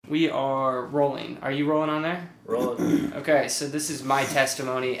We are rolling. Are you rolling on there? Rolling. Okay, so this is my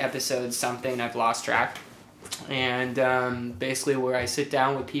testimony episode, something I've lost track. And basically where I sit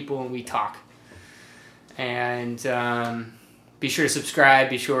down with people and we talk. And be sure to subscribe.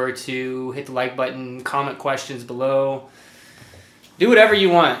 Be sure to hit the like button. Comment questions below. Do whatever you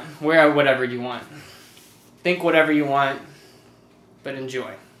want. Wear whatever you want. Think whatever you want. But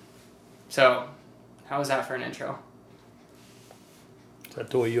enjoy. So, how was that for an intro? Is that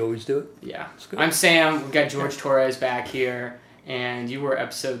the way you always do it? Yeah. Good. I'm Sam. We've got George Torres back here. And you were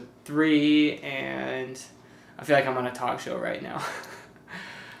episode 3. And I feel like I'm on a talk show right now.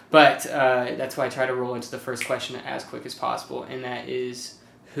 But that's why I try to roll into the first question as quick as possible. And that is,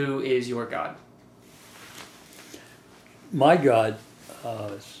 who is your God? My God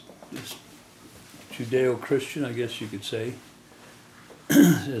is Judeo-Christian, I guess you could say.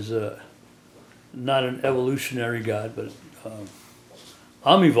 Is not an evolutionary God, but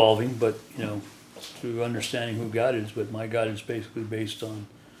I'm evolving, but, through understanding who God is. But my God is basically based on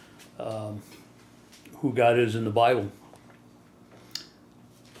who God is in the Bible.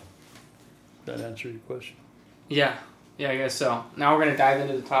 Does that answer your question? Yeah, I guess so. Now we're going to dive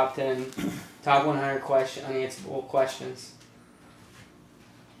into the top 10, top 100 unanswerable questions.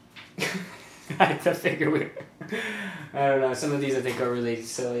 I figure I don't know, some of these I think are really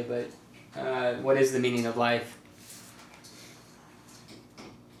silly, but what is the meaning of life?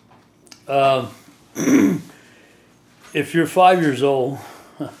 If you're 5 years old,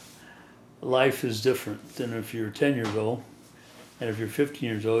 life is different than if you're 10 years old. And if you're 15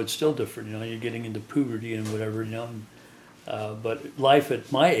 years old, it's still different. You're getting into puberty and whatever, But life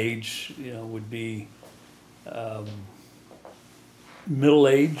at my age, would be middle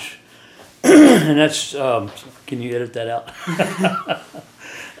age. And that's, can you edit that out?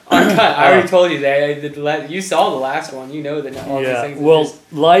 I already told you that. You saw the last one. You know that all these things. Well,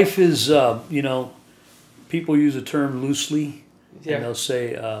 life is, people use the term loosely. Yeah. And they'll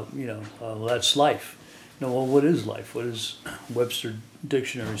say, well, that's life. Well, what is life? What does Webster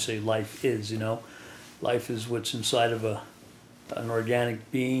Dictionary say life is, Life is what's inside of an organic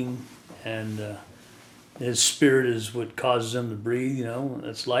being, and his spirit is what causes him to breathe,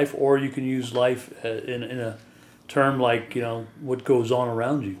 That's life. Or you can use life in a term like, what goes on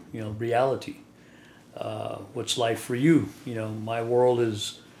around you, reality. What's life for you? My world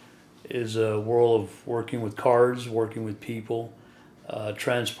is a world of working with cars, working with people,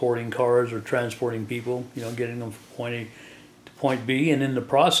 transporting cars or transporting people, getting them from point A to point B. And in the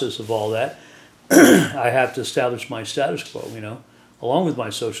process of all that, I have to establish my status quo, along with my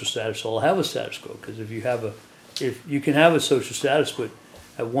social status. So I'll have a status quo, because if you can have a social status, but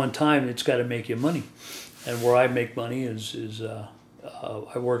at one time it's got to make you money. And where I make money is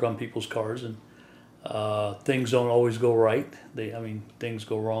I work on people's cars, and things don't always go right. Things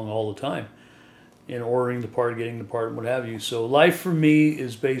go wrong all the time in ordering the part, getting the part, and what have you. So life for me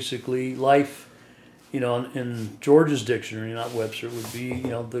is basically life, in George's dictionary, not Webster, would be,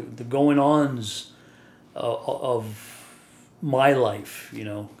 the going-ons of my life,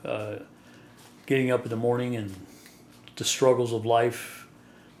 getting up in the morning and the struggles of life.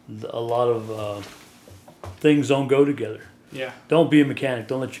 A lot of things don't go together. Yeah. Don't be a mechanic.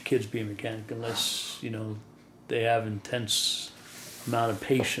 Don't let your kids be a mechanic unless, they have intense amount of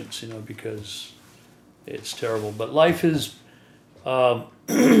patience, because it's terrible. But life is,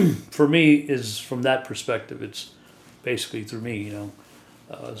 for me, is from that perspective. It's basically through me,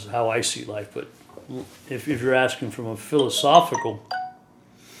 is how I see life. But if you're asking from a philosophical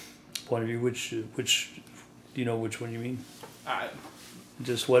point of view, which do you know which one you mean?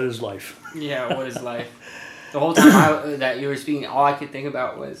 Just what is life? Yeah, what is life? The whole time that you were speaking, all I could think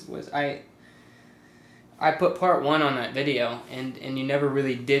about was I put part 1 on that video, and you never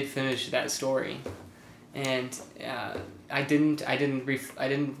really did finish that story. And I didn't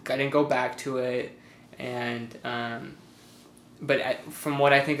go back to it, and but from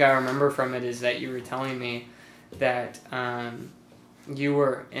what I think I remember from it is that you were telling me that you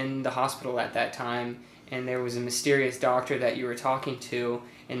were in the hospital at that time, and there was a mysterious doctor that you were talking to,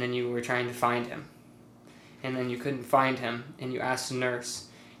 and then you were trying to find him, and then you couldn't find him, and you asked a nurse,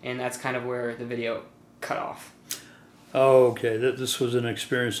 and that's kind of where the video cut off. Oh, okay. This was an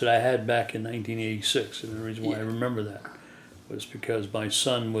experience that I had back in 1986, and the reason why I remember that was because my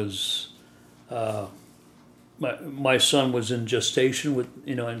son was my son was in gestation with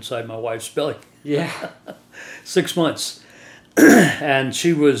inside my wife's belly. Yeah. 6 months, and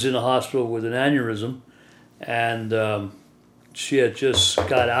she was in a hospital with an aneurysm, and she had just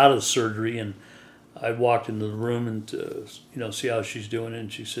got out of surgery, and I walked into the room and see how she's doing, and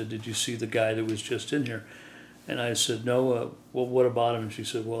she said, "Did you see the guy that was just in here?" And I said, no, well, what about him? And she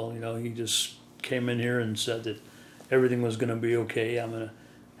said, well, he just came in here and said that everything was going to be okay. I'm going to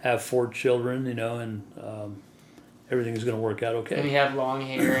have 4 children, and everything is going to work out okay. And he had long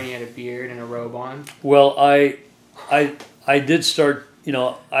hair and he had a beard and a robe on. Well, I did start,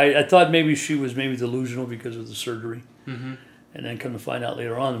 I thought maybe she was delusional because of the surgery. Mm-hmm. And then come to find out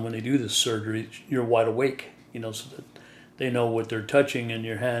later on, when they do this surgery, you're wide awake, so that they know what they're touching and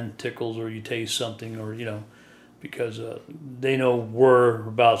your hand tickles or you taste something or, because they know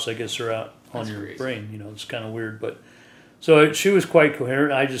whereabouts, I guess, are out on your brain. It's kind of weird. But so she was quite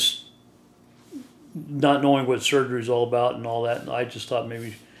coherent. I just, not knowing what surgery is all about and all that, I just thought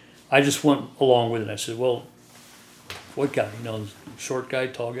maybe, I just went along with it. I said, well, what guy? Short guy,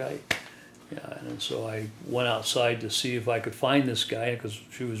 tall guy? Yeah, and so I went outside to see if I could find this guy because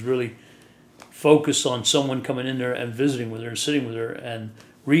she was really focused on someone coming in there and visiting with her and sitting with her and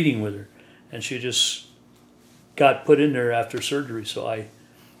reading with her. And she just got put in there after surgery. So I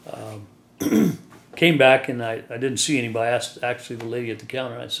came back and I didn't see anybody. I asked actually the lady at the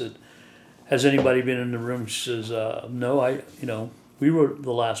counter, I said, has anybody been in the room? She says, no, we were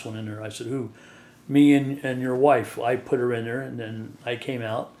the last one in there. I said, who? Me and your wife. I put her in there and then I came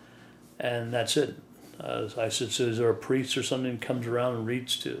out. And that's it. I said, so is there a priest or something that comes around and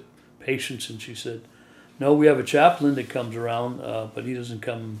reads to patients? And she said, no, we have a chaplain that comes around, but he doesn't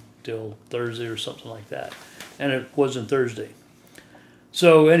come till Thursday or something like that. And it wasn't Thursday.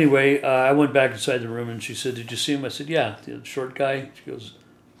 So anyway, I went back inside the room and she said, did you see him? I said, yeah, the short guy. She goes,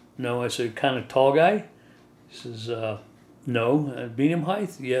 no. I said, kind of tall guy? She says, no. Medium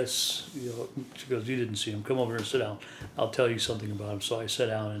height? Yes. She goes, you didn't see him. Come over here and sit down. I'll tell you something about him. So I sat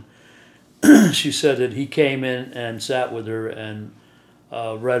down and she said that he came in and sat with her and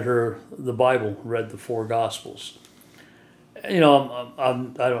read her the Bible, read the 4 Gospels. I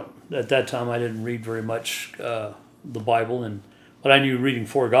don't. At that time, I didn't read very much the Bible, but I knew reading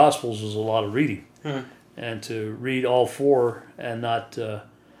 4 Gospels was a lot of reading, and to read all 4 and not, in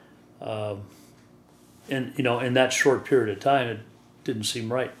that short period of time, it didn't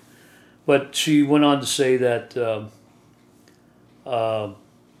seem right. But she went on to say that.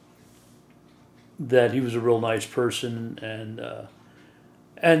 That he was a real nice person, and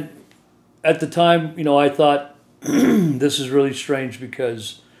at the time, I thought this is really strange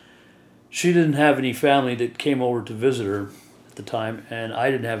because she didn't have any family that came over to visit her at the time, and I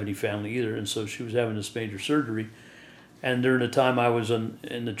didn't have any family either, and so she was having this major surgery. And during the time I was in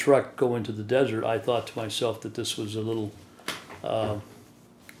the truck going to the desert, I thought to myself that this was a little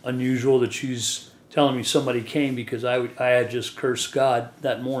unusual that she's telling me somebody came because I had just cursed God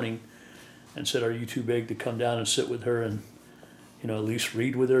that morning and said, are you too big to come down and sit with her and, at least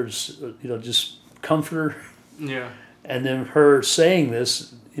read with her, just comfort her? Yeah. And then her saying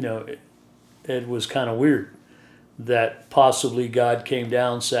this, it was kind of weird that possibly God came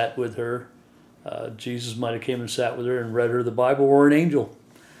down, sat with her. Jesus might have came and sat with her and read her the Bible, or an angel,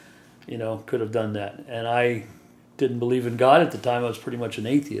 could have done that. And I didn't believe in God at the time. I was pretty much an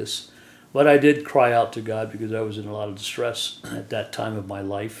atheist. But I did cry out to God because I was in a lot of distress at that time of my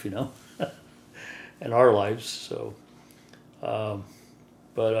life, and our lives. So, do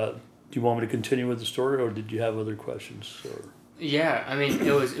you want me to continue with the story, or did you have other questions? Or? Yeah, I mean,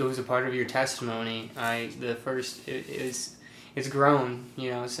 it was a part of your testimony. It's grown,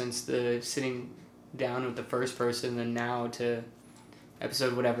 since the sitting down with the first person, and now to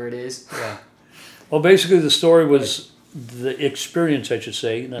episode whatever it is. Yeah. Well, basically, the story was the experience, I should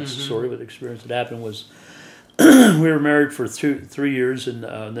say. Not the story, but the experience that happened was we were married for 3 years, and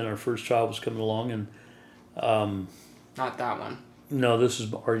then our first child was coming along, and not that one. No, this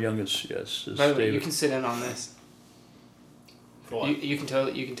is our youngest. Yes, by the way, David. you can sit in on this. For what? You can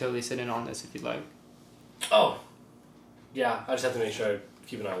totally sit in on this if you'd like. Oh, yeah. I just have to make sure I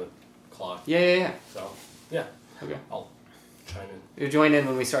keep an eye on the clock. Yeah. So, yeah. Okay. I'll chime in. You'll join in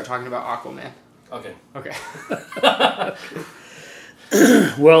when we start talking about Aquaman. Okay.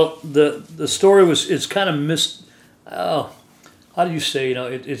 Well, the story it's kind of how do you say,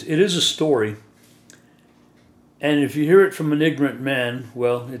 it is a story, and if you hear it from an ignorant man,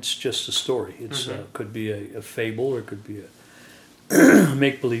 well, it's just a story. It's could be a fable, or it could be a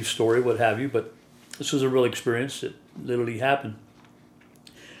make-believe story, what have you, but this was a real experience that literally happened.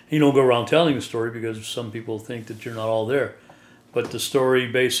 You don't go around telling the story because some people think that you're not all there. But the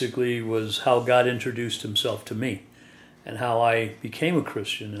story basically was how God introduced himself to me and how I became a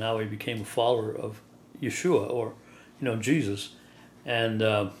Christian and how I became a follower of Yeshua, or, Jesus. And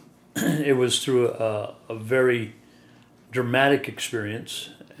it was through a very dramatic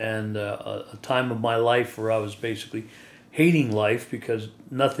experience and a time of my life where I was basically hating life because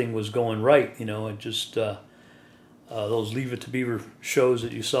nothing was going right. It just those Leave It to Beaver shows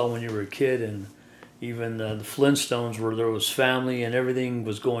that you saw when you were a kid, and even the Flintstones, where there was family and everything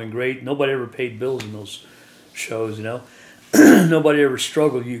was going great. Nobody ever paid bills in those shows, you know. Nobody ever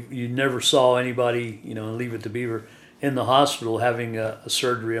struggled. You never saw anybody, you know, in Leave It to Beaver in the hospital having a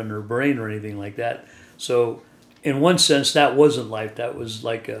surgery on their brain or anything like that. So in one sense, that wasn't life. That was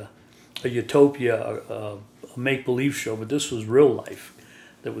like a utopia, a make-believe show, but this was real life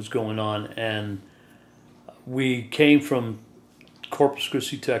that was going on. And we came from Corpus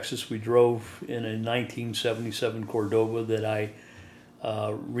Christi, Texas. We drove in a 1977 Cordova that I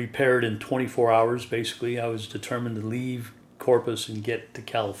repaired in 24 hours, basically. I was determined to leave Corpus and get to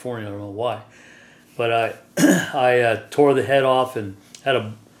California. I don't know why. But I tore the head off and had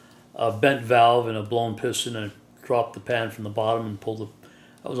a bent valve and a blown piston, and I dropped the pan from the bottom and pulled the...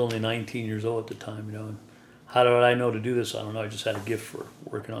 I was only 19 years old at the time, you know. And how did I know to do this? I don't know. I just had a gift for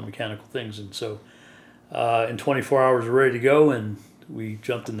working on mechanical things. And so in 24 hours, we're ready to go, and we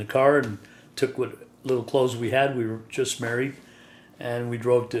jumped in the car and took what little clothes we had. We were just married, and we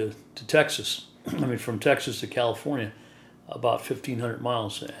drove to Texas. I mean, from Texas to California, about 1,500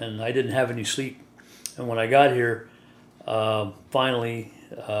 miles, and I didn't have any sleep. And when I got here, finally,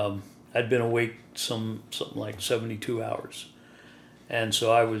 I'd been awake something like 72 hours. And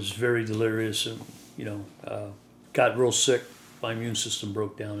so I was very delirious and, you know, got real sick. My immune system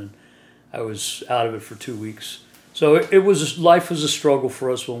broke down, and I was out of it for 2 weeks. So life was a struggle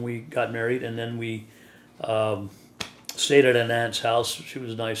for us when we got married, and then we stayed at an aunt's house. She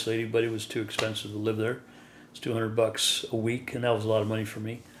was a nice lady, but it was too expensive to live there. It's $200 a week, and that was a lot of money for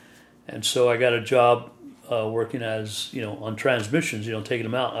me. And so I got a job working as, you know, on transmissions, you know, taking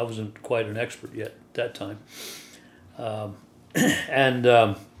them out. I wasn't quite an expert yet at that time.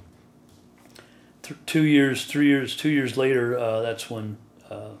 And 2 years later, that's when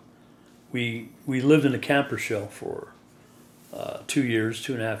we lived in a camper shell for 2 years,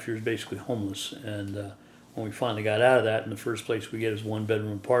 2.5 years, basically homeless. And when we finally got out of that, and the first place we get is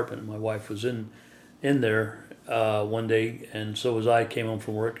 1-bedroom apartment, and my wife was in there one day, and so was I. Came home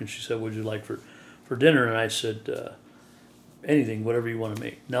from work, and she said, "What would you like for dinner?" And I said, "Anything, whatever you want to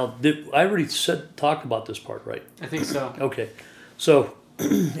make." Now, I already talked about this part, right? I think so. Okay, so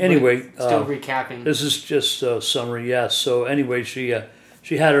anyway, still recapping. This is just a summary. Yeah. So anyway, she had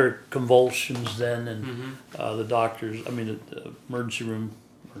her convulsions then, and the doctors, I mean, the emergency room,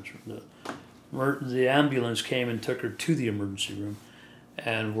 the ambulance came and took her to the emergency room,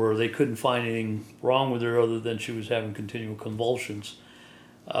 and where they couldn't find anything wrong with her other than she was having continual convulsions.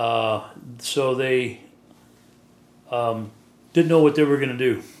 So they didn't know what they were going to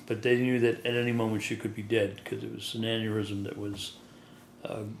do, but they knew that at any moment she could be dead because it was an aneurysm that was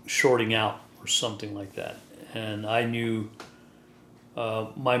shorting out or something like that. And I knew,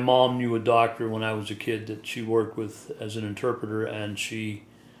 my mom knew a doctor when I was a kid that she worked with as an interpreter, and she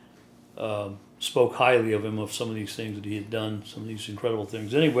spoke highly of him, of some of these things that he had done, some of these incredible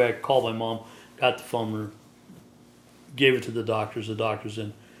things. Anyway, I called my mom, got the phone number, gave it to the doctors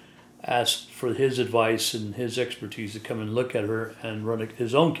then asked for his advice and his expertise to come and look at her and run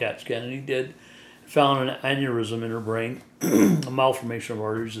his own CAT scan, and he did. Found an aneurysm in her brain, a malformation of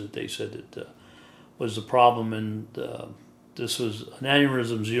arteries that they said that was the problem, and this was an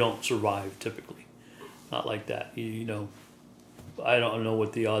aneurysms you don't survive typically, not like that. You know, I don't know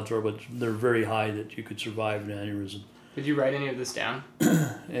what the odds are, but they're very high that you could survive an aneurysm. Did you write any of this down?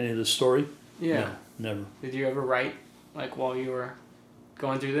 Any of the story? Yeah. No, never. Did you ever write, like, while you were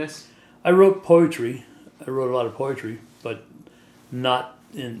going through this? I wrote poetry. I wrote a lot of poetry, but not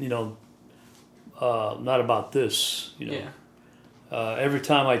in, you know, not about this, you know. Yeah. Every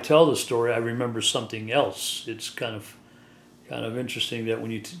time I tell the story, I remember something else. It's kind of interesting that when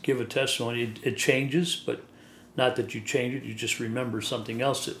you give a testimony, it changes, but not that you change it, you just remember something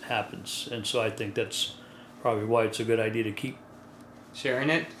else that happens. And so I think that's probably why it's a good idea to keep sharing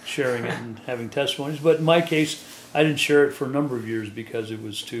it and having testimonies. But in my case, I didn't share it for a number of years because it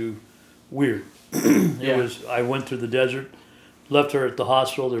was too weird. I went through the desert, left her at the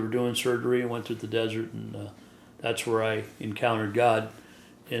hospital. They were doing surgery, and went through the desert, and that's where I encountered God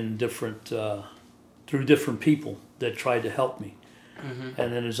in through different people that tried to help me. Mm-hmm.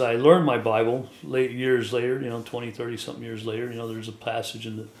 And then as I learned my Bible, years later, 20, 30 something years later, there's a passage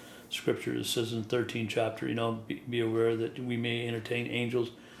in the scripture that says in the 13th chapter, be aware that we may entertain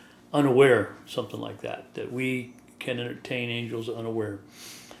angels unaware, something like that we can entertain angels unaware.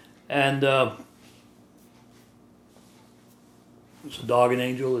 And is a dog an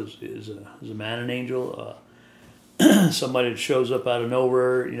angel? Is a man an angel? Somebody that shows up out of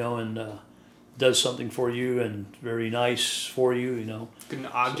nowhere, and does something for you and very nice for you, Could an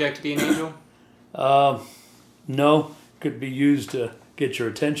object be an angel? No, could be used to get your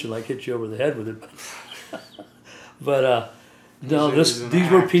attention, like hit you over the head with it. But no, these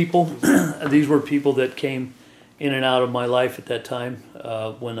were people. These were people that came in and out of my life at that time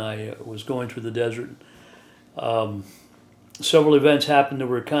when I was going through the desert. Several events happened that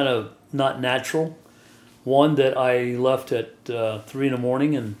were kind of not natural. One that I left at 3 in the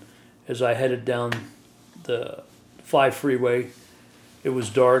morning, and as I headed down the 5 freeway, it was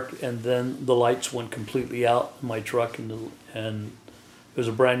dark, and then the lights went completely out in my truck, and it was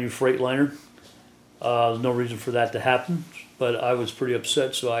a brand new Freightliner. There's no reason for that to happen, but I was pretty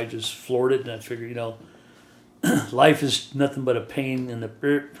upset, so I just floored it, and I figured, life is nothing but a pain in the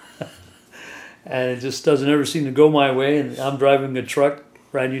and it just doesn't ever seem to go my way, and I'm driving a truck,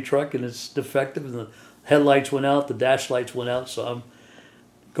 brand new truck, and it's defective, and the headlights went out, the dash lights went out, so I'm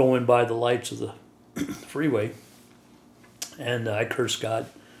going by the lights of the freeway, and I cursed God,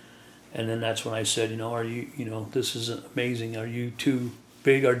 and then that's when I said, are you, this is amazing, are you too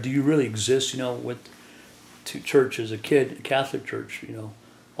big, or do you really exist, went to church as a kid, a Catholic church,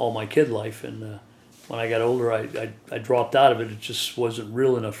 all my kid life, and when I got older, I dropped out of it. It just wasn't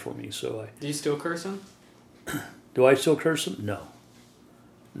real enough for me. So Do you still curse him? Do I still curse him?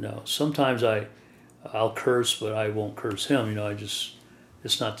 No. Sometimes I'll curse, but I won't curse him.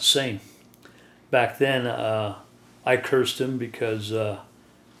 It's not the same. Back then, I cursed him because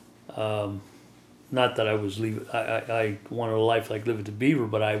not that I was leaving. I wanted a life like Live It to Beaver,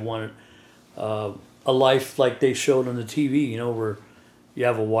 but I wanted a life like they showed on the TV. Where you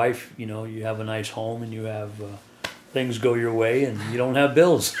have a wife, you have a nice home, and you have things go your way, and you don't have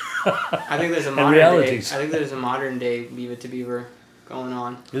bills. I think there's a modern day Leave It to Beaver going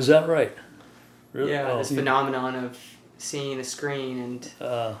on. Is that right? Really? Yeah, this phenomenon of seeing a screen and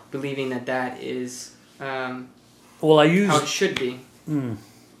believing that is how it should be.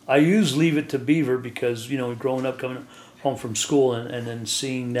 I use Leave It to Beaver because growing up, coming home from school, and then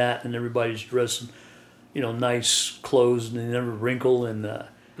seeing that, and everybody's dressed nice clothes, and they never wrinkle, and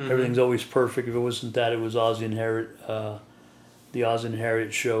everything's always perfect. If it wasn't that, it was Ozzie and Harriet, the Ozzie and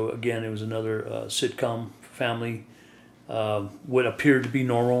Harriet show. Again, it was another sitcom family, what appeared to be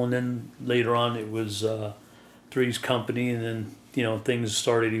normal, and then later on it was Three's Company, and then things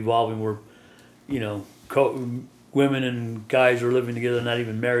started evolving where women and guys are living together, not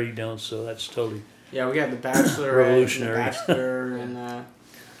even married now. So that's totally we got The Bachelor, revolutionary, and The Bachelor, and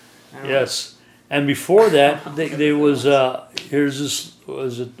yes. And before that, there was here's this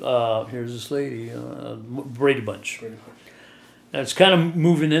lady, Brady Bunch. And it's kind of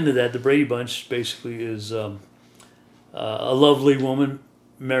moving into that. The Brady Bunch basically is a lovely woman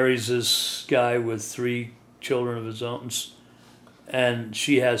marries this guy with 3 children of his own, and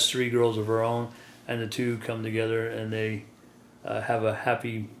she has 3 girls of her own, and the two come together and they have a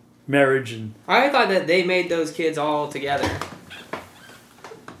happy marriage. And I thought that they made those kids all together.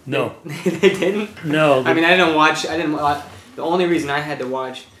 No. They didn't? No. I didn't watch. The only reason I had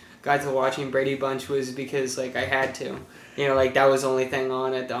to got to watching Brady Bunch was because, I had to. That was the only thing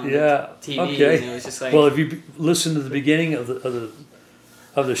on the TV. Okay. And it was just well, if you listen to the beginning of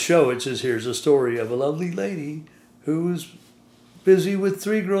the show, it says, here's a story of a lovely lady who was busy with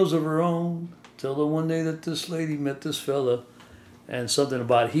 3 girls of her own till the one day that this lady met this fella, and something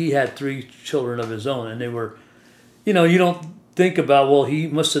about he had 3 children of his own, and they were, you don't think about, well, he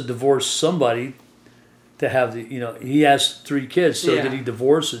must have divorced somebody to have he has 3 kids, so did he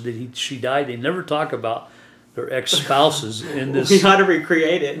divorce or she died? They never talk about their ex-spouses in this. We ought to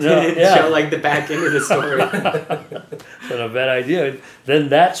recreate it and show the back end of the story. But a bad idea. Then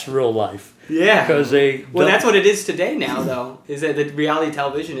that's real life. Yeah. Because that's what it is today now, though, is that the reality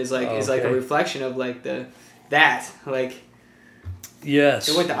television is like a reflection of Yes.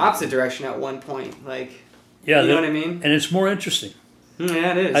 It went the opposite direction at one point, Yeah, you know what I mean? And it's more interesting.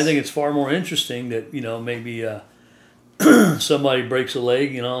 Yeah, it is. I think it's far more interesting that, maybe somebody breaks a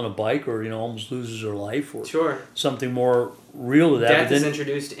leg, on a bike, or, almost loses their life, or something more real to that. Death is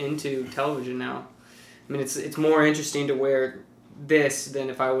introduced into television now. It's more interesting to wear this than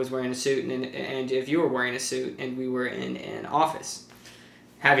if I was wearing a suit, and if you were wearing a suit and we were in an office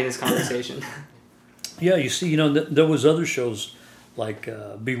having this conversation. Yeah, you see, there was other shows like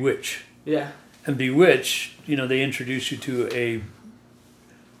Bewitched. Yeah. And Bewitched, they introduce you to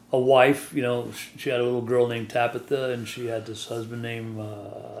a wife. She had a little girl named Tabitha, and she had this husband named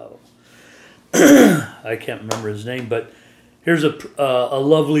I can't remember his name, but here's a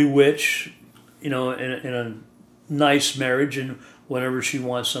lovely witch, in a nice marriage, and whenever she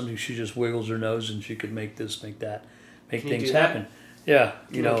wants something, she just wiggles her nose, and she could make this, make that, make things happen. Yeah,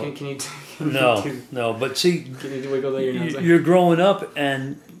 Can you no, but see, can you wiggle your nose? You're growing up,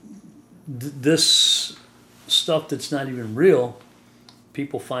 and this stuff that's not even real,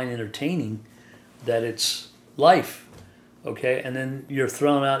 people find entertaining, that it's life, okay? And then you're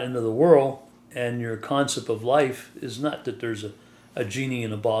thrown out into the world, and your concept of life is not that there's a genie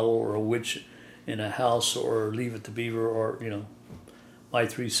in a bottle or a witch in a house or Leave It to Beaver or, My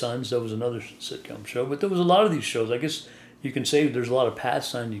Three Sons. That was another sitcom show. But there was a lot of these shows. I guess you can say there's a lot of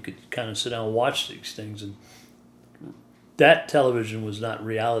pastime. You could kind of sit down and watch these things. And that television was not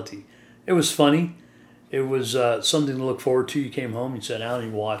reality. It was funny. It was something to look forward to. You came home, you sat down,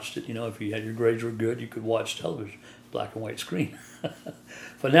 and you watched it. If you had your grades were good, you could watch television, black and white screen.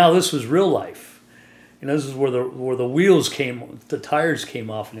 But now this was real life. This is where the wheels the tires came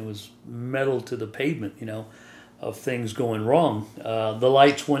off, and it was metal to the pavement. Of things going wrong. The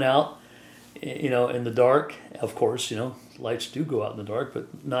lights went out. In the dark. Of course, lights do go out in the dark,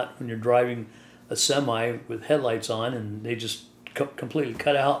 but not when you're driving a semi with headlights on, and they just completely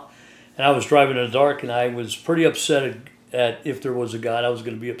cut out. And I was driving in the dark, and I was pretty upset at if there was a God, I was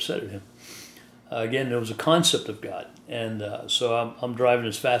going to be upset at him. Again, there was a concept of God. And so I'm driving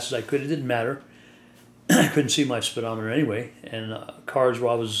as fast as I could. It didn't matter. I couldn't see my speedometer anyway. And cars,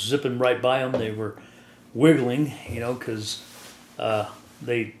 while I was zipping right by them, they were wiggling, because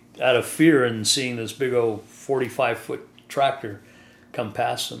they, out of fear and seeing this big old 45-foot tractor come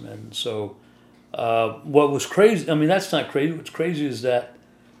past them. And so what was crazy, that's not crazy. What's crazy is that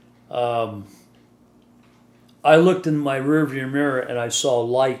I looked in my rearview mirror and I saw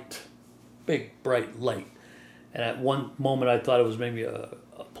light, big bright light. And at one moment I thought it was maybe a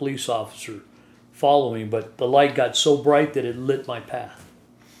police officer following, but the light got so bright that it lit my path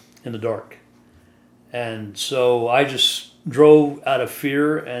in the dark. And so I just drove out of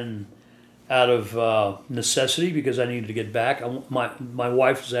fear and out of necessity, because I needed to get back. My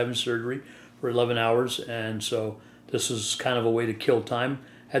wife was having surgery for 11 hours, and so this was kind of a way to kill time.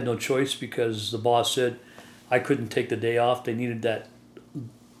 Had no choice, because the boss said I couldn't take the day off. They needed that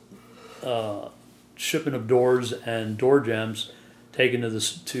shipment of doors and door jams taken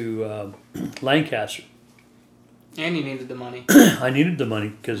to Lancaster. And you needed the money. I needed the money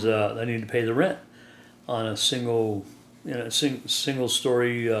because I needed to pay the rent on a single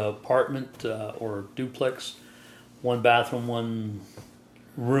story apartment or duplex, one bathroom, one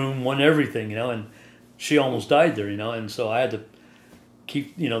room, one everything, and she almost died there, and so I had to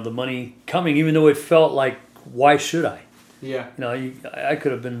keep, the money coming, even though it felt like, why should I? Yeah. I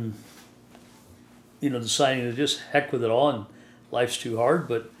could have been, deciding to just heck with it all, and life's too hard,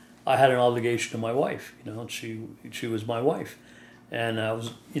 but I had an obligation to my wife, she was my wife, and I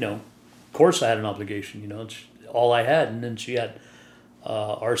was, of course I had an obligation, it's all I had, and then she had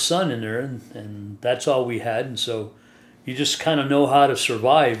our son in there, and that's all we had, and so you just kind of know how to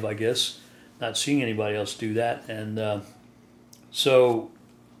survive, I guess, not seeing anybody else do that, and so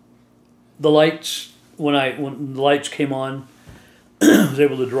the lights, when the lights came on, I was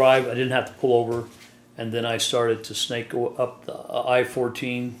able to drive. I didn't have to pull over, and then I started to snake up the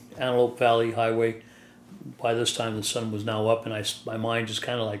I-14 Antelope Valley Highway. By this time, the sun was now up, and my mind just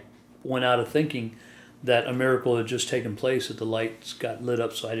kind of like went out of thinking that a miracle had just taken place, that the lights got lit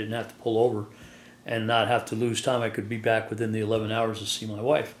up, so I didn't have to pull over and not have to lose time. I could be back within the 11 hours to see my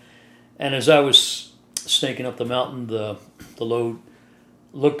wife. And as I was snaking up the mountain, the load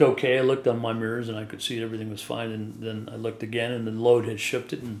looked okay. I looked on my mirrors and I could see everything was fine. And then I looked again, and the load had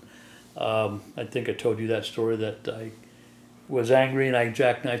shifted. And I think I told you that story, that I was angry and I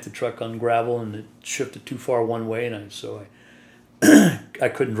jackknifed the truck on gravel, and it shifted too far one way, and so I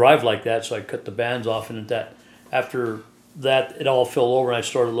couldn't drive like that. So I cut the bands off, and after that it all fell over, and I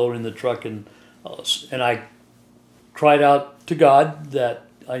started loading the truck, and I cried out to God that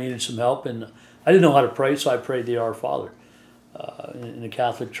I needed some help, and I didn't know how to pray, so I prayed the Our Father. In the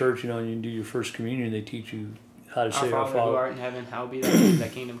Catholic Church, when you do your first communion, they teach you how to say Our Father. Who art in heaven, hallowed be thy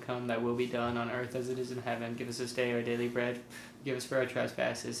kingdom come, thy will be done on earth as it is in heaven. Give us this day our daily bread. Forgive us for our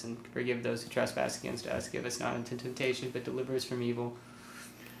trespasses, and forgive those who trespass against us. Give us not into temptation, but deliver us from evil.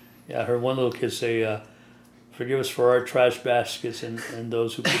 Yeah, I heard one little kid say, forgive us for our trash baskets and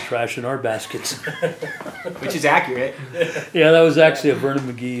those who put trash in our baskets. Which is accurate. Yeah, that was actually a Vernon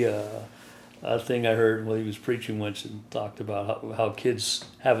McGee thing I heard while he was preaching once, and talked about how kids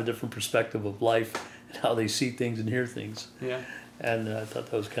have a different perspective of life and how they see things and hear things. Yeah. And I thought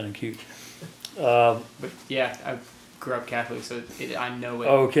that was kind of cute. But yeah, I grew up Catholic, so I know it.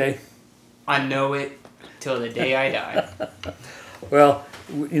 Okay. I know it till the day I die. Well,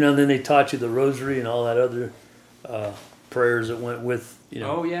 then they taught you the rosary and all that other prayers that went with,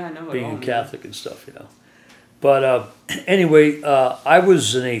 Oh yeah, I know it. being a Catholic and stuff, But anyway, I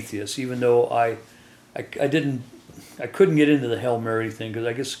was an atheist, even though I couldn't get into the Hail Mary thing,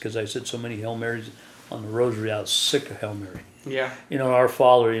 because I said so many Hail Marys on the rosary. I was sick of Hail Mary. Yeah. You know, Our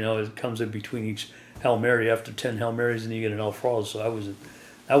Father, it comes in between each Hail Mary. After 10 Hail Marys, and you get an Our Father. So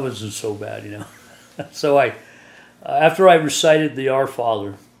that wasn't so bad, So after I recited the Our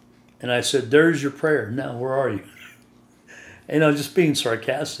Father, and I said, "There's your prayer. Now, where are you?" Just being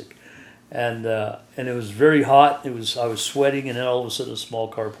sarcastic. And it was very hot. I was sweating, and then all of a sudden a small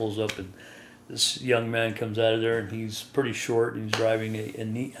car pulls up, and this young man comes out of there, and he's pretty short, and he's driving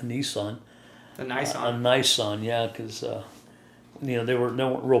a Nissan. A nice A on. Nissan, yeah, because they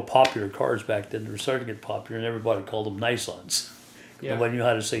weren't real popular cars back then. They were starting to get popular, and everybody called them Nissans. Yeah. Nobody knew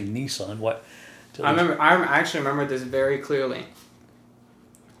how to say Nissan. What? I actually remember this very clearly.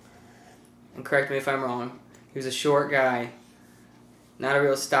 And correct me if I'm wrong. He was a short guy, not a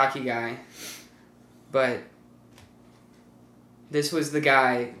real stocky guy, but this was the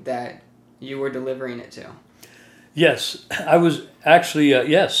guy that you were delivering it to. Yes, I was actually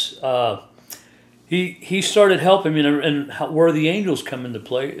yes. He started helping me, and where the angels come into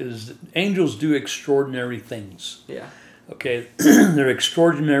play is that angels do extraordinary things. Yeah. Okay, they're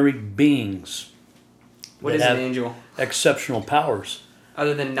extraordinary beings. What that is an have angel? Exceptional powers.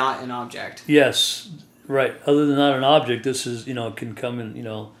 Other than not an object. Yes, right. Other than not an object, this is it can come in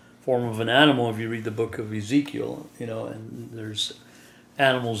form of an animal. If you read the book of Ezekiel, and there's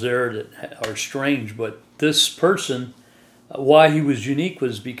animals there that are strange. But this person, why he was unique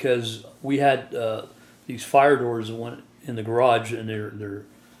was because we had these fire doors that went in the garage, and they're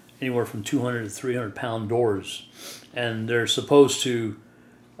anywhere from 200 to 300 pound doors, and they're supposed to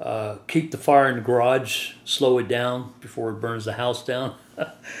keep the fire in the garage, slow it down before it burns the house down.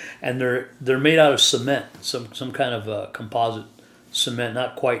 And they're made out of cement, some kind of composite cement,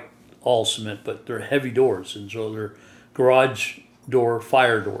 not quite all cement, but they're heavy doors, and so they're garage door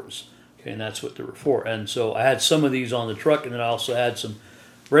fire doors. Okay, and that's what they were for. And so I had some of these on the truck, and then I also had some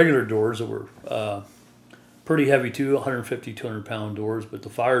regular doors that were pretty heavy too, 150, 200 pound doors, but the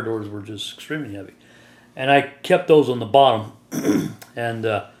fire doors were just extremely heavy. And I kept those on the bottom,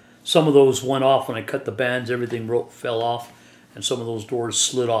 and some of those went off when I cut the bands, everything fell off, and some of those doors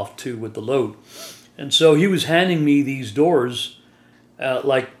slid off too with the load. And so he was handing me these doors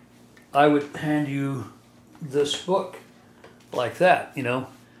like I would hand you this book, like that, and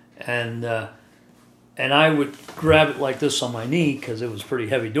I would grab it like this on my knee because it was a pretty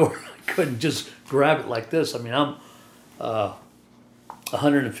heavy door. I couldn't just grab it like this. I mean, I'm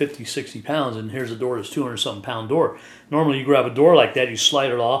 150, 60 pounds, and here's a door that's 200 something pound door. Normally you grab a door like that, you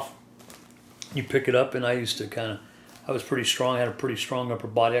slide it off, you pick it up, and I used to I was pretty strong, I had a pretty strong upper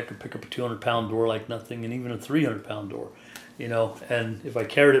body. I could pick up a 200 pound door like nothing, and even a 300 pound door, and if I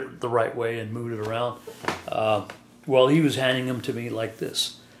carried it the right way and moved it around, well, he was handing them to me like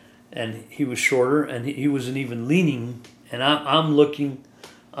this, and he was shorter, and he wasn't even leaning, and I'm looking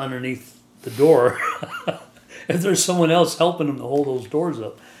underneath the door if there's someone else helping him to hold those doors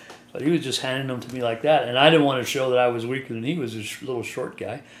up. But he was just handing them to me like that, and I didn't want to show that I was weaker than he was, a little short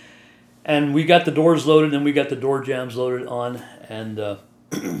guy. And we got the doors loaded, and we got the door jambs loaded on, and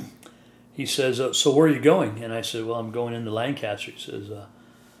he says, "So where are you going?" And I said, "Well, I'm going into Lancaster." He says,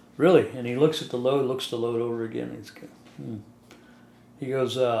 "Really?" And he looks at the load, looks the load over again. He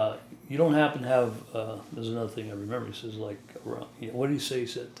goes, "You don't happen to have," there's another thing I remember. He says, like, what did he say? He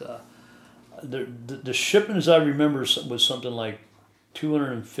said, the shipment, as I remember, was something like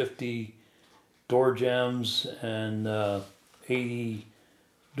 250 door jambs and 80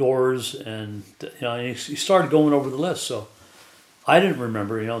 doors, and and he started going over the list. So I didn't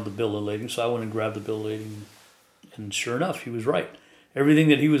remember, the bill of lading, so I went and grabbed the bill of lading, and sure enough, he was right. Everything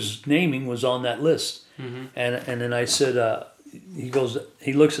that he was naming was on that list. Mm-hmm. And then I said, he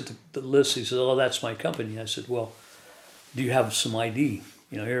looks at the list, he says, "Oh, that's my company." I said, "Well, do you have some ID?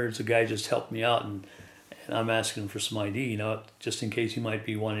 Here's a guy just helped me out, and I'm asking him for some ID, just in case he might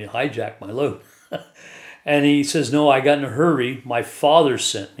be wanting to hijack my load." And he says, "No, I got in a hurry. My father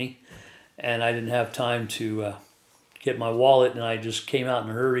sent me, and I didn't have time to get my wallet, and I just came out in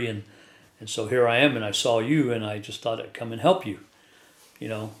a hurry, and so here I am, and I saw you, and I just thought I'd come and help you."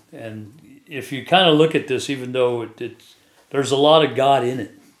 And if you kind of look at this, even though there's a lot of God in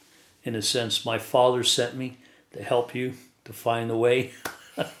it, in a sense. My father sent me to help you, to find the way.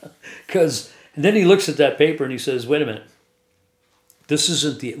 And then he looks at that paper and he says, "Wait a minute. This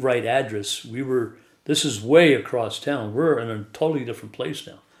isn't the right address. This is way across town. We're in a totally different place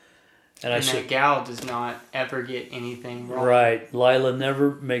now." And I said, that gal does not ever get anything wrong. "Right. Lila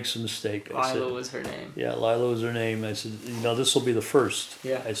never makes a mistake." Lila was her name. Yeah, Lila was her name. I said, "This will be the first."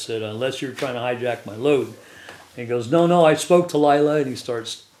 Yeah. I said, "Unless you're trying to hijack my load." And he goes, No, I spoke to Lila," and he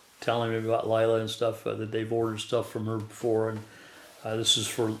starts telling me about Lila and stuff, that they've ordered stuff from her before, and this is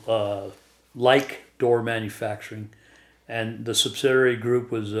for like door manufacturing, and the subsidiary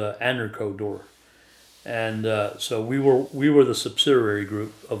group was Anderco Door, and so we were the subsidiary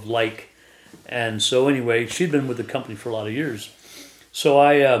group of Like, and so anyway, she'd been with the company for a lot of years, so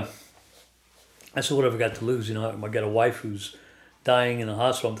I said, what have I got to lose? I got a wife who's dying in the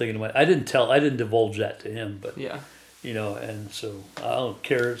hospital. I'm thinking, I didn't divulge that to him, but Yeah. and so I don't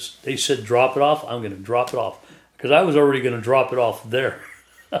care. They said drop it off. I'm going to drop it off because I was already going to drop it off there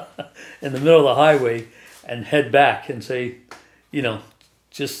in the middle of the highway and head back and say,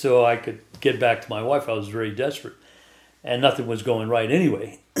 just so I could get back to my wife. I was very desperate, and nothing was going right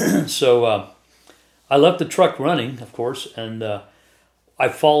anyway. So I left the truck running, of course, and I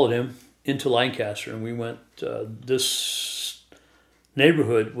followed him into Lancaster, and we went. This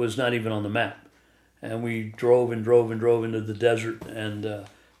neighborhood was not even on the map. And we drove and drove and drove into the desert, and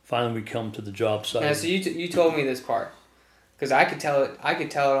finally we come to the job site. Now, so you told me this part, because I could tell it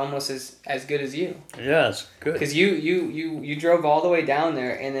almost as good as you. Yeah, it's good. Because you drove all the way down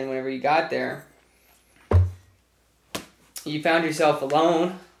there, and then whenever you got there, you found yourself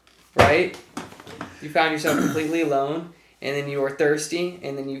alone, right? You found yourself completely alone, and then you were thirsty,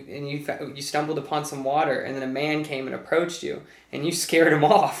 and then you stumbled upon some water, and then a man came and approached you, and you scared him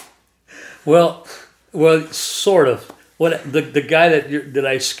off. Well, sort of. What the guy that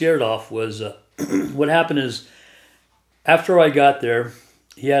I scared off was what happened is after I got there,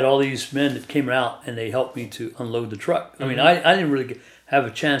 he had all these men that came out and they helped me to unload the truck. I mean, I didn't really have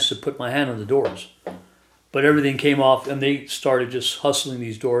a chance to put my hand on the doors, but everything came off and they started just hustling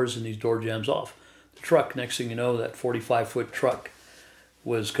these doors and these door jambs off the truck. Next thing you know, that 45-foot truck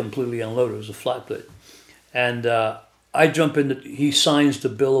was completely unloaded. It was a flatbed, and I jump in. He signs the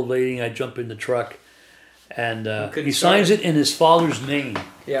bill of lading. I jump in the truck, and he signs it in his father's name.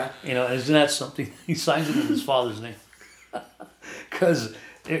 Yeah. Isn't that something? He signs it in his father's name because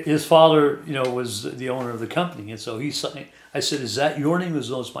his father, was the owner of the company, and so he signed. I said, "Is that your name?"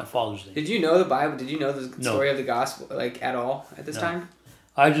 No, it's my father's name. Did you know the Bible? Did you know the story of the gospel at all at this time?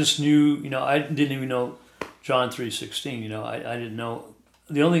 I just knew. I didn't even know John 3:16. I didn't know.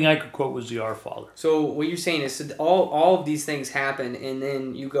 The only thing I could quote was the Our Father. So what you're saying is all of these things happen, and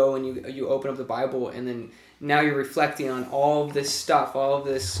then you go and you open up the Bible, and then now you're reflecting on all of this stuff, all of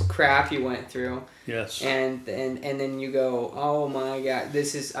this crap you went through. Yes. And then you go, oh my God,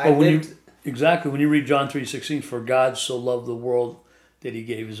 this is exactly when you read John 3:16, for God so loved the world that He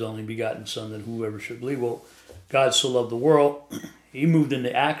gave His only begotten Son, that whoever should believe. Well, God so loved the world, He moved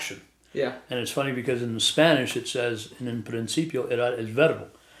into action. Yeah. And it's funny because in the Spanish it says, in principio era es verbo.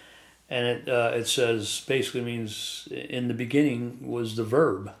 And it says, basically means in the beginning was the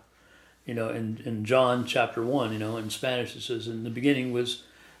verb. In John chapter 1, in Spanish it says, in the beginning was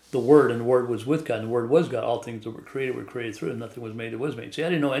the Word, and the Word was with God, and the Word was God. All things that were created through it, and nothing was made that was made. See, I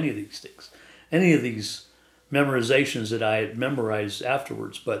didn't know any of these things, any of these memorizations that I had memorized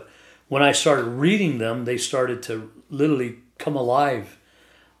afterwards. But when I started reading them, they started to literally come alive.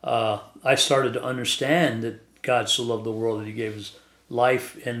 I started to understand that God so loved the world that He gave His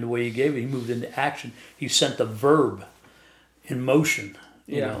life, and the way He gave it, He moved into action. He sent the verb in motion,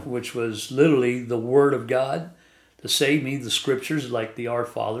 which was literally the Word of God to save me, the Scriptures, like the Our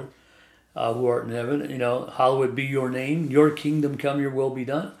Father, who art in heaven, hallowed be your name, your kingdom come, your will be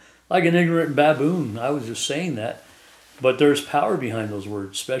done. Like an ignorant baboon, I was just saying that. But there's power behind those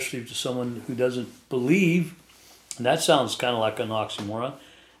words, especially to someone who doesn't believe, and that sounds kind of like an oxymoron.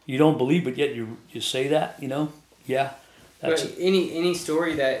 You don't believe, but yet you say that, Yeah. That's but any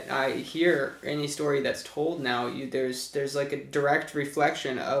story that I hear, any story that's told now, there's like a direct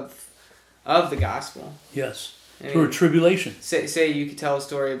reflection of the gospel. Yes. Through a tribulation. Say you could tell a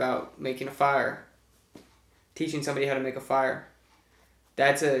story about making a fire, teaching somebody how to make a fire.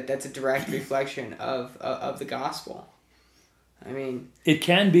 That's a direct reflection of the gospel. I mean, it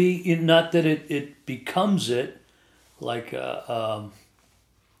can be, not that it becomes it, like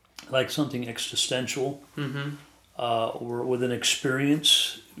something existential, or with an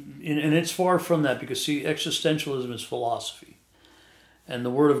experience, and it's far from that, because see, existentialism is philosophy, and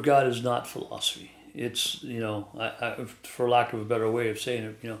the Word of God is not philosophy. It's for lack of a better way of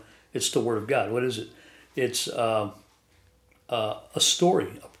saying it, it's the Word of God. What is it? It's a story,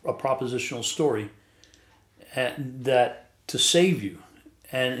 a propositional story, and that to save you,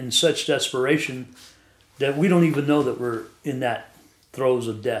 and in such desperation that we don't even know that we're in that throes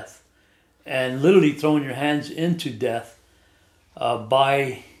of death. And literally throwing your hands into death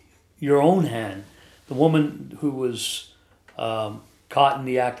by your own hand. The woman who was caught in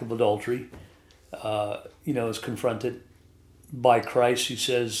the act of adultery, is confronted by Christ. He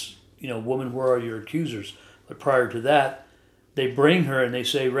says, woman, where are your accusers? But prior to that, they bring her and they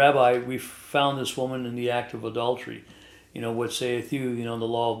say, Rabbi, we found this woman in the act of adultery. What saith you? The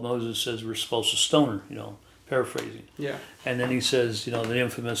law of Moses says we're supposed to stone her, paraphrasing. Yeah. And then he says, the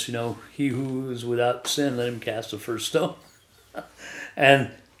infamous, he who is without sin, let him cast the first stone.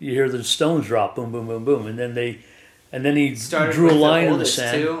 And you hear the stones drop, boom, boom, boom, boom. And then he started drew a line in the oldest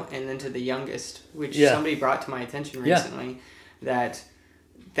sand. too, and then to the youngest, which Yeah. somebody brought to my attention Yeah. recently, that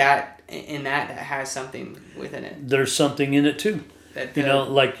has something within it. There's something in it too. That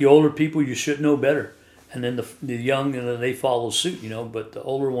Like the older people, you should know better. And then the young, they follow suit, But the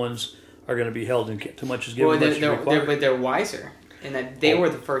older ones are going to be held in too much is given, much is required. but they're wiser, in that they were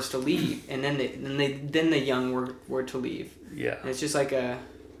the first to leave, and then the young were to leave. Yeah. And it's just like I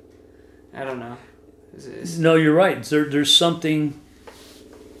don't know. No, you're right. There's something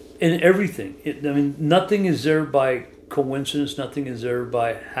in everything. Nothing is there by coincidence. Nothing is there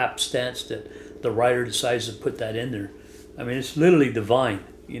by hapstance that the writer decides to put that in there. It's literally divine.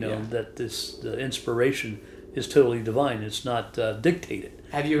 That the inspiration is totally divine. It's not dictated.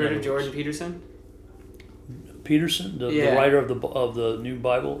 Have you heard of Jordan Peterson? Peterson, the writer of the New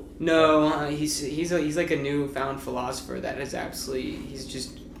Bible. No, he's like a newfound philosopher that is absolutely. He's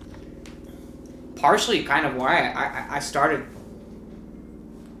just partially kind of why I started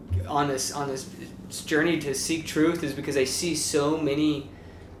on this journey to seek truth, is because I see so many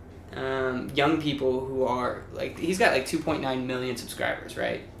young people who are like, he's got like 2.9 million subscribers,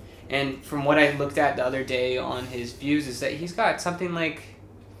 right? And from what I looked at the other day on his views, is that he's got something like,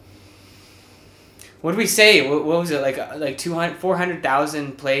 what did we say? What was it, like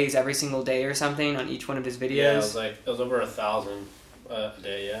 400,000 plays every single day or something on each one of his videos? Yeah, it was over 1,000 a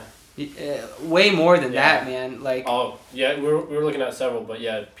day. Yeah. Way more than that, man. Oh yeah, we were looking at several, but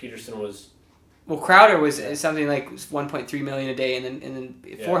yeah, Peterson was. Well, Crowder was something like 1.3 million a day, and then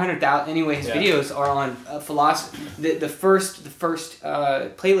 400,000. Anyway, his videos are on philosophy. The first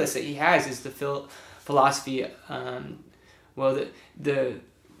playlist that he has is the philosophy. The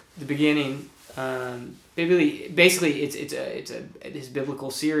beginning. Basically, it's his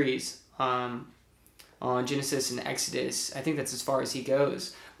biblical series on Genesis and Exodus. I think that's as far as he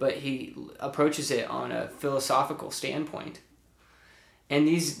goes, but he approaches it on a philosophical standpoint. And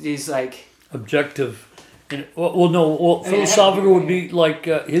these like objective, philosophical would be like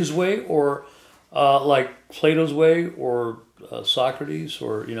his way, or like Plato's way, or Socrates,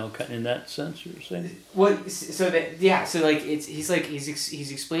 or in that sense you're saying. He's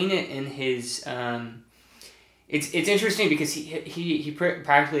explaining it in his. It's interesting because he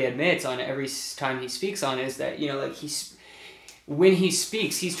practically admits on every time he speaks on it, is that when he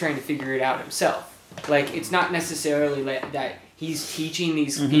speaks, he's trying to figure it out himself. Like, it's not necessarily that he's teaching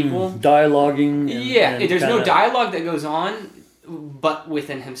these people dialoguing. There's no dialogue that goes on, but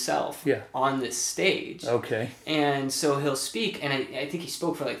within himself. Yeah. On this stage. Okay. And so he'll speak, and I think he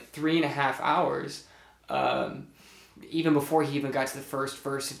spoke for like 3.5 hours, even before he even got to the first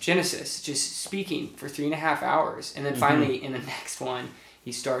verse of Genesis, just speaking for 3.5 hours, and then finally in the next one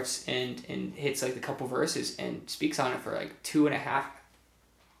he starts and hits like a couple verses and speaks on it for like 2.5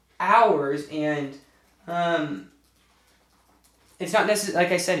 hours, and it's not necessarily,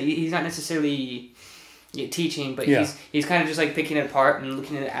 like I said, he's not necessarily teaching, but he's kind of just like picking it apart and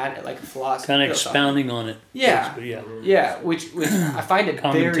looking at it like a philosophy. Kind of expounding on it. Yeah, which I find it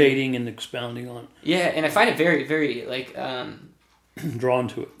commentating and expounding on it. Yeah, and I find it very, very like drawn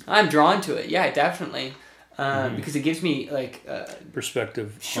to it. I'm drawn to it. Yeah, definitely. Because it gives me like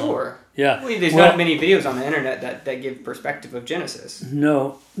perspective. Sure. Yeah. Well, there's not many videos on the internet that give perspective of Genesis.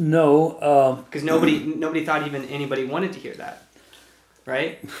 No. Because nobody thought even anybody wanted to hear that,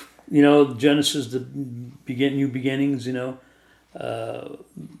 right? Genesis, the new beginnings. To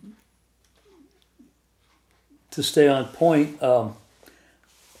stay on point,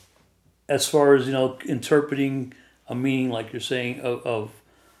 as far as interpreting a meaning, like you're saying, of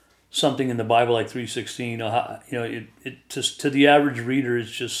something in the Bible, like 3:16. It just, to the average reader,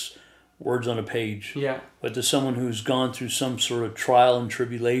 it's just words on a page. Yeah. But to someone who's gone through some sort of trial and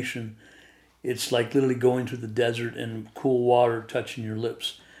tribulation, it's like literally going through the desert and cool water touching your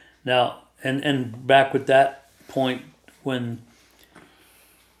lips. Now, and back with that point, when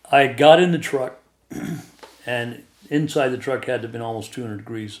I got in the truck, and inside the truck had to have been almost 200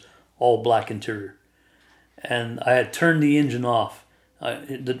 degrees, all black interior, and I had turned the engine off.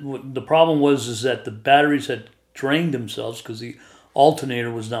 The problem was that the batteries had drained themselves because the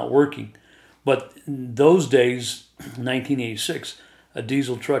alternator was not working. But in those days, 1986, a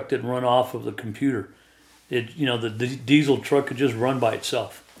diesel truck didn't run off of the computer. The diesel truck could just run by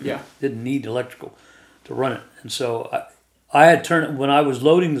itself. Yeah. Didn't need electrical to run it. And so I had turned, when I was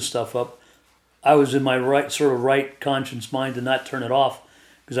loading the stuff up, I was in my right conscience mind to not turn it off,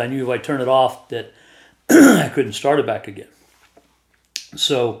 because I knew if I turned it off that I couldn't start it back again.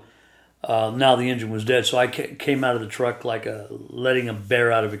 So now the engine was dead. So I came out of the truck like letting a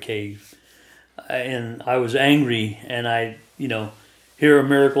bear out of a cave. And I was angry, and I, here a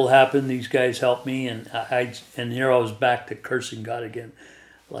miracle happened. These guys helped me, and and here I was back to cursing God again.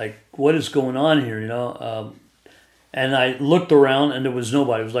 Like, what is going on here, And I looked around, and there was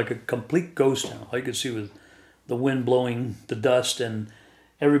nobody. It was like a complete ghost town. All you could see was the wind blowing the dust, and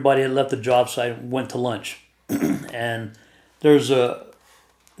everybody had left the job site and went to lunch. And there's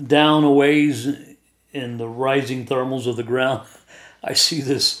down a ways in the rising thermals of the ground, I see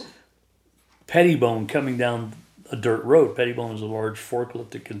this Pettibone coming down a dirt road. Pettibone is a large forklift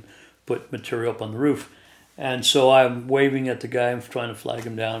that can put material up on the roof. And so I'm waving at the guy. I'm trying to flag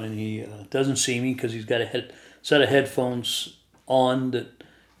him down, and he doesn't see me because he's got a set of headphones on that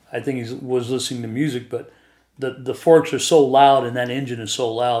I think he was listening to music. But the forks are so loud, and that engine is so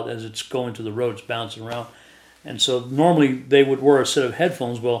loud as it's going to the road, it's bouncing around. And so normally they would wear a set of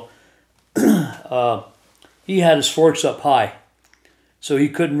headphones. Well, he had his forks up high, so he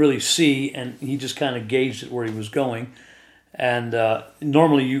couldn't really see, and he just kind of gauged it where he was going. And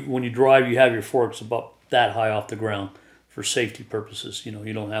normally when you drive, you have your forks about that high off the ground for safety purposes.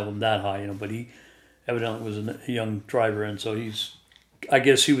 You don't have them that high, but he evidently was a young driver, and so I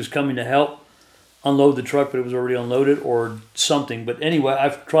guess he was coming to help unload the truck, but it was already unloaded or something. But anyway,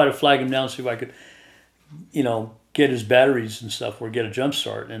 I've tried to flag him down, see if I could, get his batteries and stuff or get a jump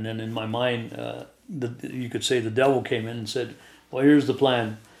start. And then in my mind, you could say the devil came in and said, well, here's the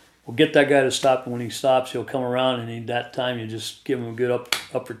plan. We'll get that guy to stop, and when he stops, he'll come around, and that time you just give him a good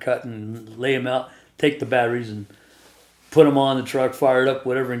uppercut and lay him out, take the batteries and put them on the truck, fire it up,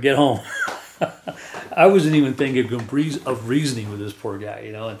 whatever, and get home. I wasn't even thinking of reasoning with this poor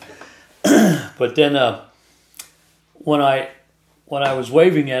guy, And but then when I was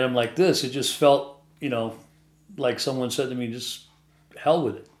waving at him like this, it just felt, like someone said to me, just hell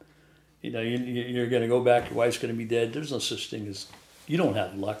with it. You're going to go back, your wife's going to be dead. There's no such thing as, you don't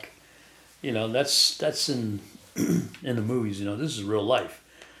have luck. That's in in the movies, this is real life.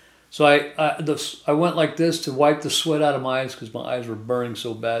 So I went like this to wipe the sweat out of my eyes because my eyes were burning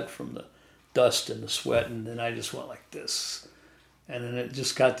so bad from the dust and the sweat. And then I just went like this. And then it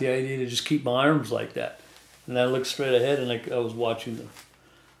just got the idea to just keep my arms like that. And I looked straight ahead, and I was watching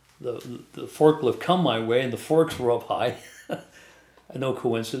the forklift come my way, and the forks were up high. No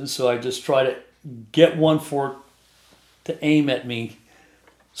coincidence. So I just tried to get one fork to aim at me,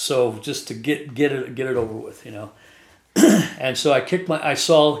 so just to get it over with, And so I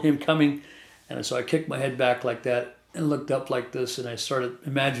saw him coming, and so I kicked my head back like that and looked up like this, and I started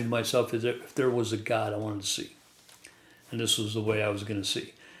imagining myself as if there was a God I wanted to see, and this was the way I was going to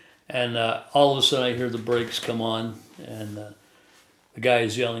see. And all of a sudden I hear the brakes come on, and the guy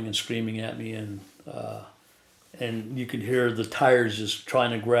is yelling and screaming at me, and you could hear the tires just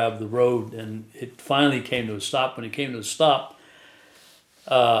trying to grab the road, and it finally came to a stop. When it came to a stop,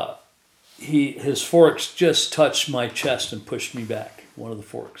 his forks just touched my chest and pushed me back, one of the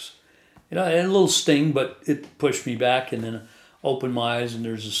forks. And a little sting, but it pushed me back, and then I opened my eyes, and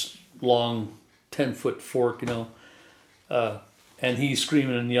there's this long 10-foot fork, and he's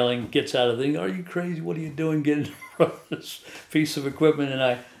screaming and yelling, gets out of the thing, are you crazy? What are you doing getting in front of this piece of equipment? And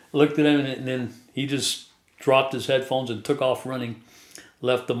I looked at him, and then he just dropped his headphones and took off running,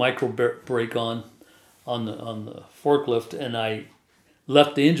 left the micro brake on the forklift, and I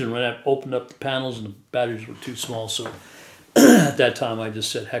left the engine running. I opened up the panels, and the batteries were too small, so at that time I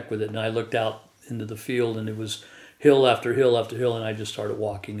just said heck with it, and I looked out into the field, and it was hill after hill after hill, and I just started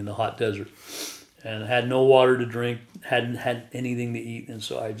walking in the hot desert. And I had no water to drink, hadn't had anything to eat, and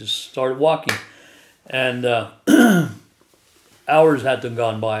so I just started walking. And hours had to have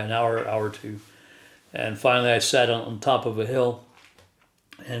gone by, an hour or two. And finally I sat on top of a hill,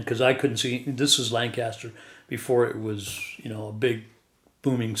 and because I couldn't see, this was Lancaster before it was, a big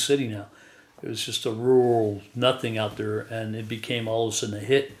booming city now. It was just a rural nothing out there, and it became all of a sudden a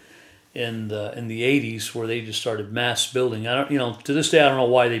hit in the 80s, where they just started mass building. I don't, to this day I don't know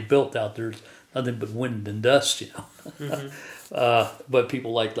why they built out there. Nothing but wind and dust, Mm-hmm. But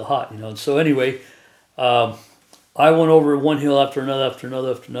people like the hot, So anyway, I went over one hill after another, after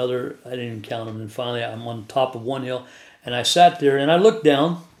another, after another. I didn't even count them. And finally, I'm on top of one hill, and I sat there, and I looked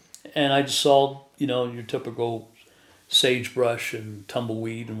down, and I just saw, your typical sagebrush and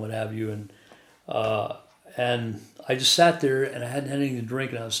tumbleweed and what have you, and I just sat there, and I hadn't had anything to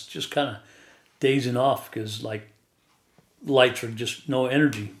drink, and I was just kind of dazing off because lights were just no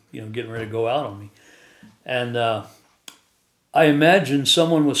energy, getting ready to go out on me. And I imagined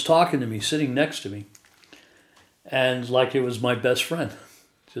someone was talking to me, sitting next to me, and like it was my best friend,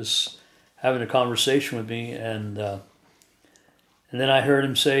 just having a conversation with me, and then I heard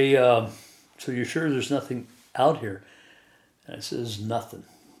him say, "So you're sure there's nothing out here?" And I says, "Nothing.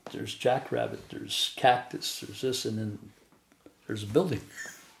 There's jackrabbit, there's cactus, there's this, and then there's a building."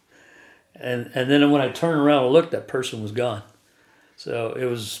 And then when I turned around and looked, that person was gone. So it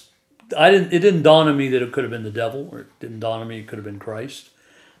was. It didn't dawn on me that it could have been the devil, or it didn't dawn on me it could have been Christ.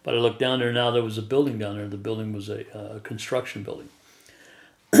 But I looked down there, now there was a building down there. The building was a construction building.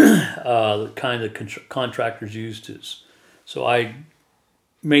 The kind that contractors used to. So I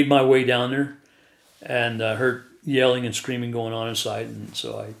made my way down there and heard yelling and screaming going on inside. And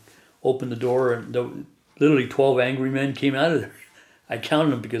so I opened the door, and literally 12 angry men came out of there. I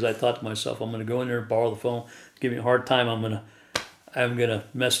counted them because I thought to myself, I'm going to go in there, borrow the phone, give me a hard time. I'm gonna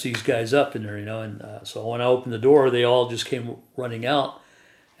mess these guys up in there, you know. And so when I opened the door, they all just came running out,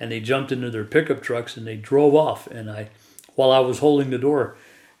 and they jumped into their pickup trucks and they drove off. And while I was holding the door,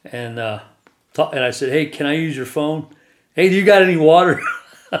 and I said, "Hey, can I use your phone? Hey, do you got any water?"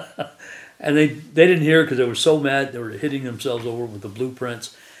 And they didn't hear it because they were so mad. They were hitting themselves over with the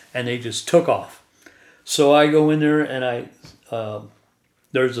blueprints, and they just took off. So I go in there, and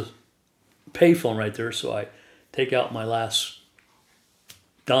there's a payphone right there. So I take out my last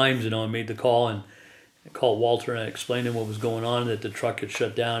dimes, you know, and made the call, and I called Walter, and I explained to him what was going on, that the truck had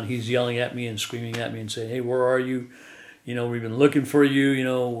shut down. He's yelling at me and screaming at me and saying, "Hey, where are you? You know, we've been looking for you. You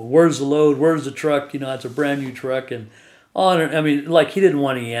know, where's the load? Where's the truck? You know, it's a brand new truck." And I mean, like, he didn't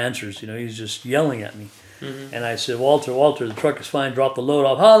want any answers. You know, he's just yelling at me. Mm-hmm. And I said, Walter, the truck is fine. Drop the load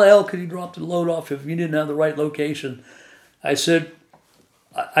off." "How the hell could you drop the load off if you didn't have the right location?" I said,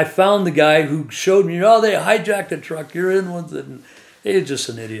 "I found the guy who showed me. Oh, they hijacked the truck. You're in with it." And he was just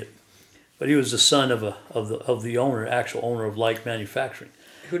an idiot. But he was the son of the owner, actual owner of Like Manufacturing.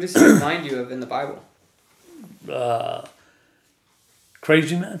 Who does he remind you of in the Bible?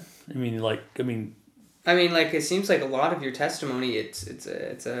 Crazy man. I mean, like it seems like a lot of your testimony. It's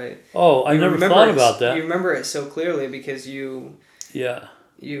a. Oh, I never thought about that. You remember it so clearly because you. Yeah.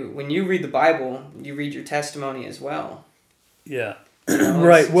 When you read the Bible, you read your testimony as well. Yeah. You know,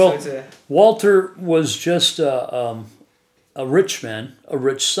 right. Well, so Walter was just a rich man, a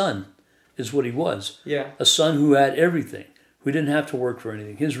rich son, is what he was. Yeah. A son who had everything, who didn't have to work for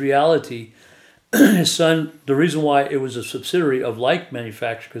anything. His reality, his son, the reason why it was a subsidiary of Like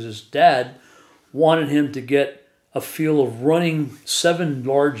Manufacturing, because his dad wanted him to get a feel of running 7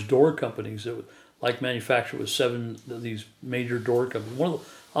 large door companies. Like Manufacturing was 7 of these major door companies.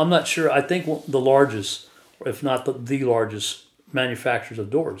 I'm not sure, I think the largest, or if not the largest manufacturers of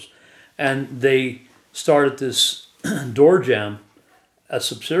doors. And they started this Door Jam, a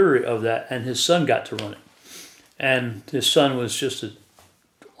subsidiary of that, and his son got to run it. And his son was just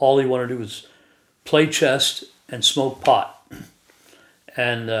all he wanted to do was play chess and smoke pot,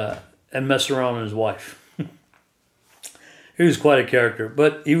 and mess around with his wife. He was quite a character,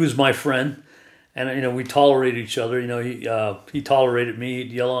 but he was my friend, and you know, we tolerated each other. You know, he tolerated me.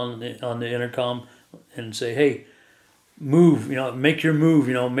 He'd yell on the intercom and say, "Hey, move, you know, make your move,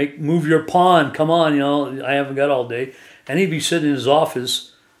 you know, move your pawn, come on, you know, I haven't got all day." And he'd be sitting in his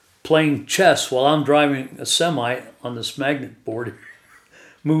office playing chess while I'm driving a semi on this magnet board,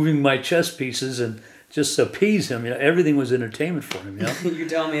 moving my chess pieces, and just to appease him, you know, everything was entertainment for him, you know. You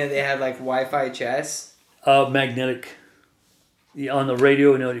tell me that they had like Wi-Fi chess? Magnetic. On the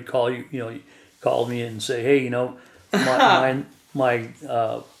radio, you know, he'd call you, you know, he called me and say, "Hey, you know, my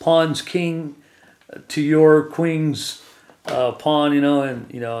pawn's king to your queen's pawn," you know, and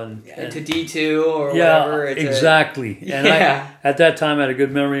to D2 or yeah, whatever. Exactly. And yeah. At that time I had a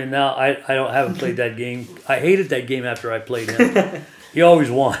good memory, and now I haven't played that game. I hated that game after I played him. He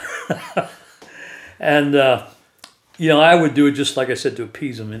always won. And you know, I would do it just like I said, to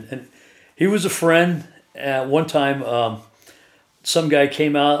appease him. And he was a friend. One time, some guy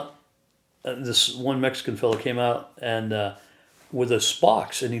came out. This one Mexican fellow came out and with a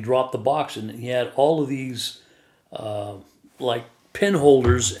box, and he dropped the box, and he had all of these like pin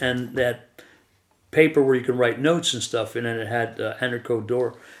holders and that paper where you can write notes and stuff, and then it had Enercode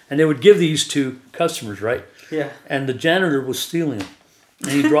door, and they would give these to customers, right? Yeah. And the janitor was stealing them,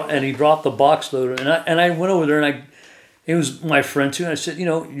 and he dropped the box loader, and I went over there, and it was my friend too, and I said, you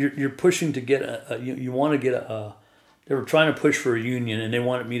know, you're pushing to get you want to get a. They were trying to push for a union, and they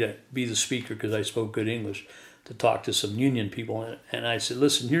wanted me to be the speaker because I spoke good English, to talk to some union people. And I said,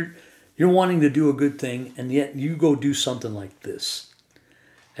 "Listen, you're wanting to do a good thing, and yet you go do something like this."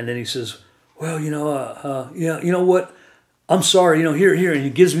 And then he says, "Well, you know what? I'm sorry, you know, here," and he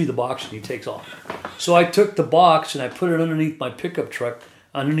gives me the box and he takes off. So I took the box and I put it underneath my pickup truck,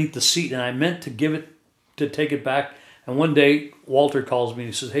 underneath the seat, and I meant to take it back. And one day, Walter calls me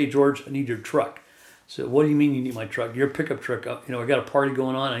and he says, "Hey, George, I need your truck." I said, "What do you mean you need my truck? Your pickup truck. I got a party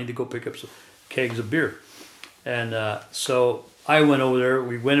going on. I need to go pick up some kegs of beer." And so I went over there.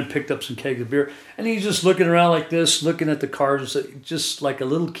 We went and picked up some kegs of beer. And he's just looking around like this, looking at the cars, just like a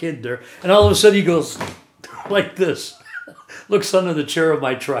little kid there. And all of a sudden he goes like this, looks under the chair of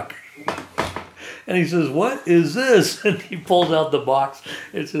my truck. And he says, "What is this?" And he pulls out the box.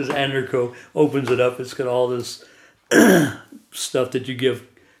 It says Anderco, opens it up. It's got all this stuff that you give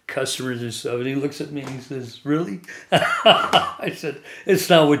customers and stuff. And he looks at me and he says, "Really?" I said, "It's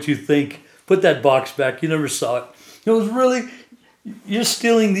not what you think. Put that box back. You never saw it." He goes, "Really? You're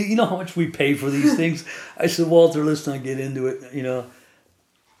stealing you know how much we pay for these things?" I said, "Walter, let's not get into it,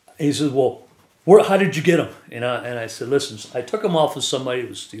 He says, "Well, how did you get them?" And I said, "Listen, I took them off of somebody who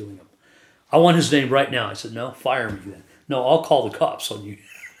was stealing them. I want his name right now." I said, "No, fire me then. No, I'll call the cops on you."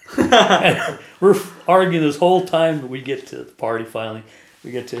 And we're arguing this whole time. We get to the party finally.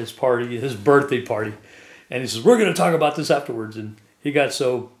 We get to his party, his birthday party. And he says, "We're going to talk about this afterwards." And he got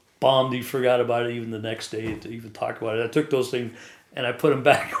so bombed he forgot about it even the next day to even talk about it. I took those things and I put them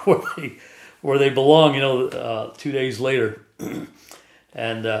back where they belong, 2 days later.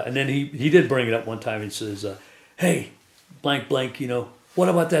 And then he did bring it up one time. He says, "Hey, blank, what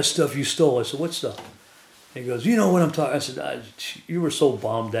about that stuff you stole?" I said, "What stuff?" And he goes, "You know what I'm talking." I said, "You were so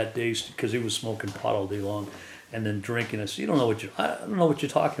bombed that day because he was smoking pot all day long and then drinking." I said, I don't know what you're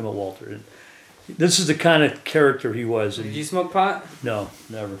talking about, Walter." And this is the kind of character he was. Did you smoke pot? No,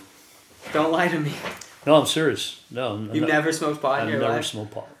 never. Don't lie to me. No, I'm serious. No. You've never smoked pot in your life? I've never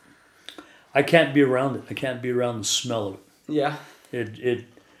smoked pot. I can't be around it. I can't be around the smell of it. Yeah.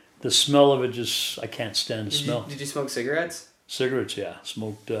 The smell of it just, I can't stand the smell. Did you smoke cigarettes? Cigarettes, yeah.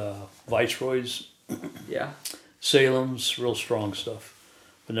 Smoked Viceroys. Yeah. Salem's, real strong stuff.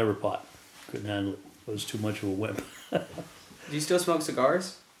 But never pot. Couldn't handle it. It was too much of a whip. Do you still smoke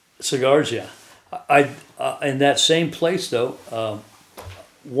cigars? Cigars, yeah. In that same place, though,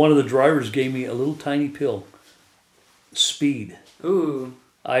 one of the drivers gave me a little tiny pill. Speed. Ooh.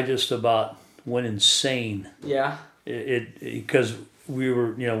 I just about went insane. Yeah. Because we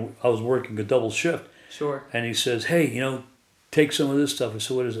were, I was working a double shift. Sure. And he says, "Hey, take some of this stuff." I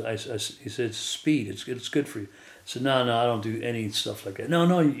said, "What is it?" He said, "It's speed. It's good for you." I said, No, I don't do any stuff like that."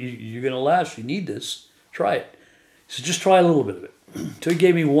 "No, you're going to last. You need this. Try it." He said, "Just try a little bit of it." So he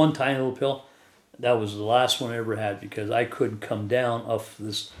gave me one tiny little pill. That was the last one I ever had because I couldn't come down off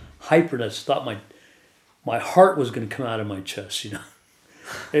this hyperness. Thought my heart was going to come out of my chest,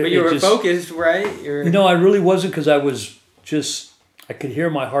 But you were focused, right? I really wasn't because I was just, I could hear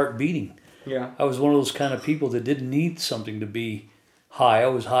my heart beating. Yeah. I was one of those kind of people that didn't need something to be high. I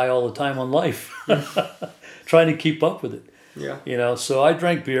was high all the time on life, trying to keep up with it. Yeah. So I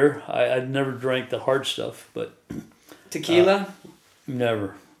drank beer. I never drank the hard stuff, but tequila?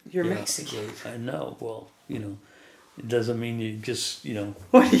 Never. You're Mexican. I know. Well, it doesn't mean you just,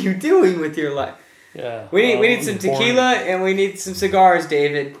 What are you doing with your life? Yeah. We need some tequila and we need some cigars,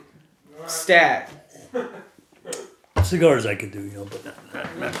 David. Stat. Cigars I could do, but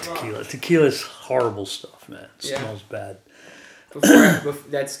not tequila. Tequila's horrible stuff, man. It smells bad. Before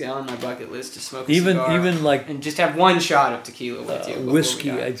that's on my bucket list to smoke a cigar. Even like and just have one shot of tequila with you.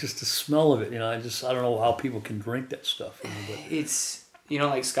 Whiskey, just the smell of it, I don't know how people can drink that stuff. But it's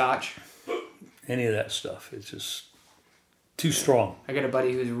like scotch. Any of that stuff, it's just too strong. I got a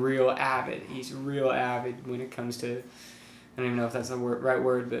buddy who's real avid. He's real avid when it comes to, I don't even know if that's the right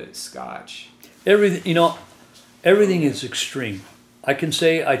word, but scotch. Everything is extreme. I can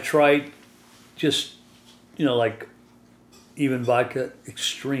say I tried just, like even vodka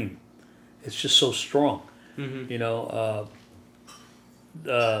extreme. It's just so strong. Mm-hmm.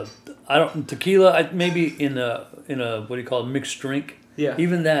 I don't tequila. Maybe in a what do you call it, mixed drink. Yeah.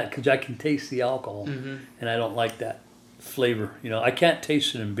 Even that, because I can taste the alcohol, mm-hmm. and I don't like that flavor. I can't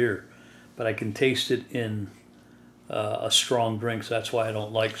taste it in beer, but I can taste it in a strong drink. So that's why I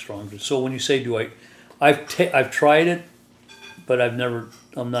don't like strong drinks. So when you say I've tried it, but I'm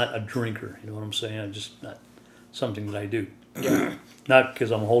not a drinker. You know what I'm saying? I'm just not something that I do. Yeah. Not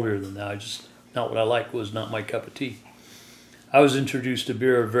because I'm holier than thou. Not what I like. Was not my cup of tea. I was introduced to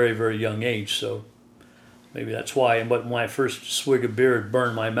beer at a very, very young age, so maybe that's why. But my first swig of beer, it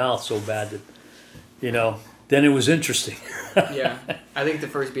burned my mouth so bad that, then it was interesting. Yeah. I think the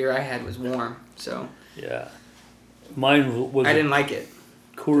first beer I had was warm, so. Yeah. Mine was. I didn't like it.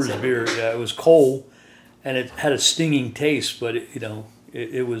 Coors beer. Yeah, it was cold, and it had a stinging taste, but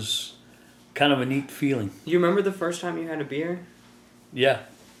it was kind of a neat feeling. You remember the first time you had a beer? Yeah.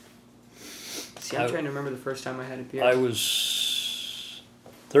 See, I'm trying to remember the first time I had a beer. I was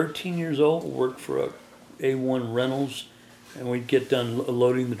 13 years old, worked for a A1 Rentals, and we'd get done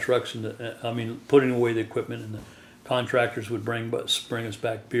loading the trucks and putting away the equipment, and the contractors would bring us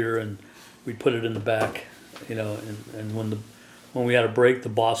back beer, and we'd put it in the back, and when we had a break, the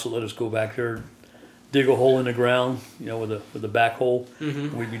boss would let us go back there, dig a hole in the ground, with a back hole.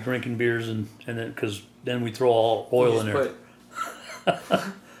 Mm-hmm. We'd be drinking beers, and then because then we throw all oil in there.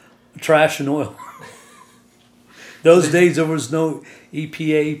 Trash and oil. Those days there was no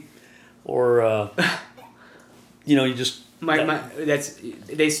EPA or you just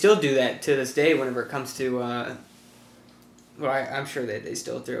they still do that to this day whenever it comes to I'm sure that they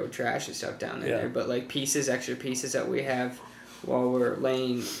still throw trash and stuff down there, but like extra pieces that we have while we're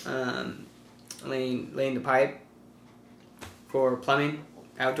laying the pipe for plumbing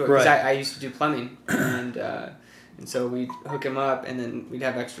outdoor, because I used to do plumbing, and so we'd hook them up, and then we'd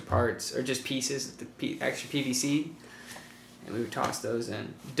have extra parts or just pieces, extra PVC, and we would toss those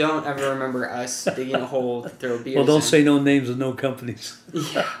in. Don't ever remember us digging a hole to throw beers Well, don't in. say no names of no companies.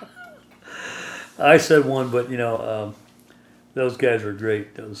 Yeah. I said one, but those guys were great.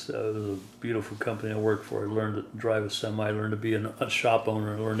 It was a beautiful company I worked for. I learned to drive a semi. I learned to be a shop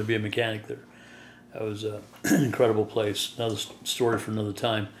owner. I learned to be a mechanic there. That was an incredible place. Another story for another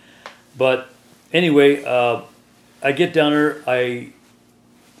time. But anyway, I get down there.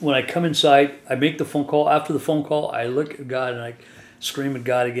 When I come inside, I make the phone call. After the phone call, I look at God and I scream at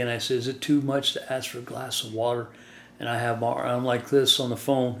God again. I say, "Is it too much to ask for a glass of water?" And I have my arm like this on the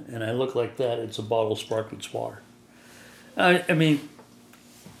phone, and I look like that. It's a bottle of sparkling water. I mean,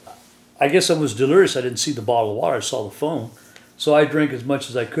 I guess I was delirious. I didn't see the bottle of water. I saw the phone. So I drank as much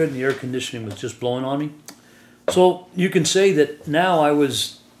as I could, and the air conditioning was just blowing on me. So you can say that now I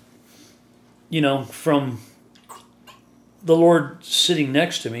was, from the Lord sitting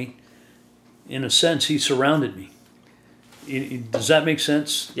next to me, in a sense, He surrounded me. Does that make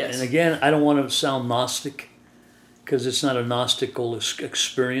sense? Yes. And again, I don't want to sound Gnostic, because it's not a Gnostical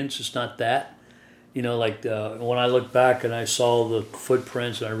experience. It's not that. When I look back and I saw the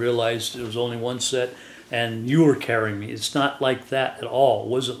footprints and I realized there was only one set and you were carrying me. It's not like that at all. It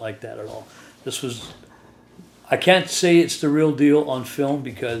wasn't like that at all. I can't say it's the real deal on film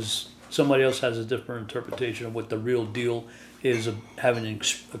because somebody else has a different interpretation of what the real deal is of having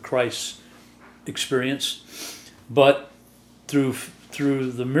a Christ experience. But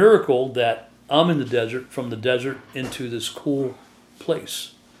through the miracle that I'm in the desert, from the desert into this cool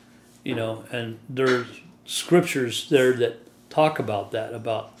place, and there's scriptures there that talk about that,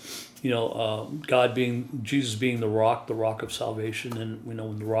 about Jesus being the rock of salvation, and when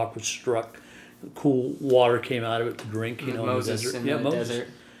the rock was struck, cool water came out of it to drink. Moses in the desert. in the desert.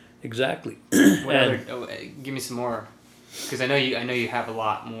 Exactly. Give me some more, because I know you have a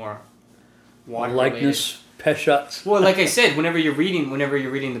lot more water likeness, peshat. Well, like I said, whenever you're reading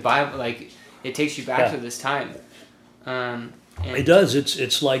the Bible, like it takes you back to this time. It does.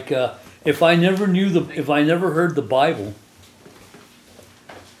 It's like if I never heard the Bible,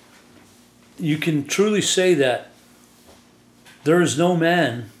 you can truly say that there is no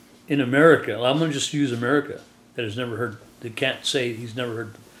man in America. I'm going to just use America that can't say he's never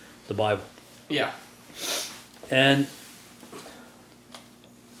heard the Bible. Yeah. And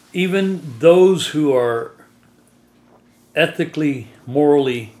even those who are ethically,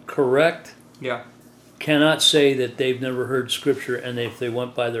 morally correct, cannot say that they've never heard Scripture, and if they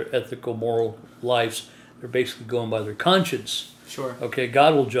went by their ethical, moral lives, they're basically going by their conscience. Sure. Okay,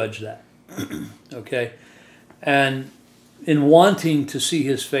 God will judge that. Okay? And in wanting to see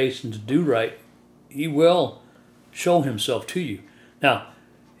His face and to do right, He will show Himself to you. Now,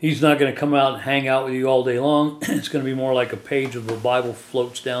 He's not going to come out and hang out with you all day long. It's going to be more like a page of the Bible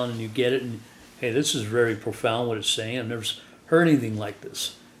floats down and you get it, and hey, this is very profound what it's saying. I've never heard anything like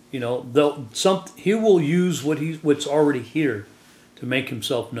this. He will use what's already here to make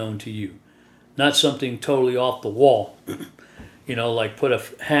Himself known to you, not something totally off the wall. Like put a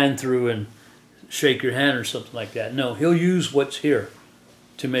hand through and shake your hand or something like that. No, He'll use what's here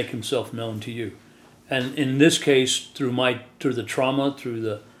to make Himself known to you. And in this case, through the trauma,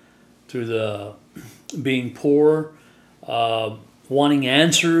 through the being poor, wanting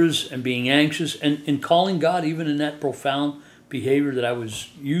answers and being anxious, and calling God even in that profound behavior that I was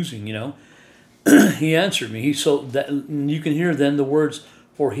using, He answered me. You can hear then the words,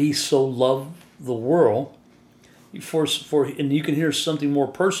 "For He so loved the world." And you can hear something more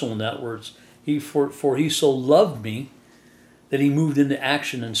personal in that words. For He so loved me that He moved into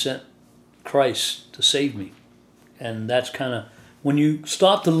action and sent Christ to save me. And that's kind of, when you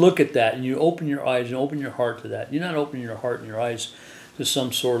stop to look at that and you open your eyes and open your heart to that, you're not opening your heart and your eyes to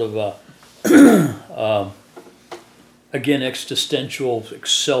some sort of again, existential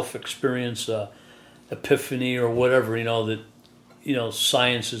self-experience, epiphany or whatever, that,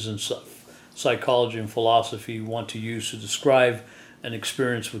 sciences and psychology and philosophy want to use to describe an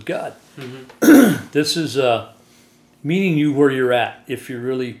experience with God. This is meeting you where you're at if you're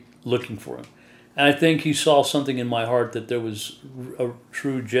really looking for Him. And I think He saw something in my heart that there was a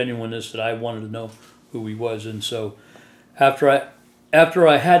true genuineness that I wanted to know who He was. And so after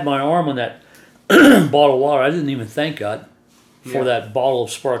I had my arm on that bottle of water, I didn't even thank God for that bottle of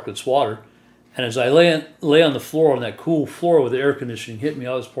sparklets water. And as I lay on the floor, on that cool floor with the air conditioning hit me,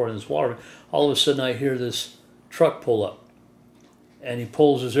 I was pouring this water. All of a sudden I hear this truck pull up. And he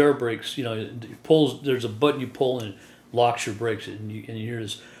pulls his air brakes, he pulls, there's a button you pull and it locks your brakes. And you hear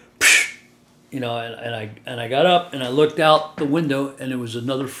this, and I got up and I looked out the window and it was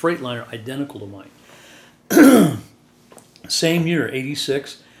another Freightliner identical to mine. Same year,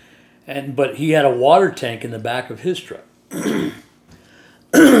 86. But he had a water tank in the back of his truck.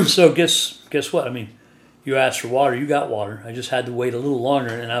 So guess what? I mean, you asked for water, you got water. I just had to wait a little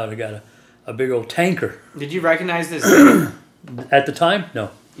longer, and I would have got a big old tanker. Did you recognize this? At the time,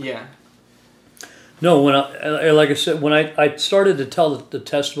 no. Yeah. No, when like I said, when I started to tell the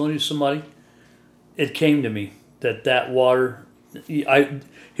testimony to somebody, it came to me that water.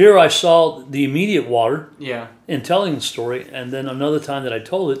 I saw the immediate water. Yeah. In telling the story, and then another time that I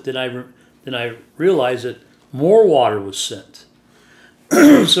told it, then I realized that more water was sent.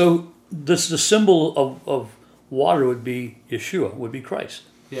 So the symbol of water would be Yeshua, would be Christ.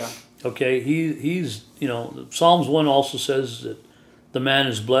 Yeah. Okay, he's Psalms 1 also says that the man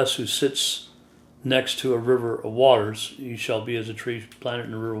is blessed who sits next to a river of waters. He shall be as a tree planted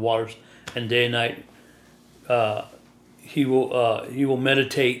in a river of waters, and day and night he will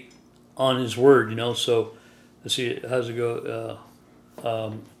meditate on his word. So let's see, how's it go?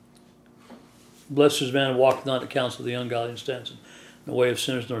 Blessed is the man who walketh not in the counsel of the ungodly, and stands in the way of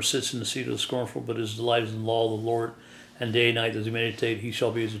sinners, nor sits in the seat of the scornful, but his delight is in the law of the Lord, and day and night does he meditate. He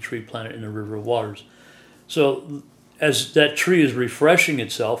shall be as a tree planted in a river of waters. So as that tree is refreshing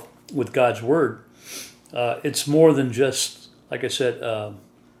itself with God's word, it's more than just, like I said, a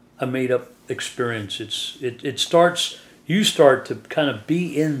made-up experience. You start to kind of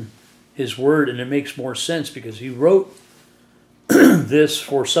be in His word, and it makes more sense because He wrote this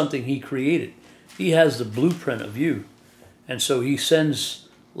for something He created. He has the blueprint of you. And so He sends,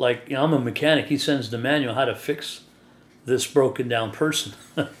 I'm a mechanic, He sends the manual how to fix this broken down person.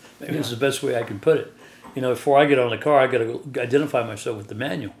 Maybe it's the best way I can put it. Before I get on the car, I got to identify myself with the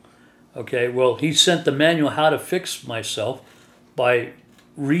manual. Okay, well, He sent the manual how to fix myself by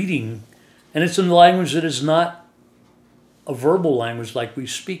reading, and it's in a language that is not a verbal language like we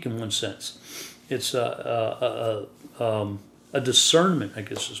speak in one sense. It's a discernment, I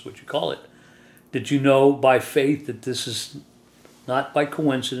guess is what you call it. That you know by faith that this is not by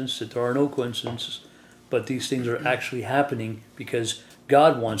coincidence, that there are no coincidences, but these things are actually happening because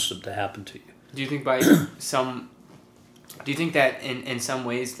God wants them to happen to you. Do you think do you think that in some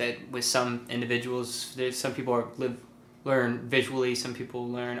ways that with some individuals, there's some people learn visually, some people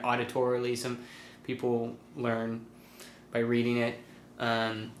learn auditorily, some people learn by reading it,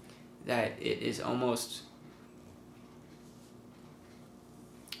 that it is almost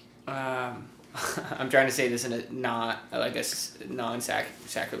I'm trying to say this in a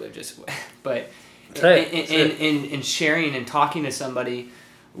non-sacrilegious way, but in sharing and talking to somebody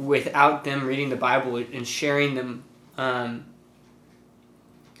without them reading the Bible and sharing them,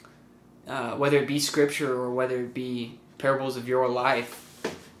 whether it be scripture or whether it be parables of your life,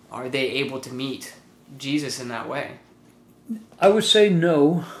 are they able to meet Jesus in that way? I would say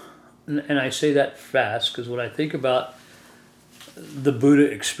no, and I say that fast because when I think about the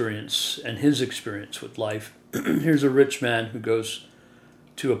Buddha experience and his experience with life, here's a rich man who goes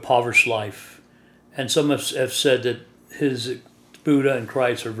to a impoverished life, and some have said that his Buddha and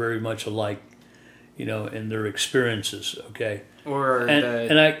Christ are very much alike, in their experiences. Okay, or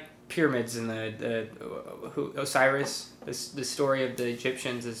the pyramids and the Osiris. The story of the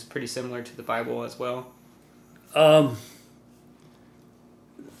Egyptians is pretty similar to the Bible as well.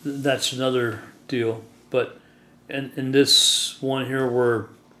 That's another deal, but in this one here, where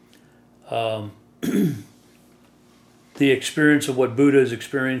the experience of what Buddha is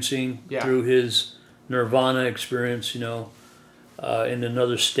experiencing through his nirvana experience, in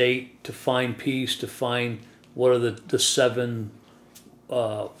another state, to find peace, to find what are the seven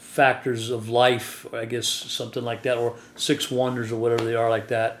factors of life, I guess something like that, or 6 wonders or whatever they are like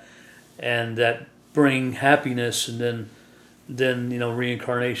that, and that bring happiness, and then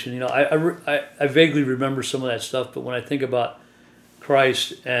reincarnation. I vaguely remember some of that stuff, but when I think about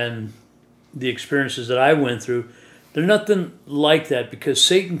Christ and the experiences that I went through, they're nothing like that, because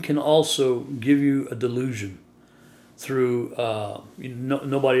Satan can also give you a delusion through,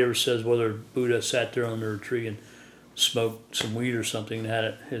 nobody ever says whether Buddha sat there under a tree and smoked some weed or something and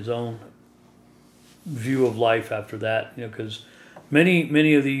had his own view of life after that, because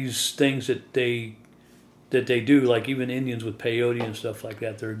many of these things that they do, like even Indians with peyote and stuff like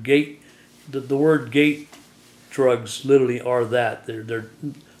that, they're the word gate drugs literally are that.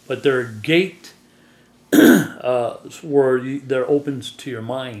 But they're gate where they're open to your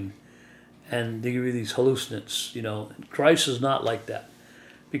mind, and they give you these hallucinates. Christ is not like that,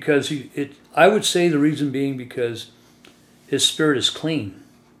 because I would say the reason being because his spirit is clean,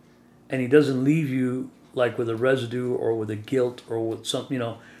 and he doesn't leave you like with a residue or with a guilt or with something.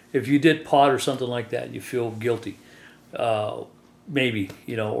 If you did pot or something like that, you feel guilty, maybe,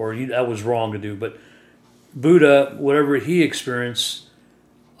 or that was wrong to do. But Buddha, whatever he experienced,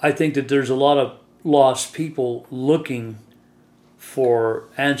 I think that there's a lot of lost people looking for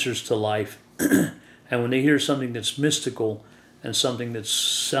answers to life. And when they hear something that's mystical and something that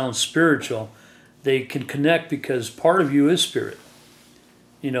sounds spiritual, they can connect, because part of you is spirit.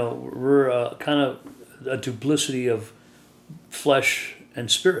 We're kind of a duplicity of flesh and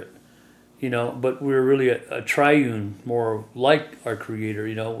spirit, but we're really a triune, more like our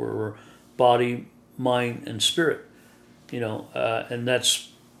Creator, where we're body, mind, and spirit, and that's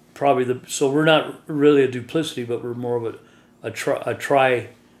probably so we're not really a duplicity, but we're more of a tri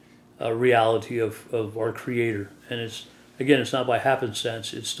reality of our Creator. And it's not by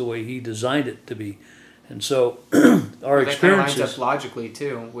happenstance, it's the way he designed it to be. And so our experiences... That kind of lines up logically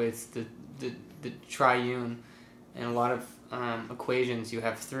too with the triune, and a lot of equations. You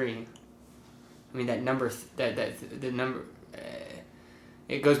have three. I mean, that number, the number,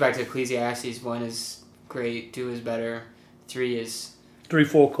 it goes back to Ecclesiastes. 1 is great, 2 is better, 3 is... 3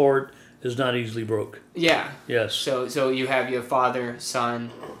 full chord is not easily broke. Yeah. Yes. So you have Father, Son,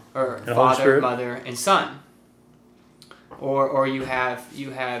 or and Father, Mother, and Son. Or you have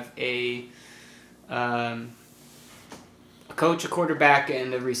a coach, a quarterback,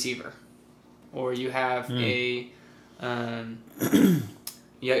 and a receiver. Or you have you have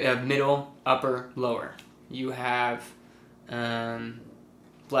middle, upper, lower. You have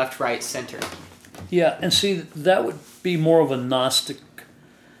left, right, center. Yeah, and see, that would be more of a Gnostic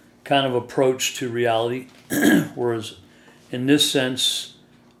kind of approach to reality, whereas in this sense,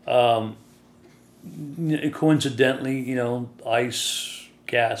 coincidentally, ice,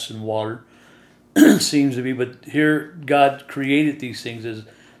 gas, and water seems to be, but here God created these things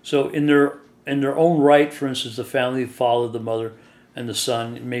so in their own right. For instance, the family, the father, the mother, and the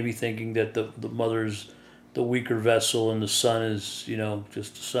son, maybe thinking that the mother is the weaker vessel and the son is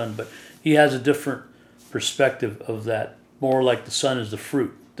just the son, but he has a different perspective of that, more like the son is the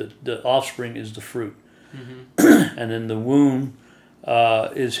fruit, the offspring is the fruit, and then the womb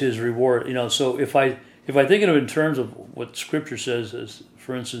is his reward. So if I think of it in terms of what Scripture says, as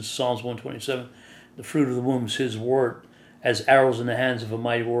for instance Psalms 127, the fruit of the womb is his word, as arrows in the hands of a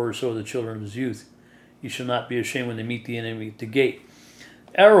mighty warrior, so are the children of his youth. You shall not be ashamed when they meet the enemy at the gate.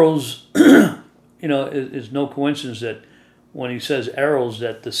 Arrows, is no coincidence that when he says arrows,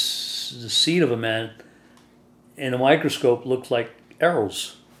 that the seed of a man in a microscope looks like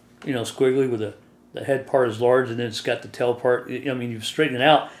arrows, squiggly with the head part is large, and then it's got the tail part. You straighten it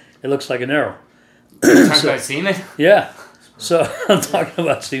out, it looks like an arrow. You're talking about semen? Yeah. So I'm talking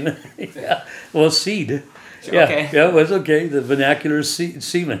about semen. Yeah. Well, seed. Yeah. Okay. Yeah, well, it's okay. The vernacular is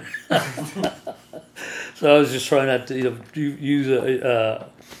semen. So I was just trying not to use a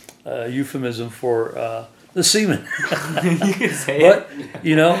euphemism for the semen. You can say it.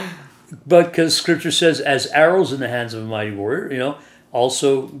 But because Scripture says, as arrows in the hands of a mighty warrior,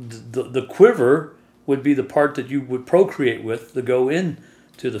 also the quiver would be the part that you would procreate with to go in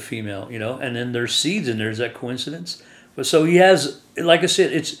to the female, and then there's seeds in there. Is that coincidence? But so he has, like I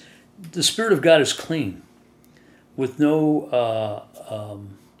said, it's the Spirit of God is clean, with no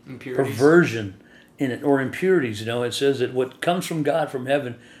perversion in it or impurities. It says that what comes from God from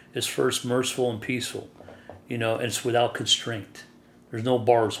heaven is first merciful and peaceful, and it's without constraint. There's no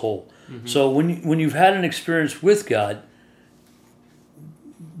bars whole. Mm-hmm. So when you've had an experience with God,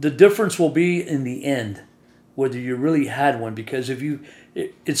 the difference will be in the end whether you really had one. Because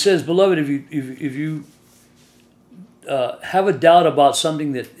it says, beloved, if you have a doubt about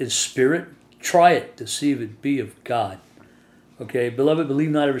something that is spirit, try it to see if it be of God. Okay, beloved, believe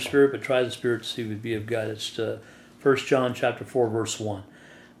not every spirit, but try the spirit to see if it be of God. It's 1 John chapter 4, verse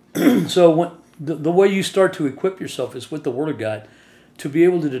 1. So when, the way you start to equip yourself is with the Word of God to be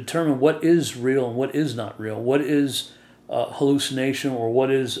able to determine what is real and what is not real, what is hallucination or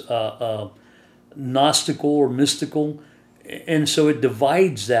what is Gnostical or mystical. And so it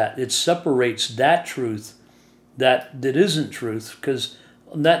divides that. It separates that truth that isn't truth, because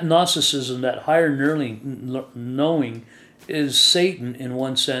that Gnosticism, that higher knowing, is Satan in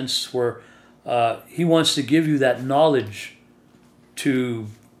one sense, where he wants to give you that knowledge to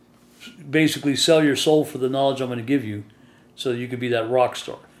basically sell your soul for the knowledge I'm going to give you, so that you could be that rock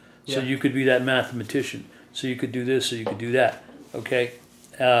star, so you could be that mathematician, so you could do this, so you could do that. Okay,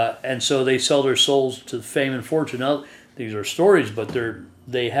 and so they sell their souls to fame and fortune. Now these are stories, but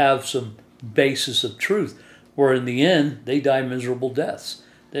they have some basis of truth. Where in the end they die miserable deaths.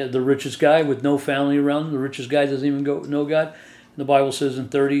 The richest guy with no family around him, the richest guy doesn't even know God. And the Bible says in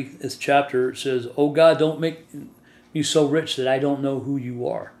 30th chapter, it says, "Oh God, don't make me so rich that I don't know who you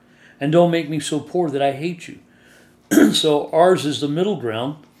are. And don't make me so poor that I hate you." So ours is the middle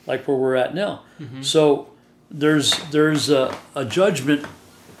ground, like where we're at now. Mm-hmm. So there's a judgment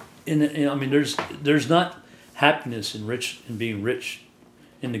I mean, there's not happiness in being rich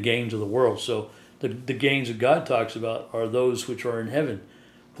in the gains of the world. So the gains that God talks about are those which are in heaven,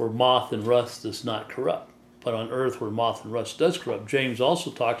 where moth and rust does not corrupt, but on earth where moth and rust does corrupt. James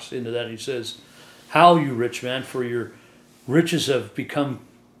also talks into that. He says, "How, you rich man, for your riches have become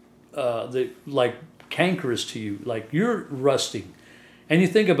like cankerous to you, like you're rusting." And you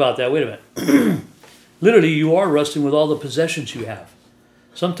think about that. Wait a minute. Literally, you are rusting with all the possessions you have.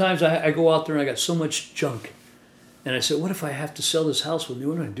 Sometimes I go out there and I got so much junk, and I say, "What if I have to sell this house with me?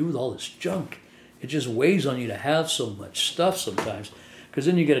 What am I going to do with all this junk?" It just weighs on you to have so much stuff sometimes, because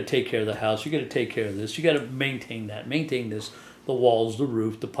then you got to take care of the house, you got to take care of this, you got to maintain that, maintain this, the walls, the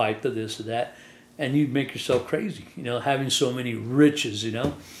roof, the pipe, the this, the that, and you make yourself crazy, having so many riches,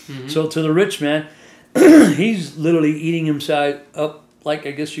 Mm-hmm. So to the rich man, he's literally eating himself up, like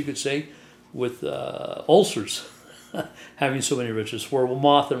I guess you could say, with ulcers, having so many riches, where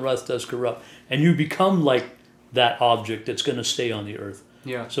moth and rust does corrupt, and you become like that object that's going to stay on the earth.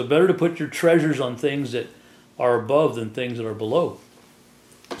 Yeah. So better to put your treasures on things that are above than things that are below.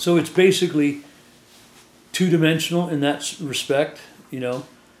 So it's basically two-dimensional in that respect,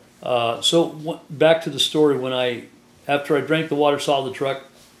 So back to the story, after I drank the water, saw the truck,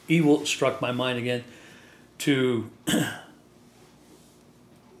 evil struck my mind again to,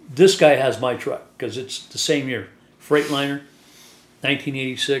 this guy has my truck, because it's the same year, Freightliner,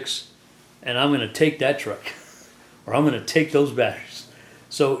 1986, and I'm going to take that truck, or I'm going to take those batteries.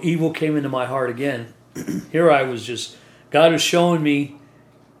 So evil came into my heart again. Here I was God was showing me,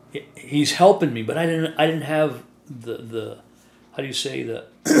 He's helping me, but I didn't have the how do you say,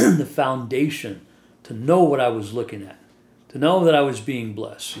 the foundation to know what I was looking at, to know that I was being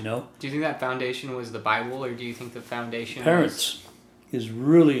blessed, Do you think that foundation was the Bible, or do you think the foundation Parents is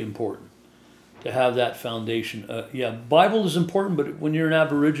really important to have that foundation. Bible is important, but when you're an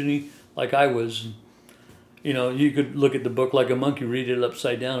Aborigine like I was, you could look at the book like a monkey, read it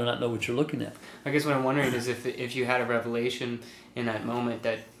upside down, and not know what you're looking at. I guess what I'm wondering is if you had a revelation in that moment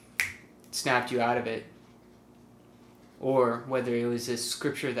that snapped you out of it, or whether it was a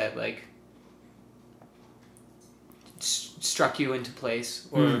scripture that struck you into place,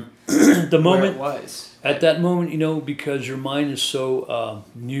 or the moment where it was. At that moment, because your mind is so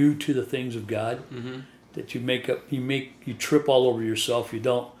new to the things of God, mm-hmm. that you trip all over yourself. You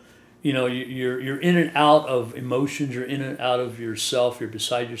don't. You're in and out of emotions. You're in and out of yourself. You're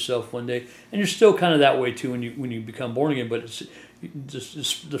beside yourself one day, and you're still kind of that way too when you become born again. But it's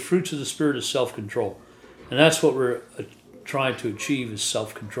the fruits of the Spirit is self-control, and that's what we're trying to achieve is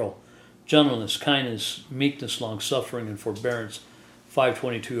self-control, gentleness, kindness, meekness, long-suffering, and forbearance.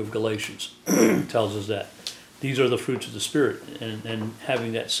 5:22 of Galatians tells us that these are the fruits of the Spirit, and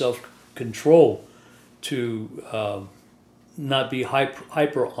having that self-control to not be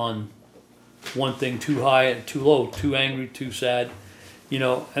hyper on one thing, too high and too low, too angry, too sad,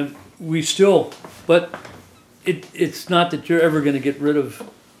 and we still, but it's not that you're ever going to get rid of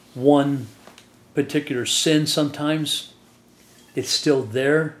one particular sin. Sometimes it's still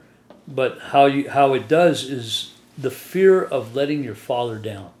there, but how it does is the fear of letting your father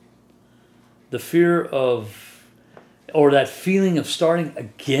down, the fear of, or that feeling of starting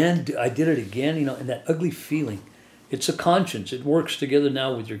again, I did it again, and that ugly feeling. It's a conscience. It works together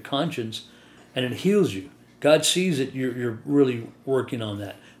now with your conscience, and it heals you. God sees that you're really working on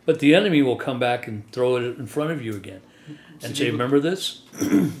that. But the enemy will come back and throw it in front of you again and say, remember this?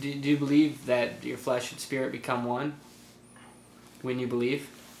 Do you believe that your flesh and spirit become one when you believe?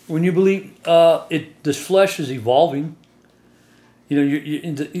 When you believe, the flesh is evolving.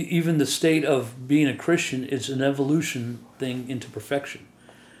 Even the state of being a Christian is an evolution thing into perfection.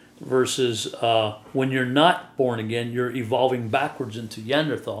 Versus when you're not born again, you're evolving backwards into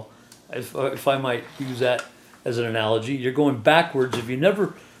Neanderthal, if I might use that as an analogy. You're going backwards. If you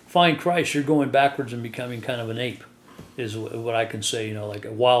never find Christ, you're going backwards and becoming kind of an ape, is what I can say, like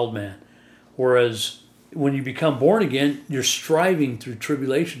a wild man. Whereas when you become born again, you're striving through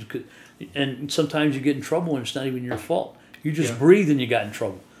tribulations, and sometimes you get in trouble and it's not even your fault. You just breathe and you got in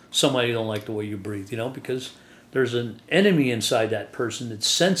trouble. Somebody don't like the way you breathe, because there's an enemy inside that person that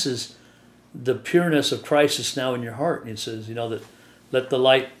senses the pureness of Christ is now in your heart. And it says, that let the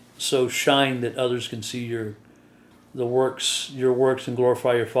light so shine that others can see your works and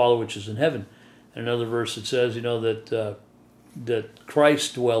glorify your Father which is in heaven. And another verse it says, that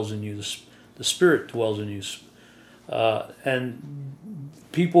Christ dwells in you, the Spirit dwells in you. And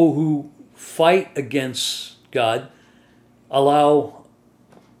people who fight against God allow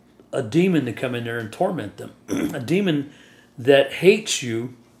a demon to come in there and torment them. A demon that hates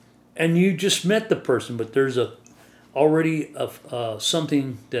you, and you just met the person, but there's already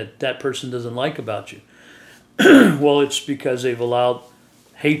something that person doesn't like about you. Well, it's because they've allowed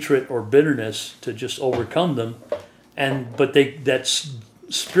hatred or bitterness to just overcome them, but that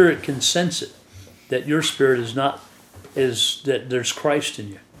spirit can sense it, that your spirit is that there's Christ in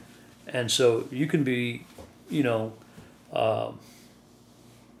you, and so you can be,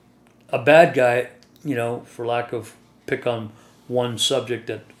 a bad guy, for lack of pick on one subject,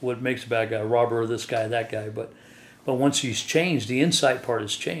 that what makes a bad guy, a robber, this guy, that guy, but once he's changed, the inside part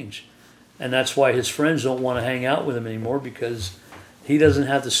has changed. And that's why his friends don't want to hang out with him anymore, because he doesn't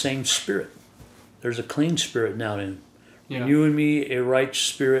have the same spirit. There's a clean spirit now in him. Yeah. Renew in me a right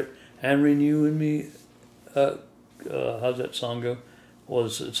spirit, and renew in me, how's that song go? Well,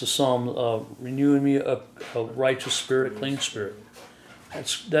 it's a psalm, renew in me a righteous spirit, a clean spirit.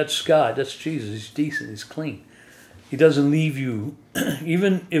 That's God, that's Jesus. He's decent, he's clean. He doesn't leave you,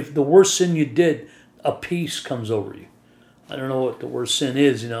 even if the worst sin you did, a peace comes over you. I don't know what the worst sin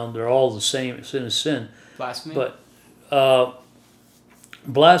is, they're all the same. Sin is sin. Blasphemy? But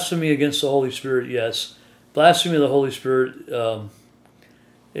blasphemy against the Holy Spirit, yes. Blasphemy of the Holy Spirit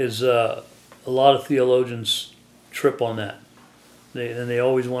is, a lot of theologians trip on that. They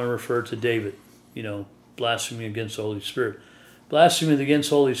always want to refer to David, blasphemy against the Holy Spirit. Blasphemy against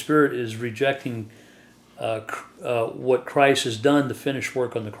the Holy Spirit is rejecting what Christ has done, the finished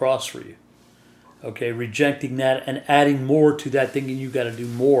work on the cross for you. Okay, rejecting that and adding more to that, thinking you got to do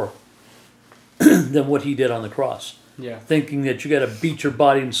more than what he did on the cross. Yeah. Thinking that you got to beat your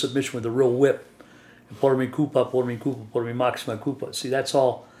body in submission with a real whip. Por mi culpa, por mi culpa, por mi maxima culpa. See, that's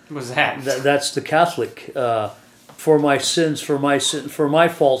all. What was that? That's the Catholic. For my sins, for my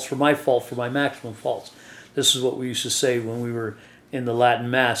faults, for my fault, for my maximum faults. This is what we used to say when we were in the Latin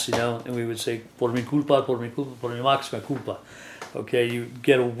Mass, and we would say, por mi culpa, por mi maxima culpa. Okay, you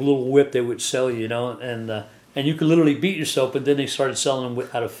get a little whip they would sell you, and you could literally beat yourself, but then they started selling them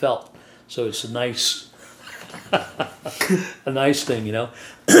out of felt. So it's a nice thing,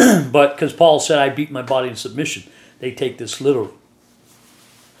 But because Paul said, I beat my body in submission, they take this literally.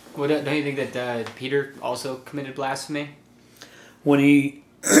 Well, don't you think that Peter also committed blasphemy? When he...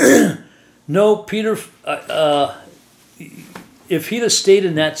 No, Peter... if he'd have stayed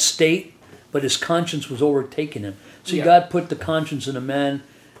in that state, but his conscience was overtaking him. See, God put the conscience in a man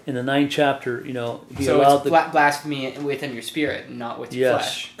in the 9th chapter, he so allowed it's blasphemy within your spirit, not with your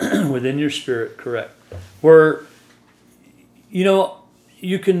flesh. Within your spirit, correct. Where,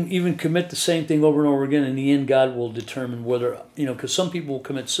 you can even commit the same thing over and over again. In the end, God will determine whether, because some people will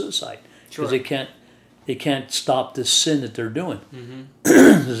commit suicide because they can't stop this sin that they're doing. Mm-hmm.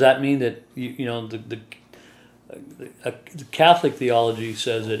 Does that mean that the Catholic theology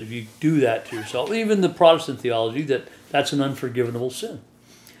says that if you do that to yourself, even the Protestant theology, that's an unforgivable sin.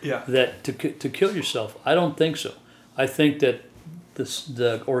 Yeah. That to kill yourself. I don't think so. I think that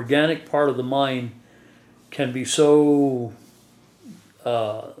the organic part of the mind can be so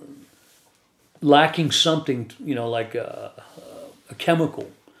lacking something, like a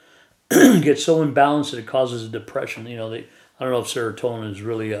chemical, gets so imbalanced that it causes a depression. I don't know if serotonin is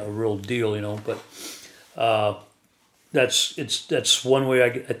really a real deal, but that's one way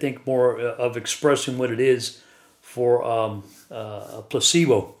I think more of expressing what it is for a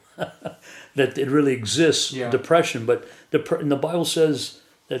placebo, that it really exists, depression. But and the Bible says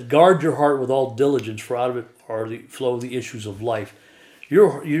that guard your heart with all diligence, for out of it flow the issues of life.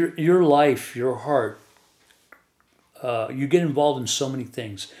 Your life, your heart, you get involved in so many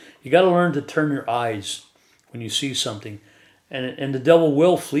things. You got to learn to turn your eyes when you see something, and the devil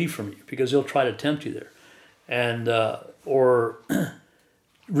will flee from you because he'll try to tempt you there, and or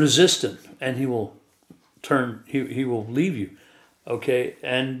resist him, and he will turn. He will leave you. Okay,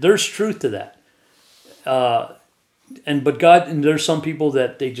 and there's truth to that. but God, and there's some people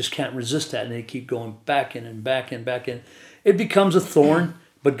that they just can't resist that, and they keep going back in and back in, back in. It becomes a thorn,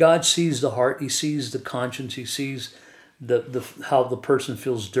 but God sees the heart. He sees the conscience. He sees the how the person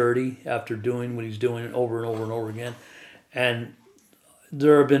feels dirty after doing what he's doing over and over and over again. And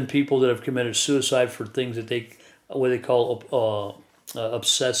there have been people that have committed suicide for things that what they call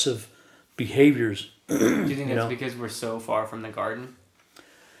obsessive behaviors. Do you think You that's know? because we're so far from the garden?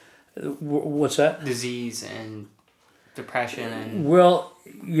 What's that? Disease and depression and Well,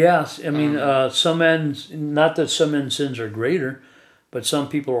 yes. I mean, some men's, not that some men's sins are greater, but some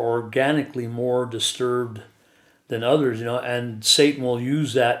people are organically more disturbed than others, you know, and Satan will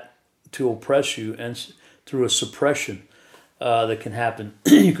use that to oppress you and through a suppression that can happen.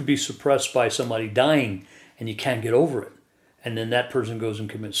 You could be suppressed by somebody dying and you can't get over it. And then that person goes and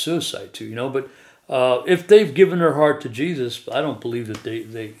commits suicide too, you know. But if they've given their heart to Jesus, I don't believe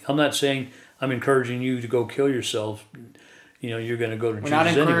that I'm not saying I'm encouraging you to go kill yourself. You know, you're going to go to we're Jesus not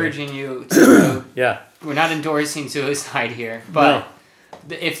anyway. encouraging you to Yeah. we're not endorsing suicide here, but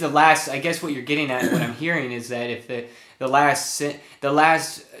if the last, I guess what you're getting at, what I'm hearing is that if the last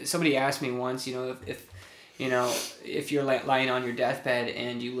somebody asked me once, you know, if you're lying on your deathbed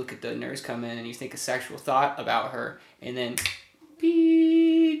and you look at the nurse come in and you think a sexual thought about her and then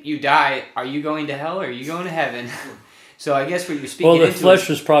beep, you die, are you going to hell or are you going to heaven? So I guess what you're speaking Well, the into flesh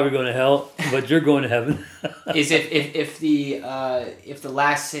is probably going to hell, but you're going to heaven. is if the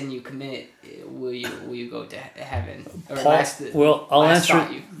last sin you commit, will you go to heaven? Or I'll last answer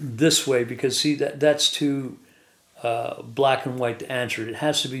thought it this way because see that's too black and white to answer. It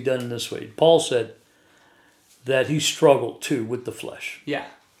has to be done in this way. Paul said that he struggled too with the flesh. Yeah.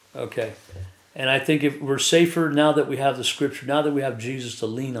 Okay, and I think if we're safer now that we have the Scripture, now that we have Jesus to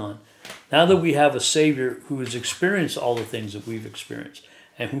lean on, now that we have a Savior who has experienced all the things that we've experienced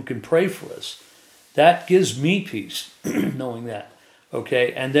and who can pray for us, that gives me peace, knowing that.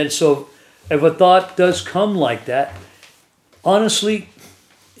 Okay, and then so if a thought does come like that, honestly,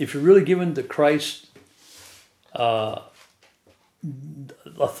 if you're really given to Christ, a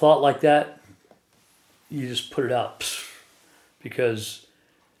thought like that, you just put it out. Because,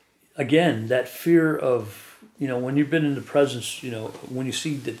 again, that fear of, you know, when you've been in the presence, you know, when you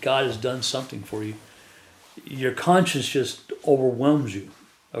see that God has done something for you, your conscience just overwhelms you,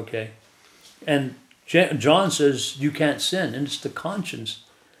 okay? And John says you can't sin, and it's the conscience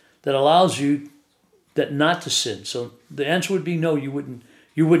that allows you that not to sin. So the answer would be no, you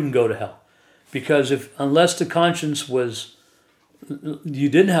wouldn't go to hell. Because unless the conscience was, you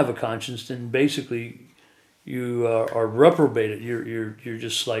didn't have a conscience, then basically you are reprobated. You're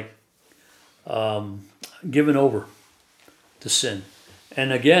just like given over to sin.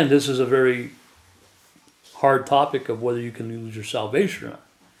 And again, this is a very hard topic of whether you can lose your salvation or not.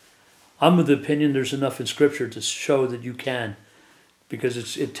 I'm of the opinion there's enough in Scripture to show that you can,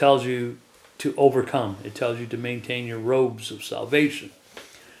 because it tells you to overcome. It tells you to maintain your robes of salvation.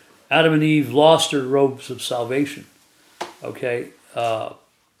 Adam and Eve lost their robes of salvation. Okay,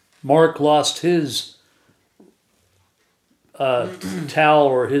 Mark lost his towel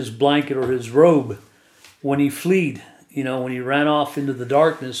or his blanket or his robe when he fled. You know, when he ran off into the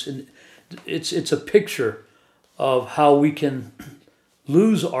darkness, and it's a picture of how we can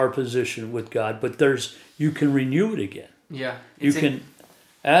lose our position with God, but you can renew it again. Yeah. You can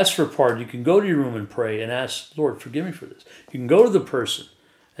ask for pardon. You can go to your room and pray and ask, Lord, forgive me for this. You can go to the person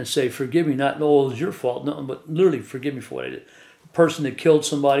and say, forgive me, not, no, it was your fault, no, but literally, forgive me for what I did. The person that killed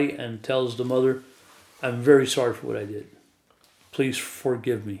somebody and tells the mother, I'm very sorry for what I did. Please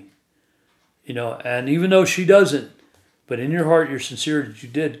forgive me. You know, and even though she doesn't, but in your heart you're sincere that you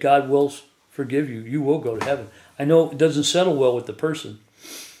did, God will forgive you. You will go to heaven. I know it doesn't settle well with the person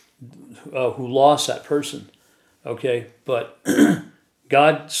who lost that person, okay? But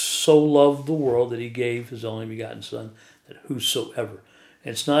God so loved the world that he gave his only begotten Son, that whosoever.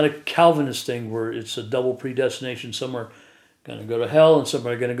 It's not a Calvinist thing where it's a double predestination. Some are going to go to hell and some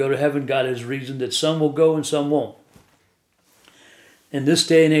are going to go to heaven. God has reasoned that some will go and some won't. In this